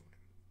 we're fine.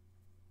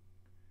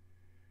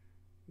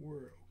 We're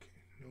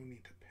okay. No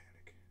need to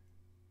panic.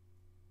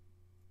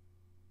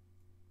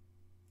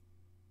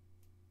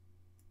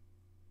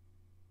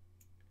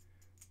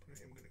 But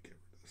I am going to get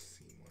rid of the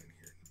seam line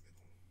here in the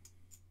middle.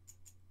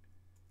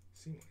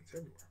 Seam lines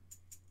everywhere.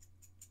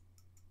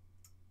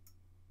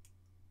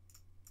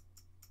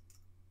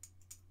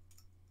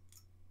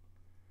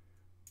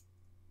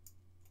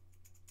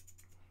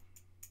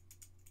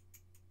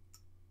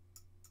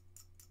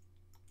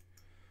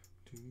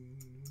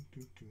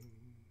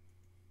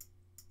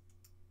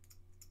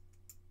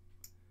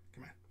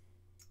 Come on.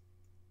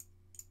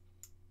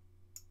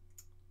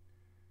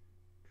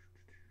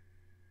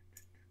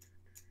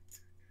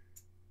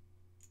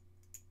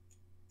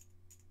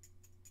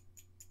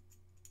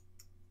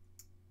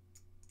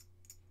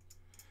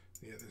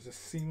 Yeah, there's a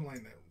seam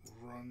line that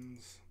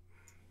runs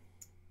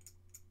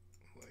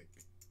like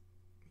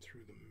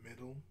through the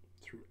middle,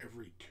 through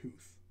every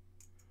tooth.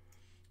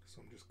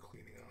 So I'm just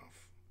cleaning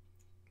off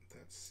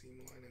that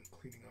seam line and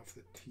cleaning off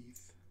the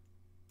teeth.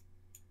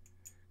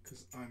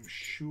 Because I'm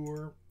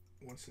sure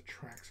once the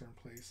tracks are in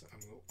place,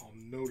 I'll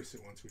notice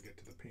it once we get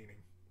to the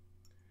painting.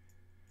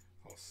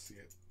 I'll see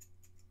it.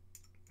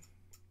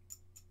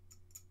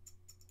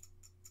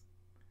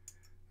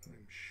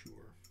 I'm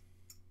sure.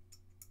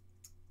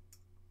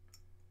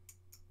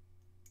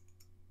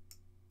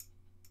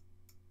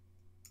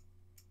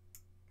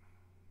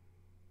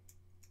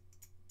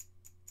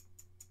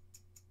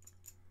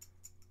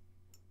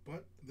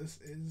 But this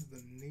is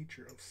the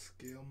nature of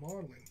scale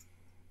modeling.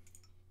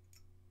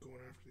 Going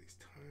after these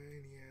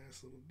tiny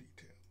ass little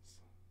details.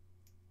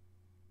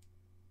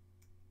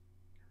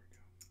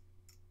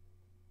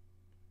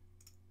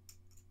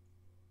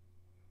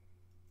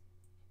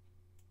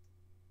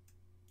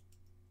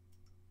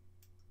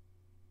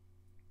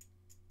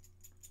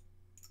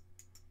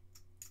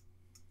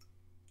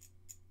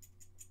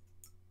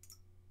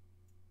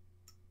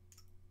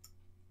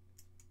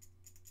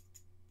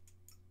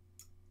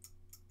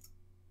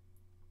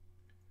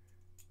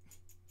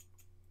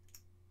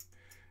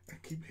 I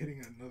keep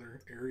hitting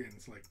another area and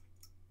it's like,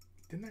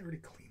 didn't I already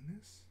clean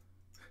this?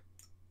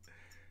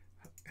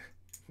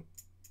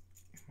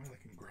 Am I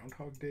like in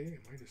Groundhog Day?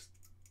 Am I just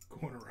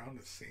going around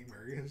the same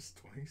areas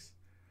twice?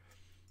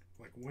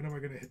 Like, when am I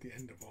going to hit the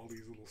end of all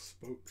these little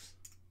spokes?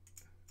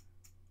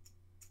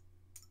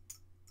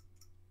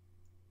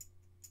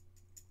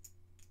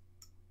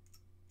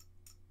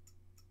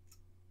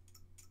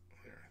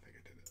 There, I think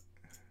I did it.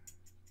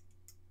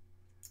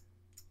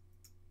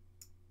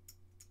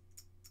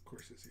 Of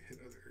course, as you hit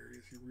other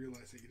areas, you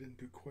realize that you didn't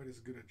do quite as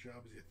good a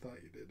job as you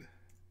thought you did.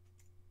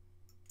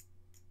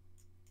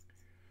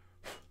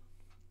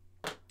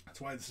 That's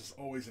why this is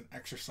always an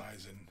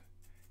exercise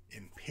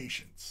in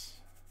patience.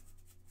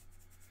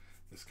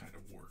 This kind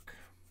of work.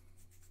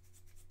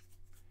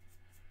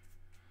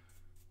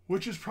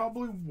 Which is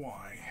probably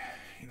why,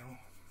 you know,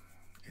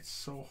 it's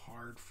so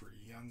hard for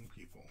young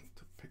people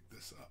to pick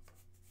this up.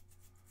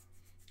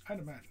 I'd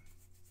imagine.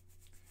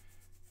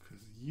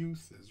 Because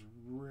youth is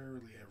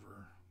rarely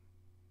ever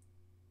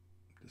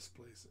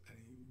displays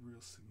any real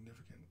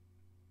significant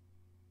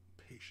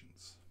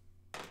patience.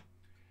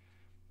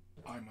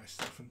 I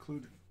myself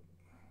included.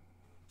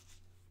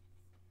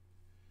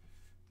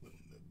 Little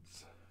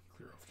nubs.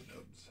 Clear off the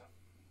nubs.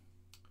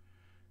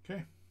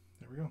 Okay,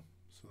 there we go.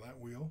 So that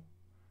wheel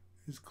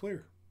is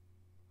clear.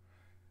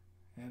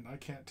 And I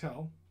can't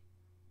tell.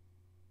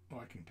 Oh,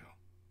 I can tell.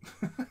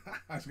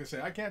 I was going to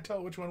say, I can't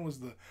tell which one was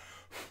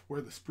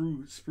where the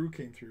sprue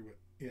came through, but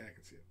yeah, I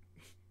can see it.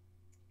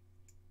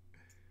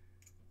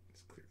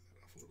 Let's clear that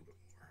off a little bit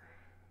more.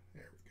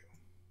 There we go.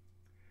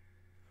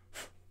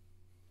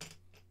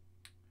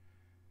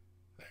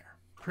 There.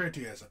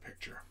 Pretty as a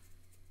picture.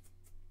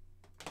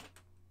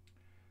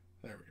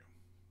 There we go.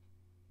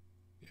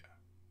 Yeah,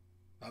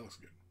 that looks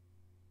good.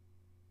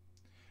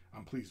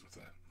 I'm pleased with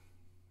that.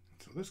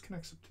 So this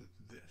connects up to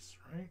this,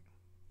 right?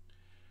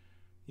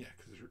 Yeah,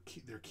 because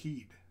they're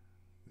keyed.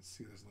 You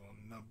see this little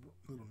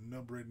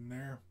nub right in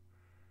there.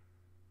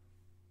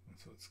 And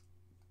so it's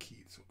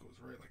keyed, so it goes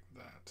right like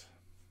that.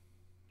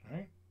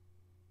 Right?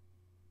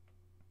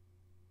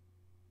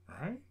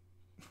 Right?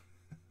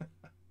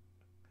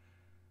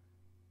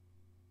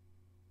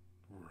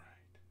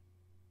 Right.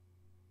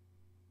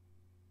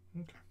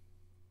 Okay.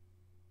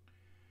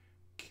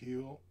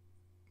 Keel.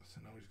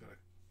 So now we've got to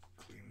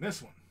clean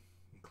this one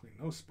and clean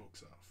those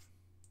spokes off.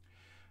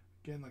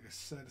 Again, like I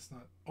said, it's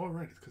not... Oh,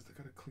 right, it's because they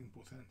got to clean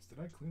both ends. Did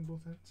I clean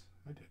both ends?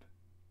 I did.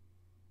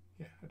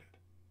 Yeah, I did.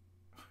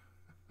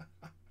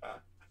 I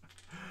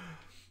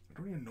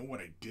don't even know what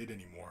I did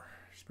anymore.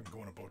 Just been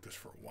going about this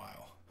for a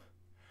while.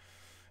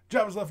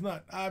 Java's left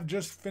nut. I've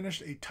just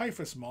finished a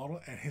typhus model,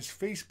 and his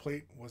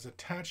faceplate was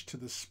attached to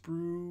the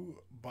sprue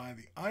by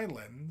the eye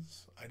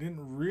lens. I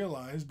didn't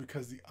realize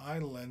because the eye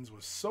lens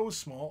was so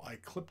small, I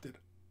clipped it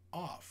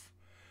off.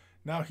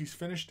 Now he's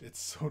finished.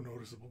 It's so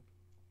noticeable.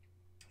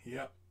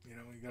 Yep. You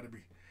know, you gotta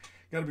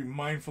be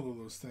mindful of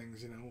those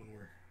things, you know, when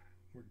we're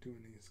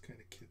doing these kind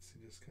of kits.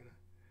 You just kind of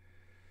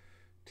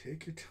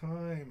take your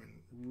time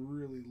and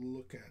really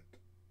look at,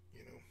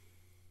 you know,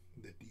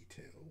 the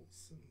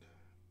details and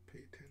pay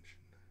attention.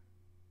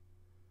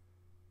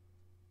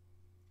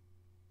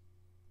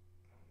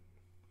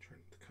 I'm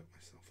trying to cut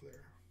myself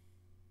there.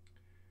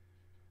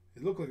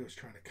 It looked like I was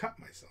trying to cut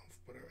myself,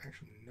 but I'm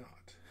actually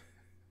not.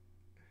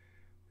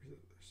 Where's the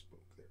other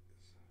spoke? There it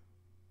is.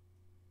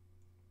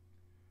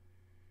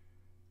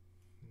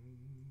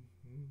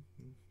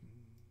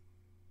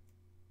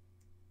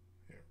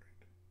 Yeah,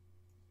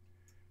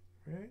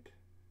 right.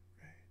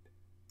 Right.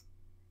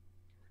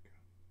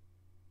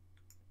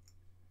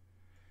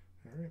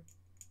 There we go. All right.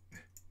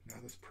 Now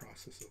this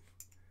process of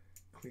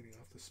cleaning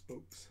off the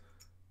spokes.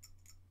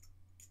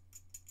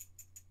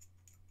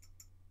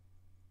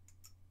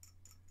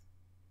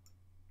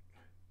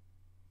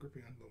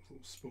 Gripping on those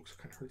little spokes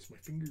kind of hurts my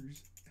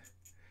fingers.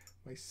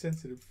 My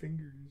sensitive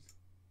fingers.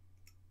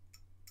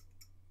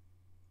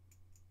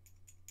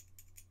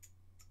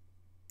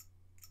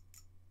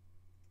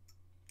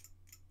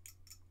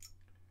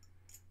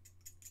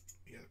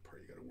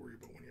 part you got to worry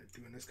about when you're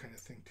doing this kind of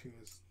thing too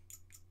is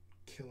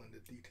killing the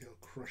detail,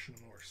 crushing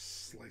them or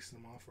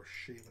slicing them off or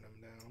shaving them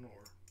down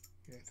or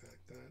anything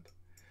like that.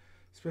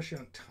 Especially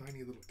on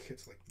tiny little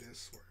kits like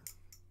this where,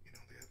 you know,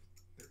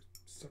 there's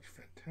such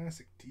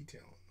fantastic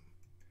detail in them.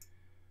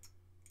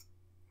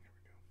 There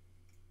we go.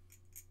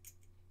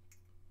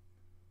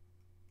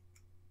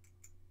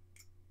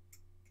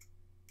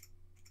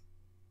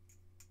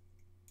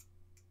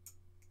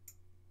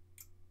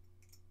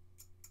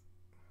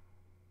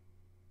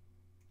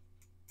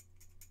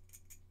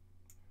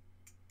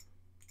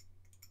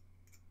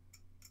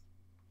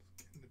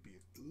 It's getting to be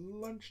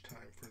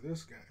lunchtime for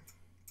this guy.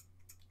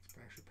 It's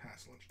actually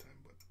past lunchtime,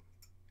 but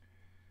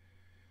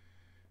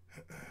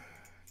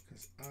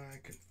because I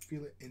can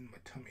feel it in my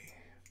tummy.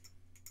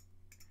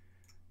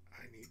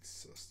 I need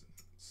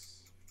sustenance.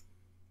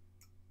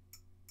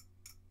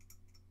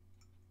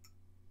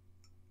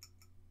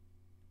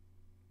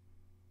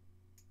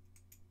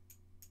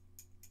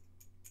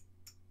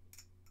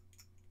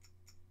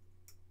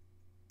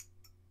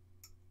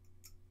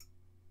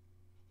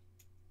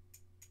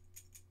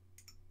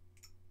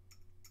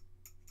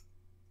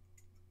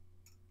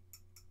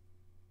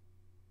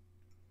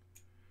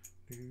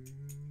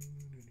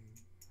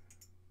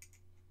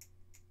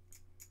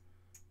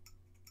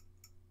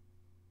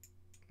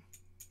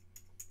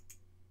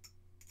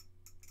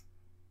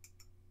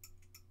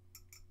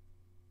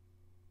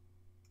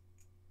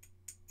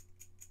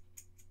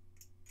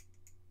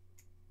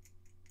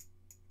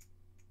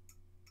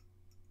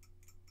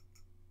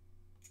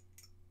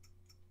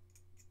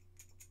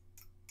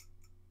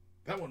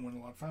 That one went a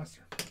lot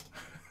faster.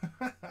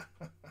 I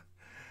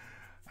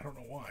don't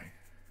know why.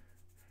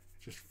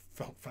 It just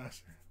felt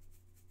faster.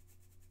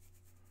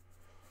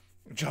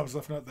 Jobs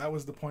left out. That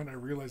was the point I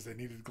realized I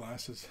needed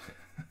glasses.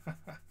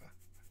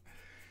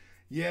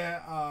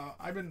 Yeah,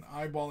 I've been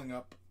eyeballing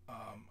up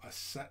a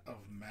set of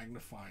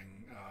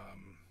magnifying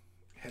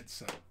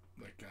headset,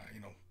 like you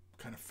know,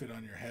 kind of fit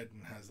on your head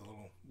and has the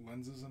little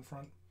lenses in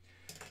front.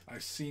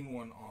 I've seen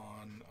one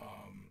on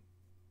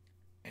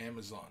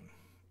Amazon,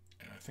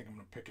 and I think I'm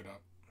gonna pick it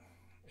up.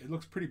 It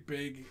looks pretty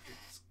big.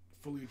 It's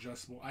fully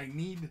adjustable. I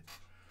need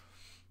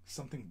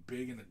something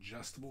big and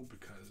adjustable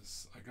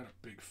because I got a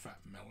big fat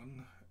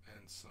melon,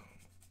 and so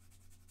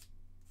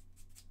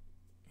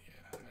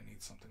yeah, I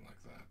need something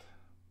like that.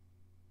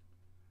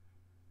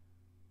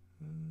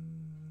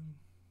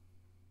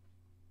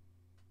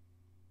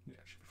 Yeah,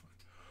 it should be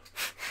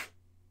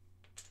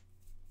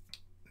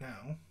fine.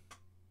 Now,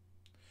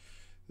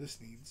 this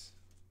needs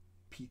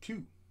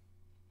P2,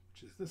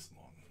 which is this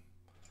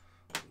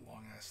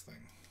long ass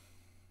thing.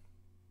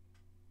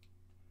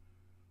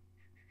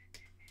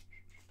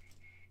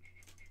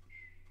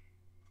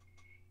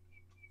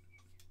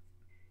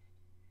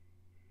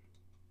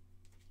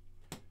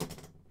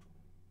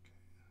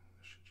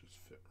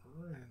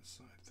 Right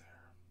inside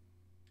there.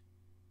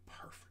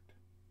 Perfect.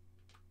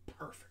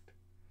 Perfect.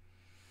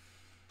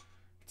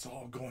 It's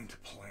all going to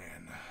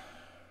plan.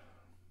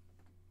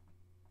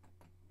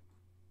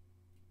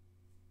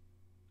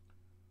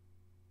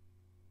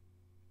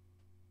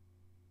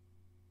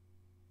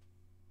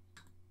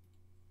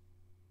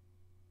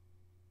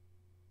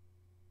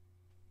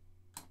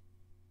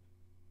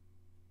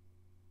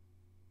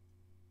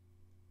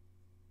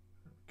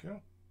 There we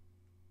go.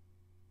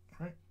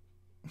 All right.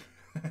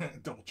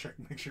 Double check,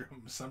 make sure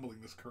I'm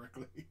assembling this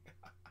correctly.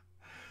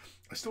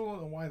 I still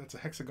don't know why that's a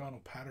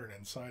hexagonal pattern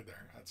inside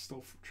there. That's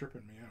still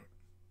tripping me out.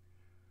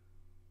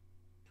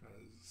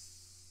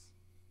 Because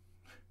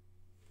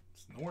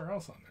it's nowhere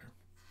else on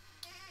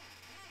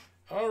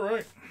there.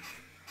 Alright.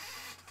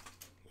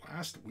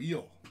 Last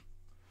wheel.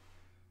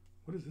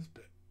 What is this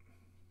bit?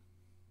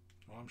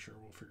 Well, I'm sure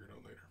we'll figure it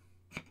out later.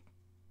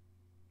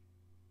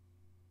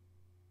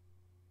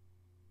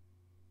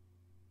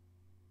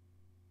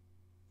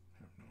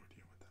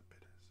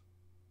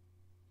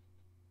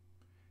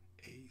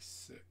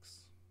 A6.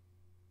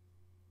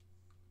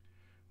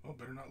 Well,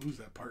 better not lose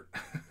that part.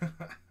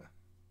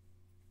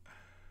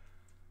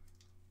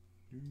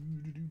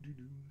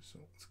 So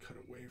let's cut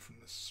away from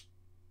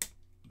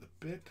the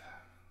bit.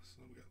 So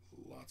we got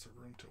lots of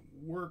room to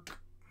work.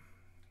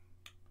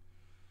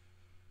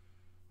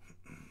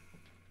 That's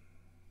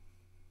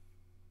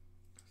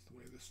the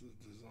way this is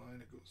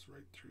designed. It goes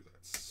right through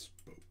that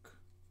spoke.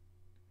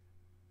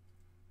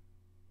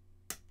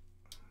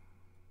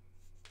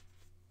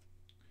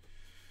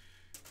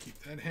 Keep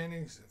that handy.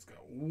 It's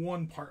got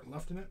one part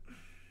left in it.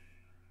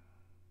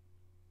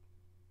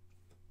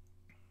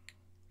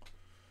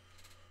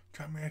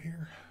 Time right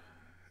here.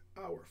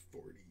 Hour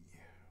 40.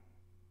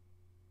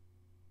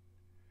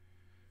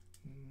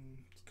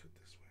 Let's cut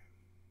this way.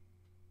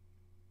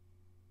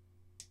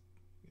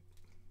 Let's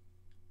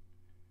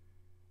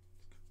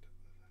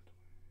cut that way.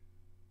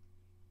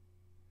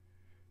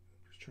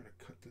 I'm just trying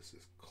to cut this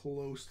as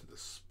close to the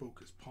spoke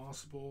as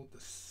possible.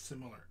 The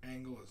similar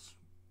angle is.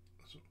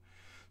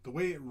 The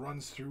way it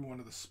runs through one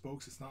of the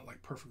spokes, it's not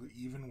like perfectly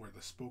even where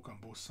the spoke on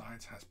both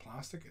sides has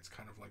plastic. It's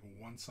kind of like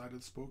one side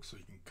of the spoke, so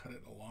you can cut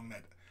it along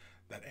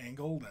that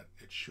angle that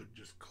it should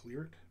just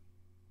clear it.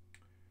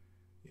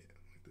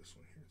 this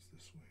one here. It's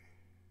this way.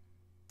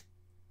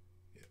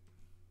 Yep.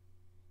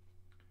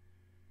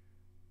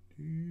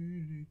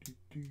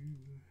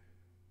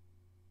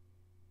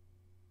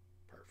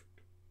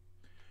 Perfect.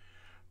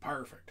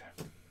 Perfect.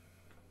 So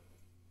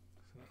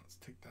now let's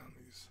take down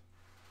these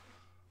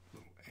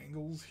little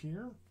angles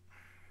here.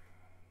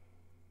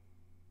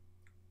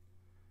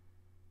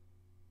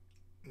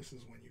 This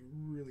is when you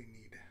really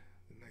need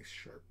the nice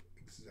sharp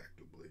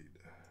X-Acto blade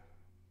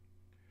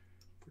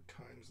for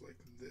times like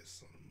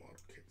this on model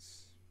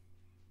kits.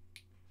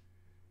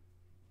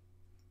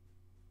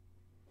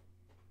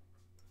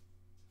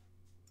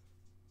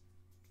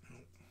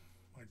 Oh,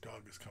 my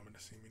dog is coming to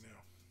see me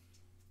now.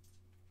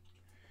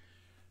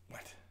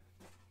 What?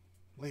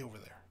 Lay over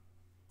there.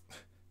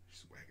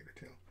 She's wagging her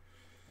tail.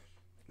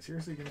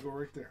 Seriously, you're gonna go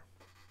right there?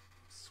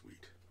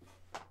 Sweet.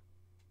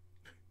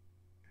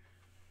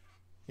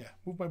 Yeah,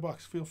 move my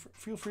box. Feel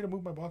free to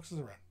move my boxes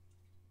around.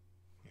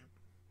 Yep.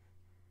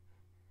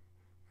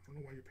 I don't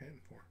know why you're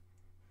panting for.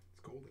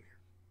 It's cold in here.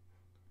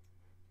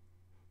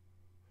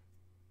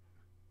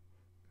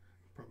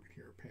 You probably can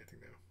hear her panting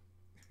now.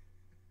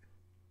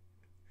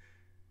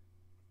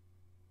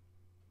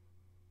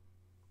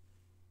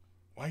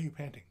 Why are you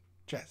panting?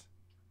 Jazz.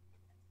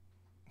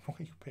 Why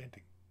are you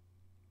panting?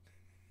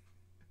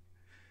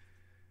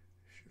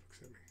 She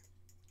looks at me.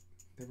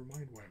 Never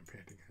mind why I'm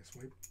panting. I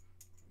swipe.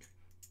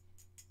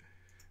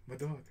 My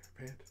dog,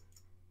 pant.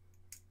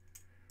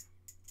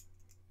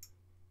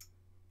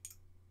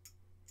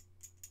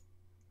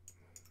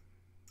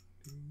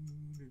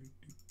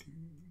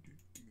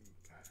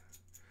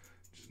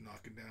 Just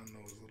knocking down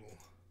those little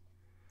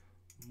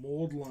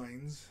mold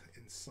lines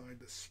inside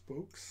the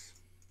spokes.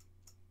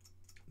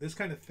 This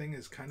kind of thing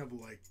is kind of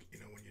like, you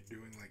know, when you're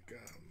doing like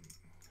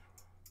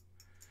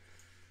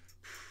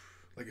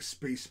a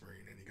space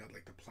marine and you got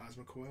like the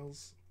plasma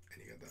coils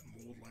and you got that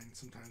mold line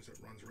sometimes that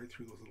runs right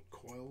through those little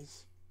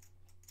coils,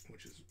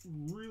 which is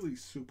really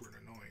super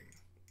annoying.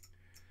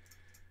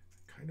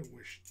 I kind of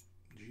wish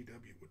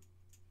GW would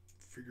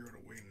figure out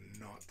a way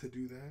not to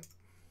do that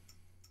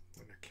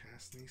when they're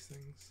casting these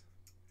things,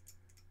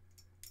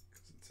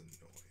 because it's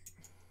annoying.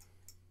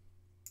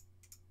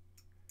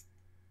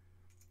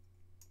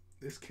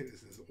 This kit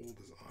is as old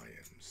as I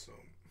am, so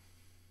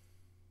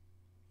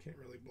can't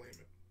really blame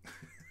it.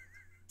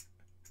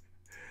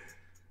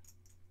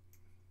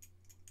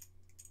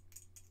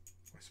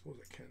 I suppose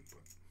I can,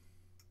 but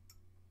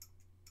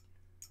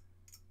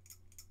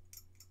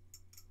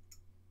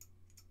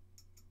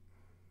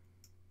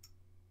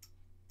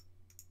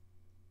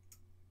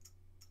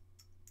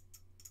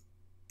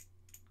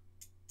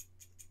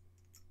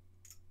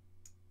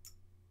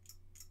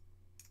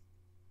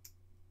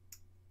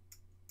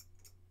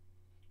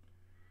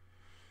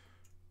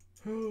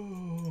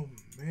oh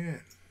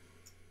man.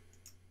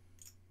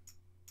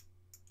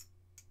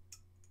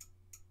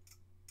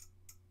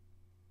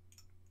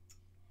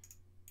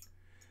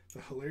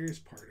 The hilarious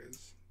part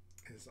is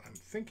I'm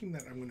thinking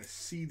that I'm going to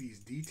see these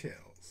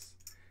details,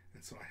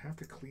 and so I have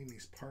to clean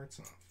these parts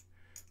off.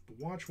 But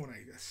watch when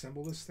I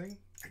assemble this thing,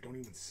 I don't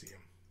even see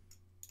them.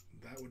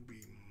 That would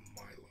be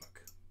my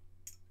luck.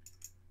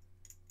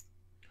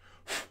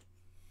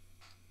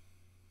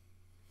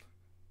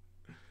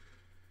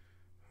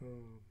 Oh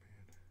man.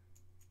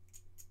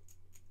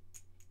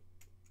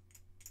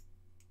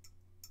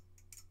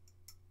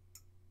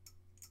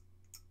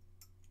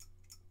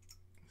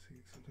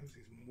 See, sometimes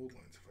these mold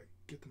lines, if I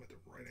get them at the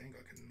right angle,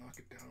 I can knock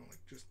it down like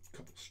just a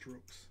couple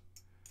strokes.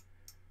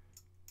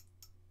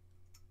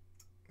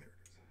 There it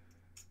is.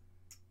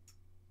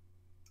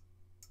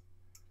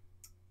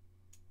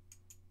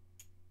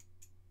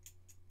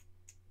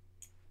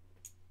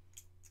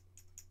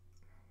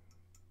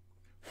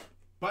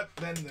 But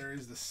then there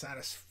is the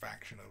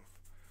satisfaction of,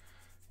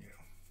 you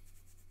know,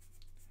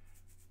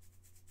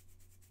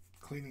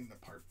 cleaning the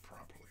part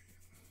properly.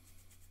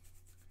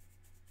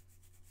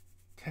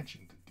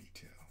 Attention to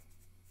detail.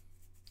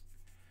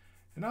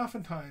 And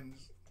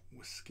oftentimes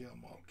with scale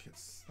model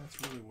kits, that's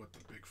really what the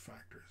big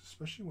factor is,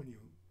 especially when you,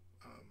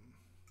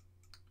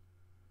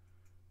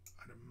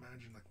 I'd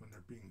imagine like when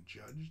they're being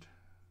judged,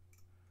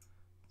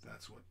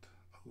 that's what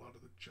a lot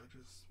of the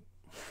judges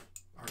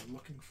are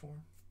looking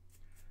for,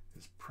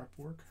 is prep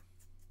work.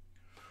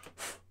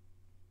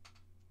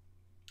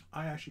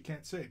 I actually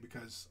can't say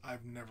because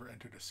I've never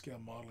entered a scale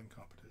modeling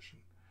competition.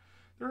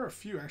 There are a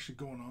few actually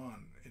going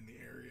on in the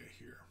area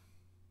here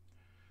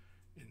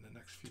in the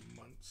next few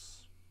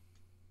months.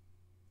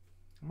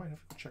 I might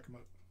have to check them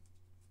out.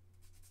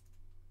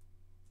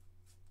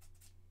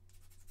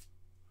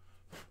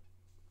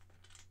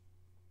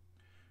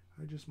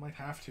 I just might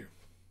have to.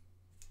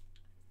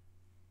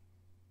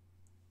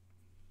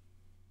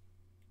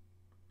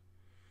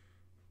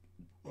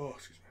 Oh,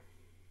 excuse me.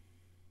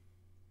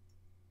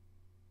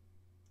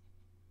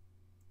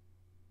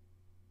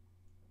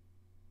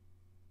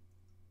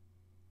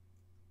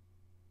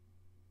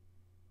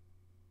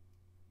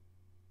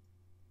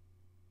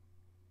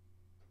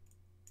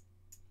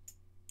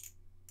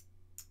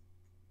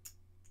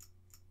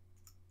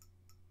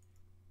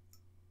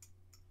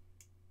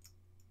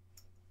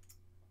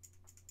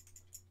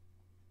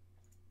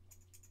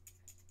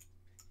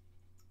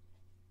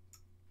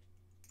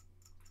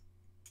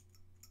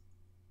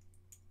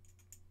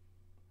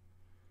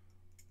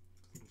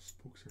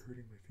 spokes are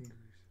hurting my fingers.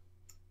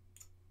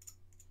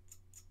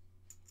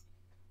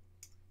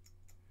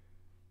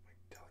 My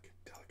delicate,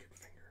 delicate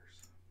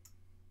fingers.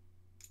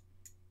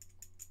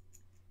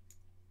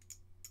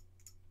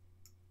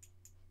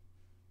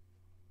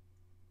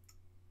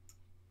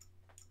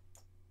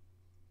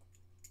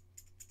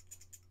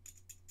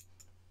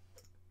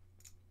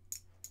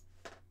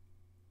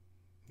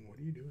 What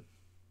are you doing?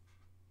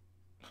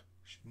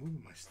 She's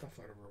moving my stuff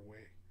out of her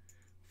way.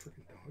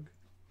 Frickin' dog.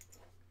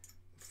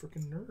 The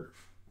frickin'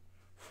 nerve.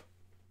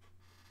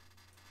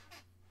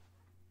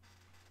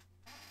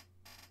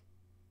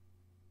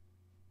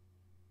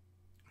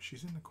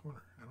 She's in the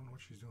corner. I don't know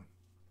what she's doing.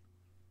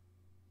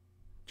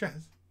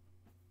 Jazz,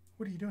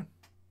 what are you doing?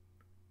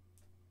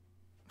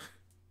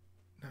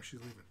 Now she's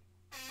leaving.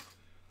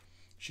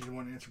 She didn't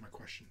want to answer my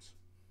questions.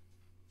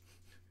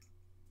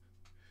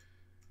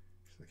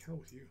 She's like, hell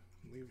with you.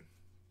 I'm leaving.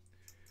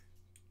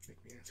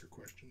 Make me answer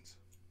questions.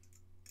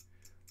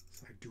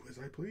 So I do as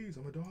I please.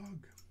 I'm a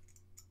dog.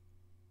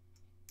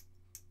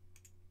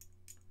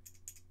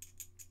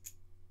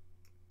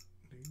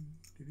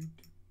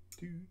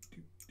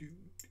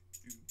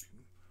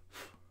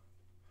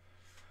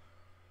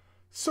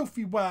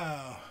 Sophie,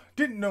 wow.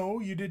 Didn't know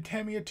you did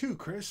Tamiya too,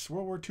 Chris.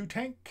 World War II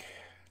tank?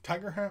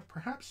 Tiger hat,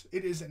 perhaps?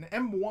 It is an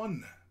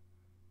M1.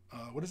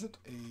 What is it?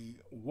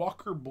 A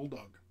Walker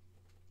Bulldog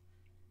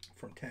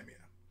from Tamiya.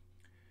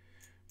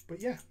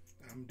 But yeah,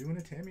 I'm doing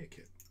a Tamiya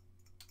kit.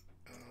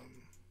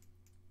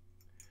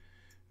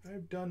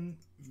 I've done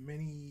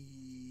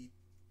many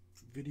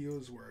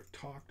videos where I've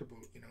talked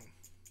about, you know,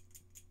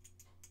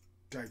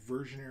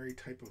 diversionary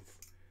type of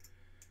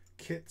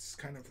kits,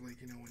 kind of like,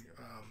 you know,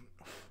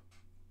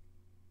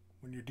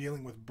 when you're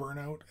dealing with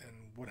burnout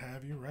and what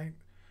have you, right?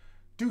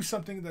 Do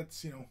something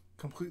that's, you know,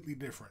 completely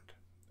different.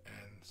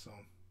 And so,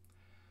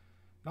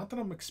 not that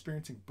I'm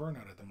experiencing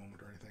burnout at the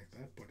moment or anything like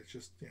that, but it's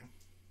just, you know,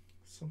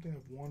 something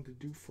I've wanted to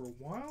do for a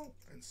while.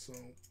 And so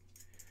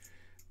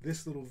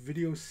this little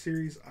video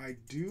series I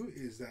do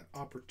is that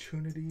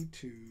opportunity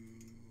to,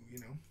 you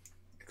know,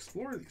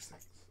 explore these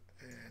things.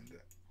 And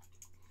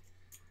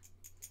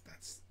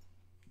that's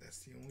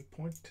the only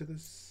point to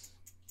this,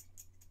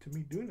 to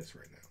me doing this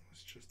right now.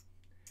 It's just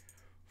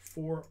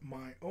for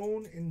my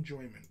own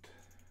enjoyment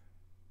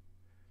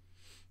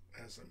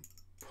as I'm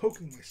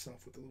poking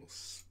myself with the little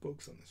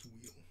spokes on this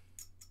wheel.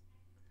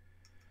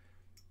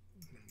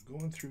 And I'm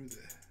going through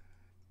the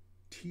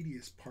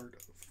tedious part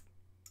of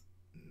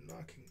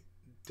knocking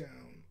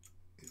down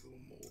these little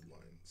mold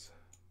lines.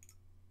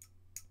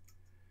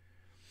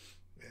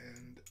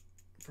 And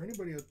for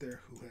anybody out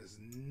there who has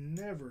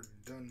never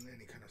done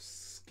any kind of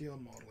scale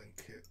modeling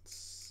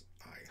kits,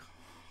 I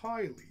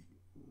highly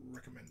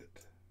recommend it.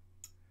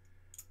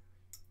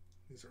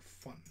 These are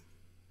fun.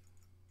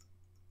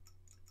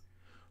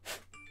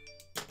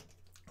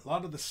 A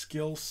lot of the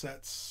skill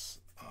sets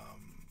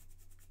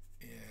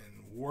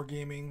in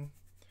wargaming,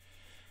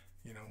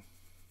 you know,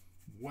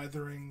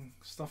 weathering,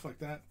 stuff like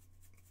that,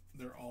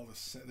 they're all the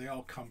same. They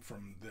all come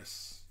from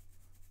this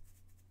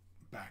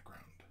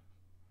background,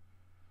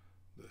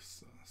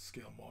 this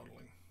scale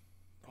modeling,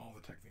 all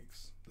the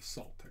techniques, the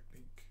salt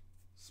technique,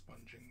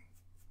 sponging,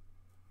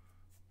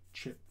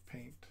 chip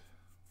paint,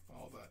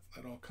 all that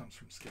all comes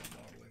from scale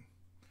modeling.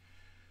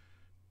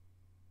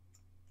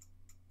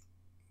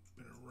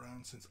 Been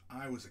around since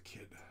I was a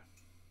kid.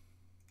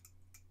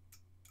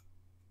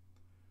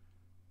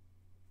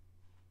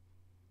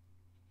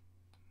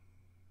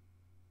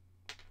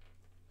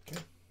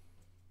 Okay.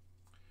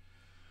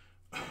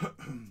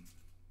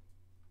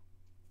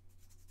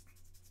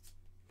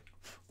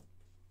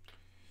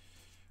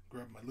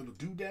 Grab my little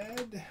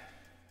doodad. This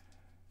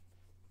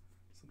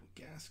little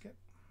gasket.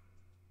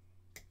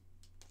 I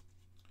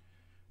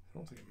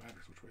don't think it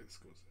matters which way this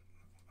goes in.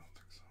 I don't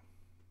think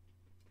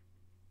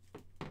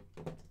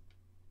so.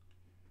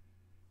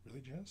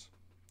 Really, Jess?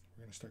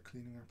 We're going to start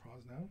cleaning our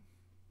paws now?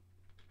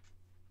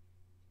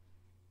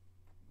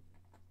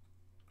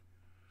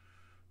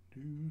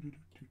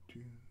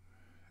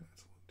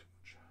 That's a little too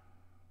much.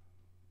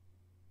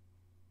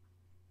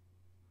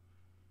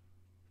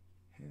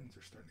 Hands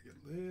are starting to get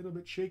a little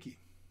bit shaky.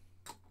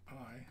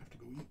 I have to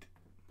go eat.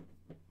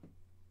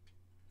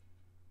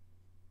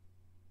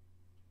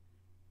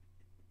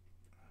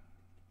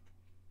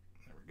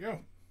 There we go.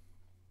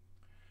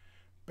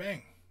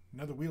 Bang.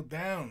 Another wheel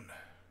down.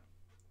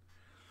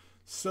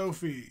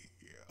 Sophie.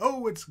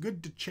 Oh, it's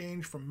good to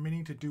change from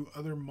mini to do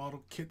other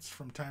model kits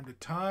from time to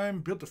time.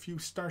 Built a few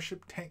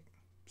starships,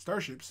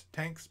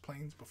 tanks,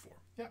 planes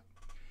before. Yeah.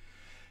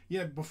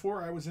 Yeah,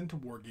 before I was into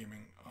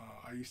wargaming,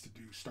 I used to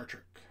do Star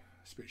Trek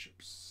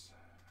spaceships.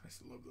 I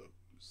used to love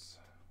those.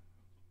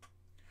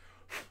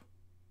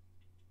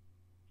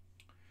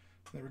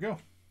 There we go.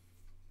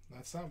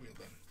 That's that wheel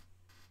done.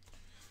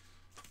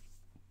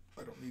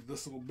 I don't need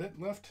this little bit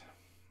left.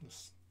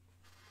 This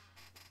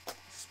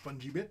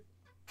spongy bit.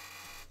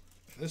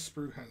 And this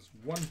sprue has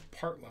one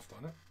part left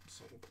on it,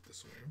 so we'll put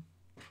this away.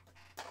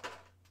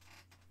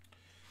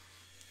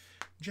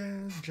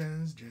 Jazz,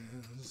 jazz,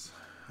 jazz.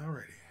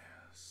 Alrighty.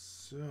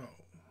 So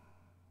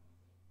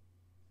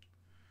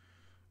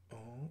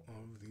all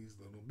of these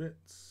little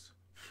bits.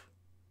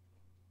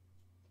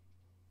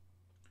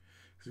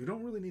 Because we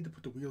don't really need to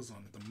put the wheels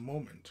on at the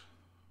moment,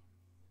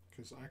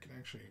 because I can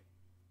actually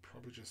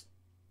probably just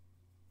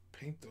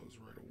paint those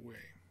right away.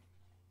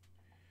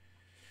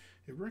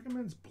 It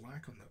recommends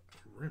black on the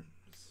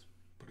rims,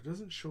 but it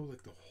doesn't show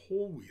like the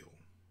whole wheel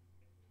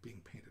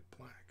being painted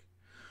black.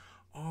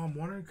 Oh, I'm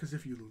wondering because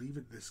if you leave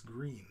it this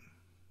green,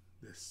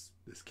 this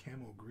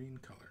camo green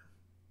color,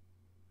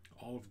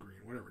 olive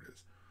green, whatever it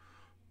is.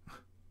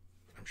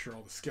 I'm sure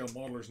all the scale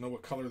modelers know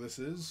what color this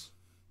is.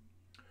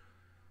 I'm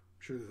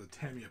sure there's a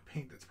Tamiya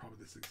paint that's probably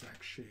this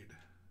exact shade.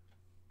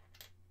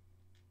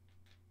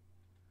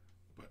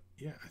 But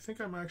yeah, I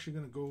think I'm actually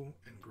going to go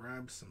and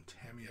grab some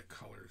Tamiya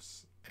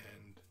colors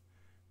and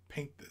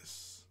paint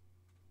this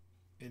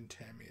in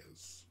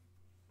Tamiyas.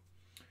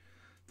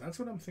 That's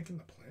what I'm thinking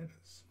the plan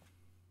is.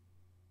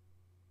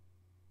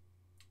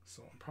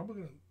 So I'm probably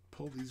going to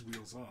pull these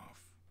wheels off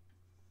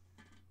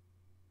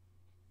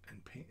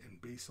and paint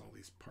and base all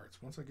these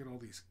parts once I get all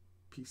these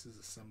pieces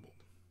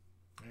assembled.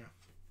 Yeah,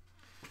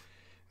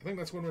 I think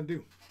that's what I'm going to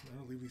do. I'm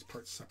going to leave these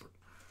parts separate.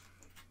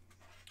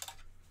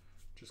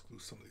 Just glue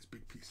some of these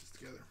big pieces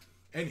together.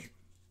 Anyway,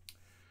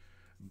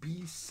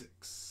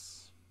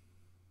 B6.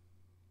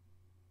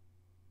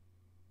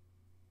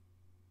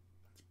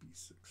 That's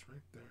B6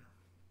 right there.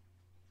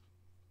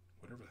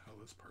 Whatever the hell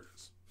this part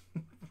is.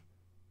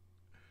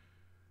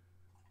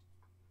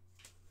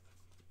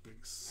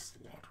 Big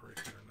slot right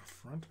there in the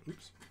front.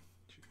 Oops.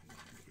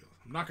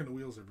 I'm knocking the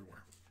wheels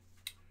everywhere.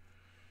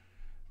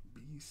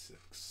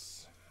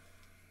 B6.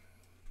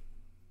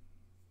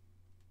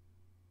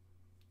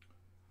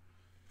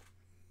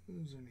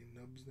 Is there any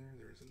nubs there?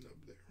 There is a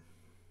nub there. So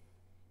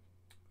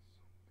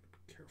I'm going to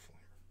be careful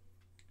here.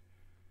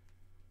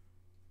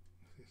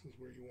 This is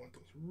where you want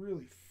those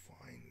really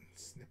fine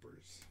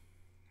snippers.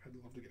 I'd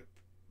love to get a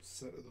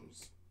set of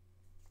those.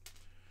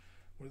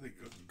 What are they?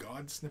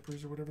 God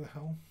snippers or whatever the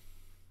hell?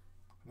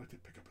 I'd like to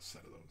pick up a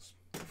set of those.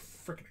 They're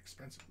freaking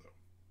expensive though.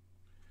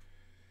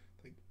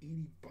 Like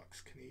 $80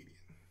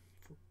 Canadian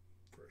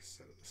for a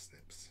set of the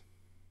snips.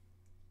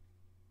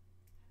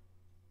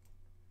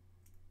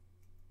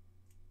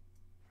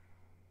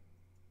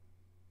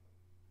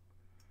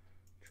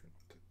 Try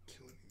not to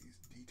kill any of these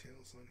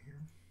details on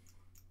here.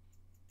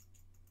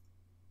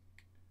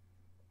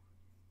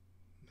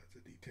 That's a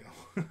detail.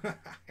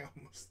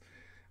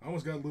 I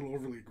almost got a little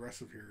overly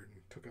aggressive here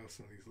and took out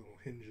some of these little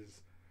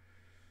hinges.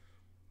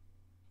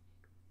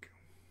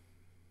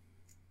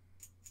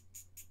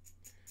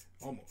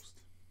 Almost.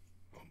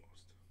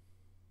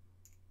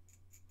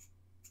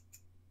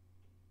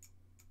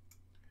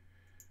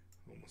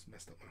 Almost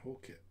messed up my whole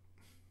kit.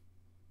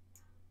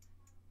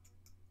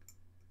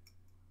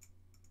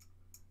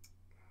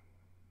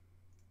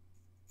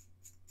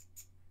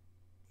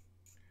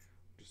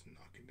 Just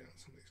knocking down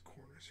some of these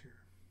corners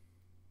here.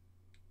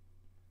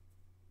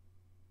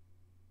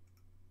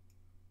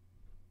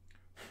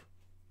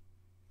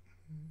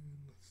 And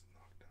let's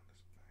knock down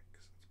this back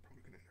because that's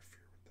probably going to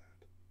interfere with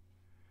that.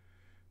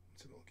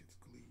 Once it all gets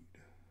glued.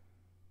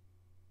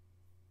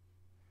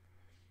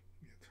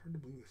 Yeah, it's hard to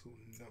believe this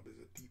little nub is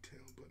a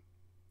detail, but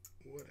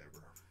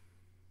whatever.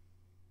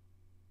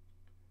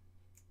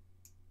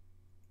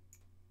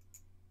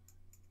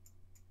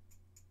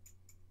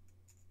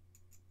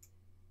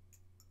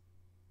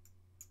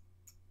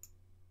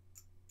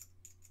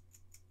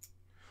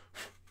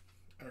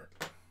 All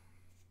right.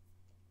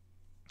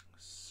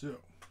 So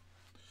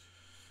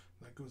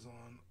that goes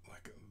on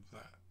like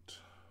that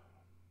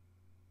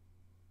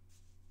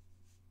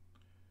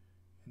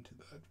into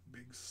that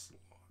big slot.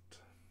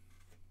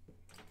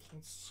 So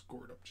let's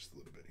score it up just a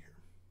little bit here.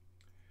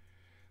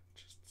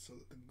 Just so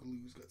that the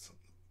glue's got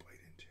something to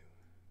bite into.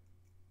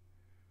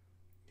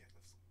 Yeah,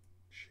 let's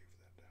shave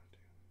that down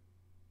too.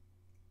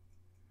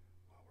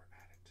 While we're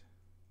at it.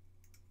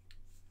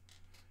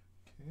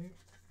 Okay.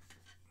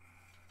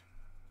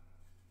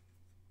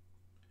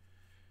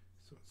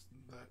 So it's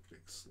that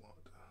big slot.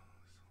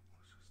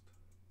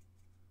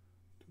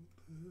 So let's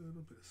just do a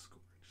little bit of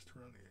scoring just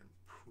around the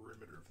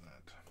perimeter of that.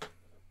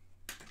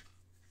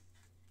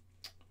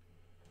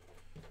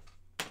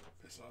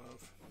 Piss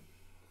off.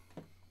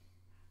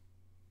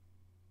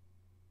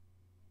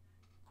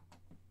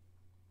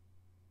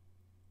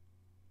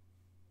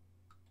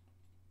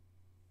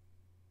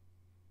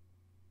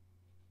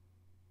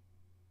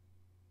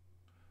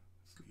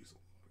 Let's use a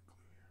lot of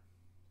glue here.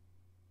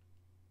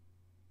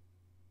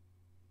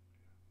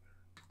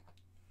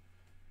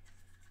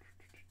 And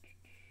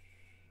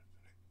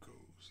it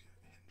goes, yeah,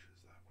 it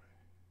hinges that way.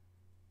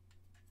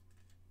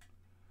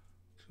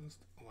 Just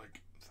like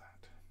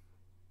that.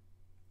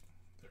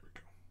 There we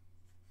go.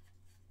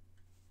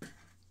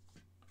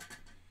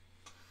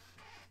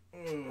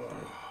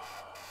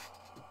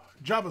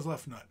 Jabba's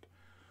left nut.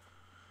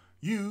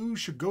 You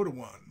should go to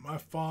one. My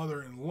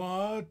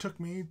father-in-law took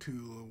me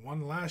to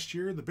one last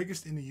year, the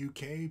biggest in the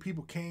UK.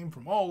 People came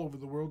from all over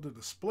the world to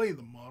display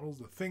the models.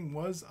 The thing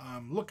was,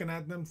 I'm looking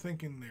at them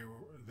thinking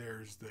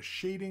there's the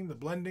shading, the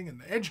blending, and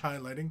the edge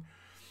highlighting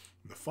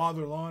The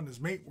father-in-law and his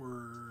mate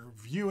were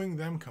viewing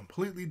them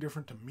completely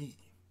different to me.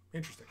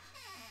 Interesting.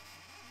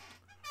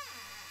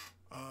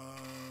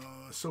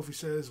 Sophie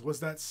says, was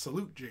that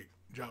Salute,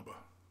 Jabba?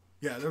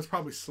 Yeah, that was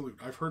probably Salute.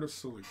 I've heard of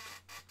Salute.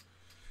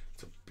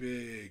 It's a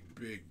big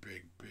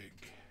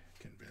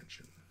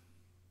convention.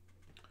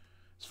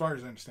 As far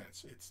as I understand,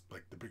 it's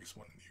like the biggest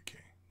one in the UK.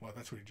 Well,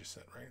 that's what he just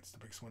said, right? It's the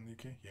biggest one in the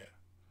UK? Yeah.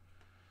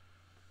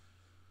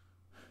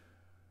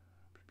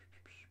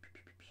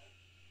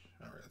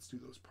 Alright, let's do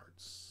those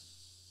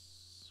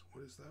parts.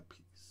 What is that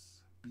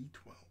piece?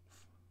 B12.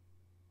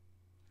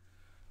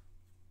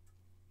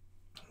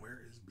 Where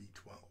is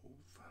B12?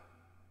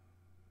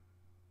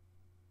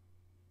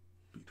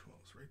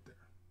 B12 is right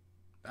there.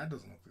 That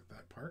doesn't look like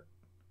that part.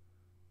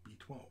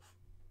 B12.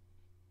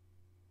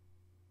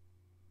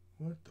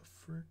 What the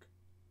frick?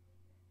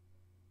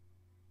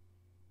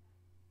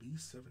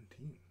 B17.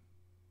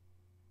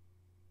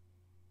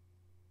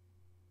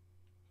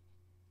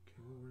 Okay,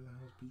 well, where the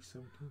hell is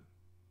B17?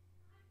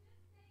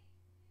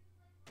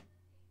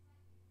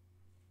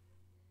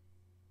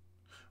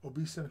 Oh,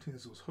 B17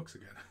 is those hooks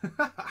again.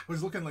 I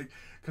was looking like,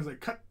 because I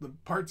cut the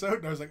parts out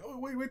and I was like, oh,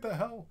 wait, the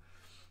hell?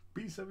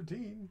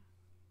 B17.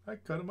 I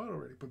cut them out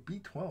already. But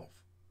B12.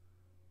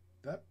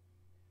 That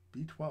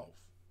B12.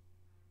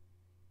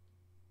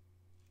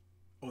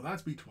 Oh,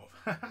 that's B12.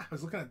 I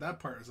was looking at that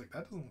part. I was like,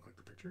 that doesn't look like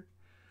the picture.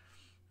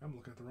 I'm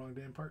looking at the wrong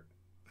damn part.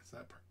 It's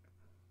that part.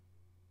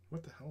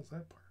 What the hell is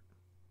that part?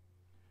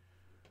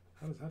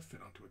 How does that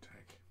fit onto a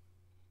tank?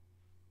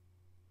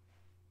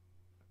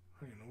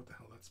 I don't even know what the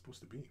hell that's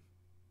supposed to be.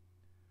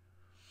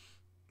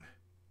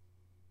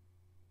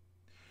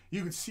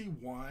 You could see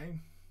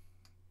why,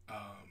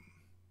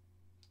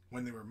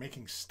 when they were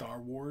making Star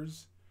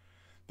Wars,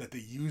 that they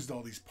used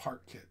all these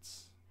part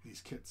kits,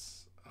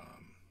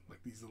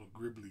 like these little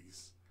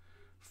gribblies,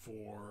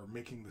 for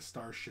making the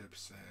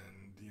starships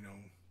and, you know,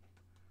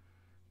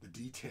 the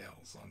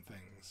details on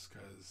things.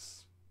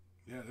 Because,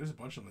 yeah, there's a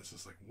bunch of this.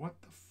 It's like,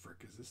 what the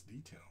frick is this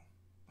detail?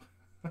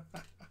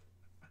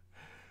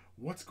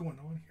 What's going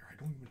on here? I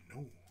don't even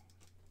know.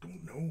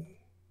 Don't know.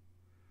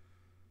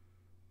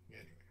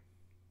 Anyway.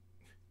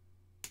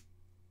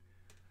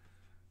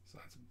 So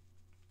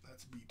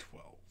that's B12.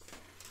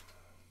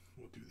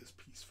 We'll do this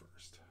piece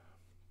first.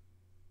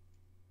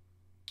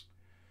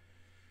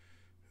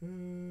 How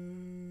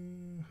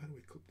do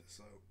we clip this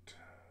out?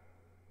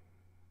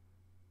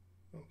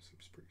 Oh,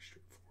 seems pretty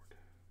straightforward.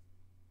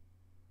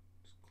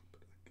 Just clip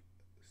it like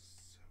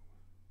so.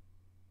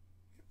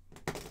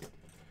 Yep.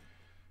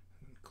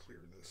 And then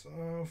clear this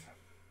off.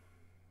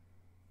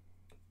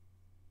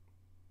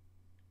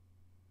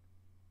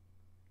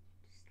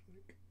 Just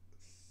like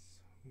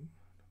so. No,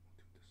 we'll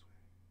do it this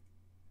way.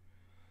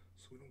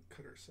 So we don't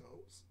cut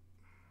ourselves.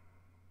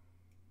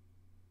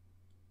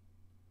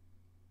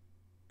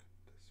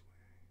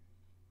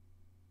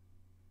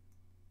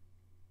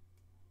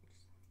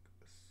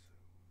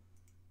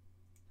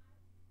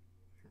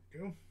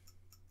 Go.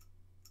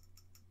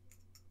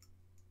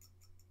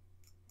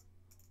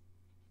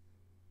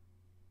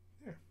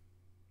 There.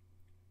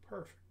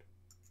 Perfect.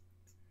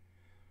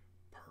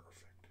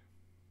 Perfect.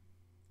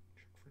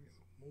 Check for any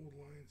little mold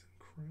lines and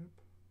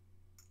crap.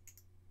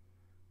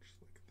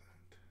 Just like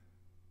that.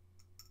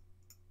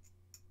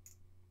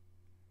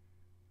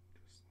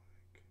 Just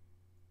like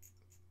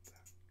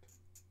that.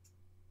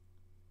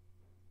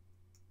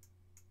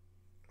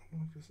 I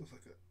wonder if this is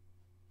like a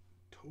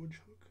towage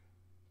hook.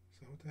 Is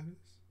that what that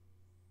is?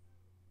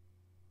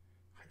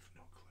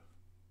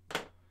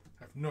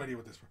 I have no idea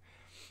what this is.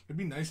 It'd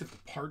be nice if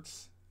the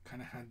parts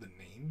kind of had the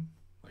name.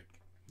 Like,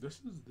 this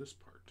is this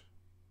part.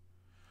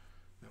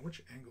 Now,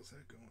 which angle is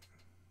that going?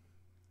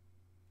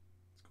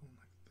 It's going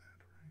like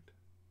that, right?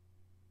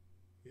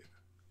 Yeah,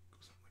 it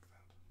goes up like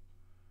that.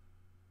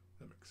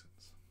 That makes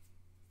sense.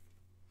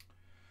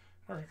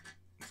 All right,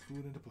 let's glue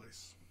it into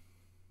place.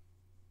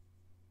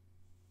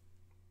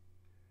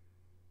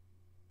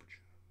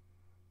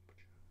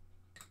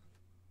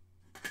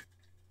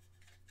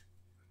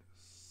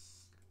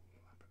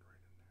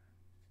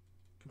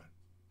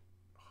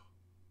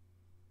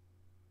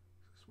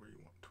 Where you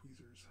want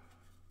tweezers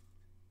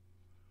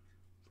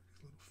for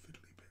these little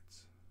fiddly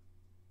bits.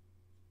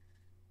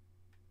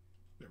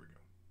 There we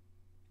go.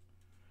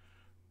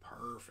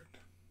 Perfect.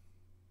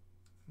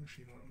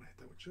 Actually, you know what? I'm gonna hit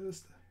that with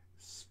just a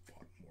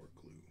spot more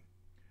glue.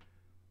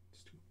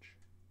 It's too much.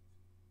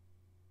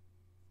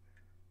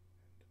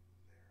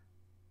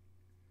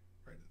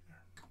 There and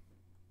there.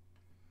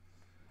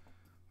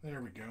 Right in there.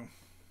 There we go.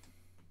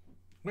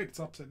 Wait, it's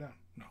upside down.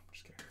 No,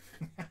 just kidding.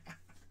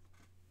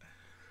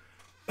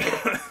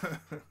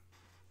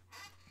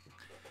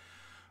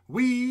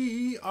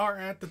 We are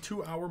at the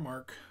 2-hour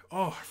mark.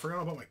 Oh, I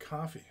forgot about my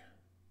coffee.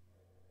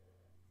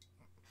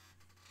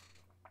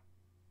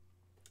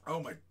 Oh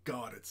my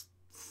god, it's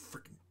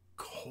freaking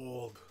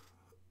cold.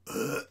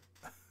 Ugh.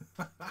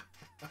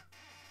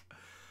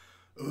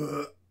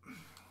 Ugh.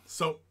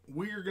 So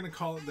we are going to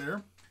call it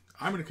there.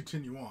 I'm going to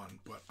continue on,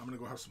 but I'm going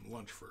to go have some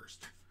lunch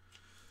first.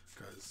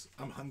 Because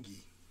I'm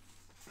hungry.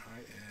 I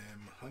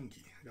am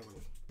hungry. I got a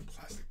little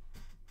plastic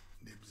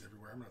nibs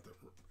everywhere. I'm gonna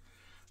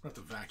have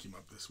to vacuum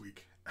up this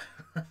week.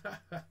 I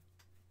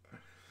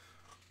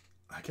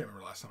can't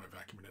remember last time I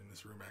vacuumed in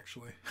this room,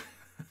 actually.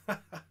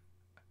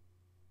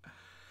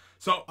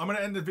 So I'm gonna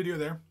end the video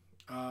there.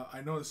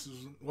 I know this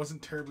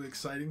wasn't terribly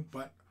exciting,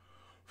 but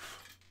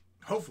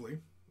hopefully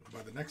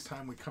by the next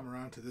time we come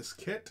around to this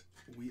kit,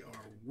 we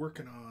are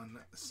working on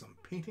some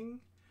painting.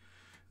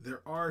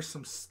 There are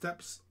some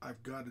steps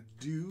I've got to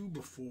do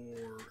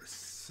before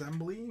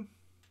assembly.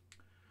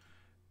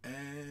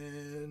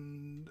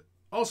 And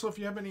also, if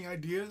you have any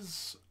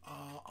ideas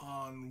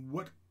on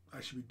what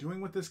I should be doing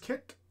with this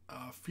kit,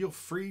 feel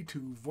free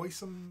to voice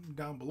them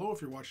down below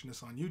if you're watching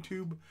this on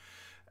YouTube.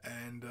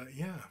 And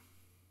yeah.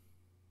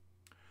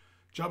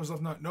 Job is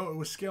left not. No, it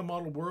was Scale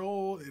Model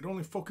World. It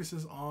only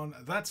focuses on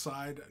that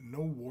side. No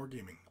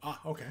wargaming. Ah,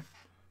 okay.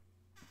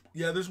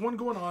 Yeah, there's one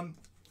going on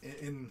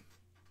in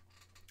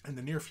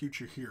the near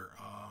future here,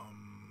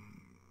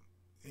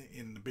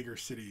 in the bigger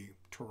city,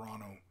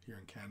 Toronto, here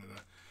in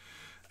Canada,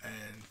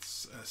 and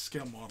it's a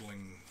scale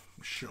modeling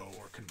show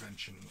or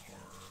convention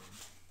or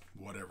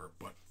whatever.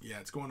 But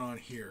yeah, it's going on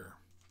here.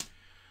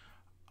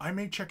 I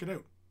may check it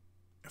out.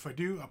 If I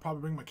do, I'll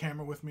probably bring my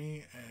camera with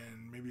me,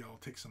 and maybe I'll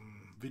take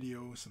some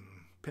videos and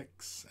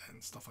pics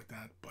and stuff like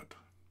that. But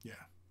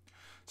yeah,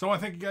 so I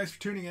want to thank you guys for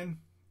tuning in.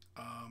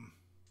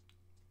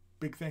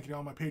 Big thank you to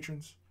all my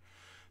patrons.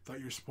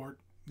 Without your support,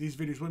 these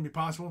videos wouldn't be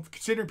possible. If you're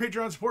considering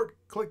Patreon support,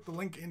 click the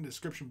link in the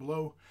description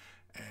below.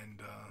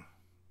 And,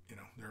 you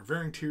know, there are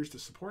varying tiers to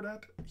support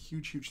at.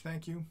 Huge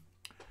thank you.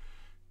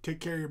 Take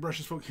care of your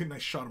brushes, folks. Get a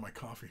nice shot of my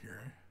coffee here.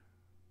 Eh?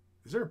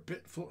 Is there a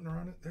bit floating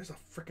around it? There's a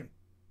freaking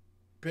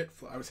bit.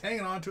 I was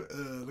hanging on to it.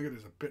 Look at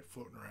there's a bit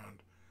floating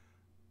around.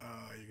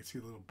 You can see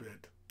a little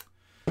bit.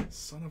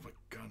 Son of a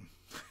gun.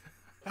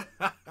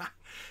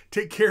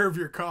 Take care of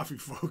your coffee,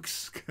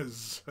 folks,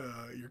 because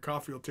your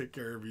coffee will take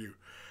care of you.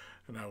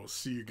 And I will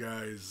see you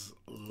guys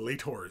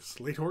laters.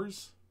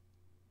 Laters?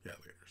 Yeah,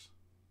 laters.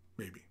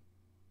 Maybe.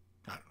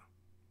 I don't know.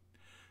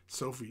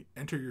 Sophie,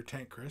 enter your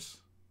tank, Chris.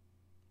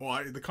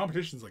 Well, the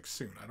competition's like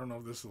soon. I don't know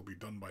if this will be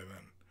done by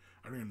then.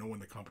 I don't even know when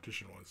the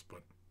competition was,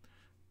 but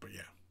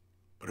yeah.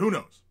 But who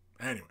knows?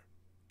 Anyway.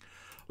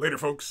 Later,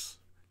 folks.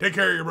 Take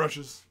care of your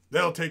brushes.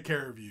 They'll take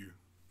care of you.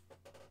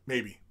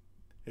 Maybe.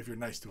 If you're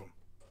nice to them.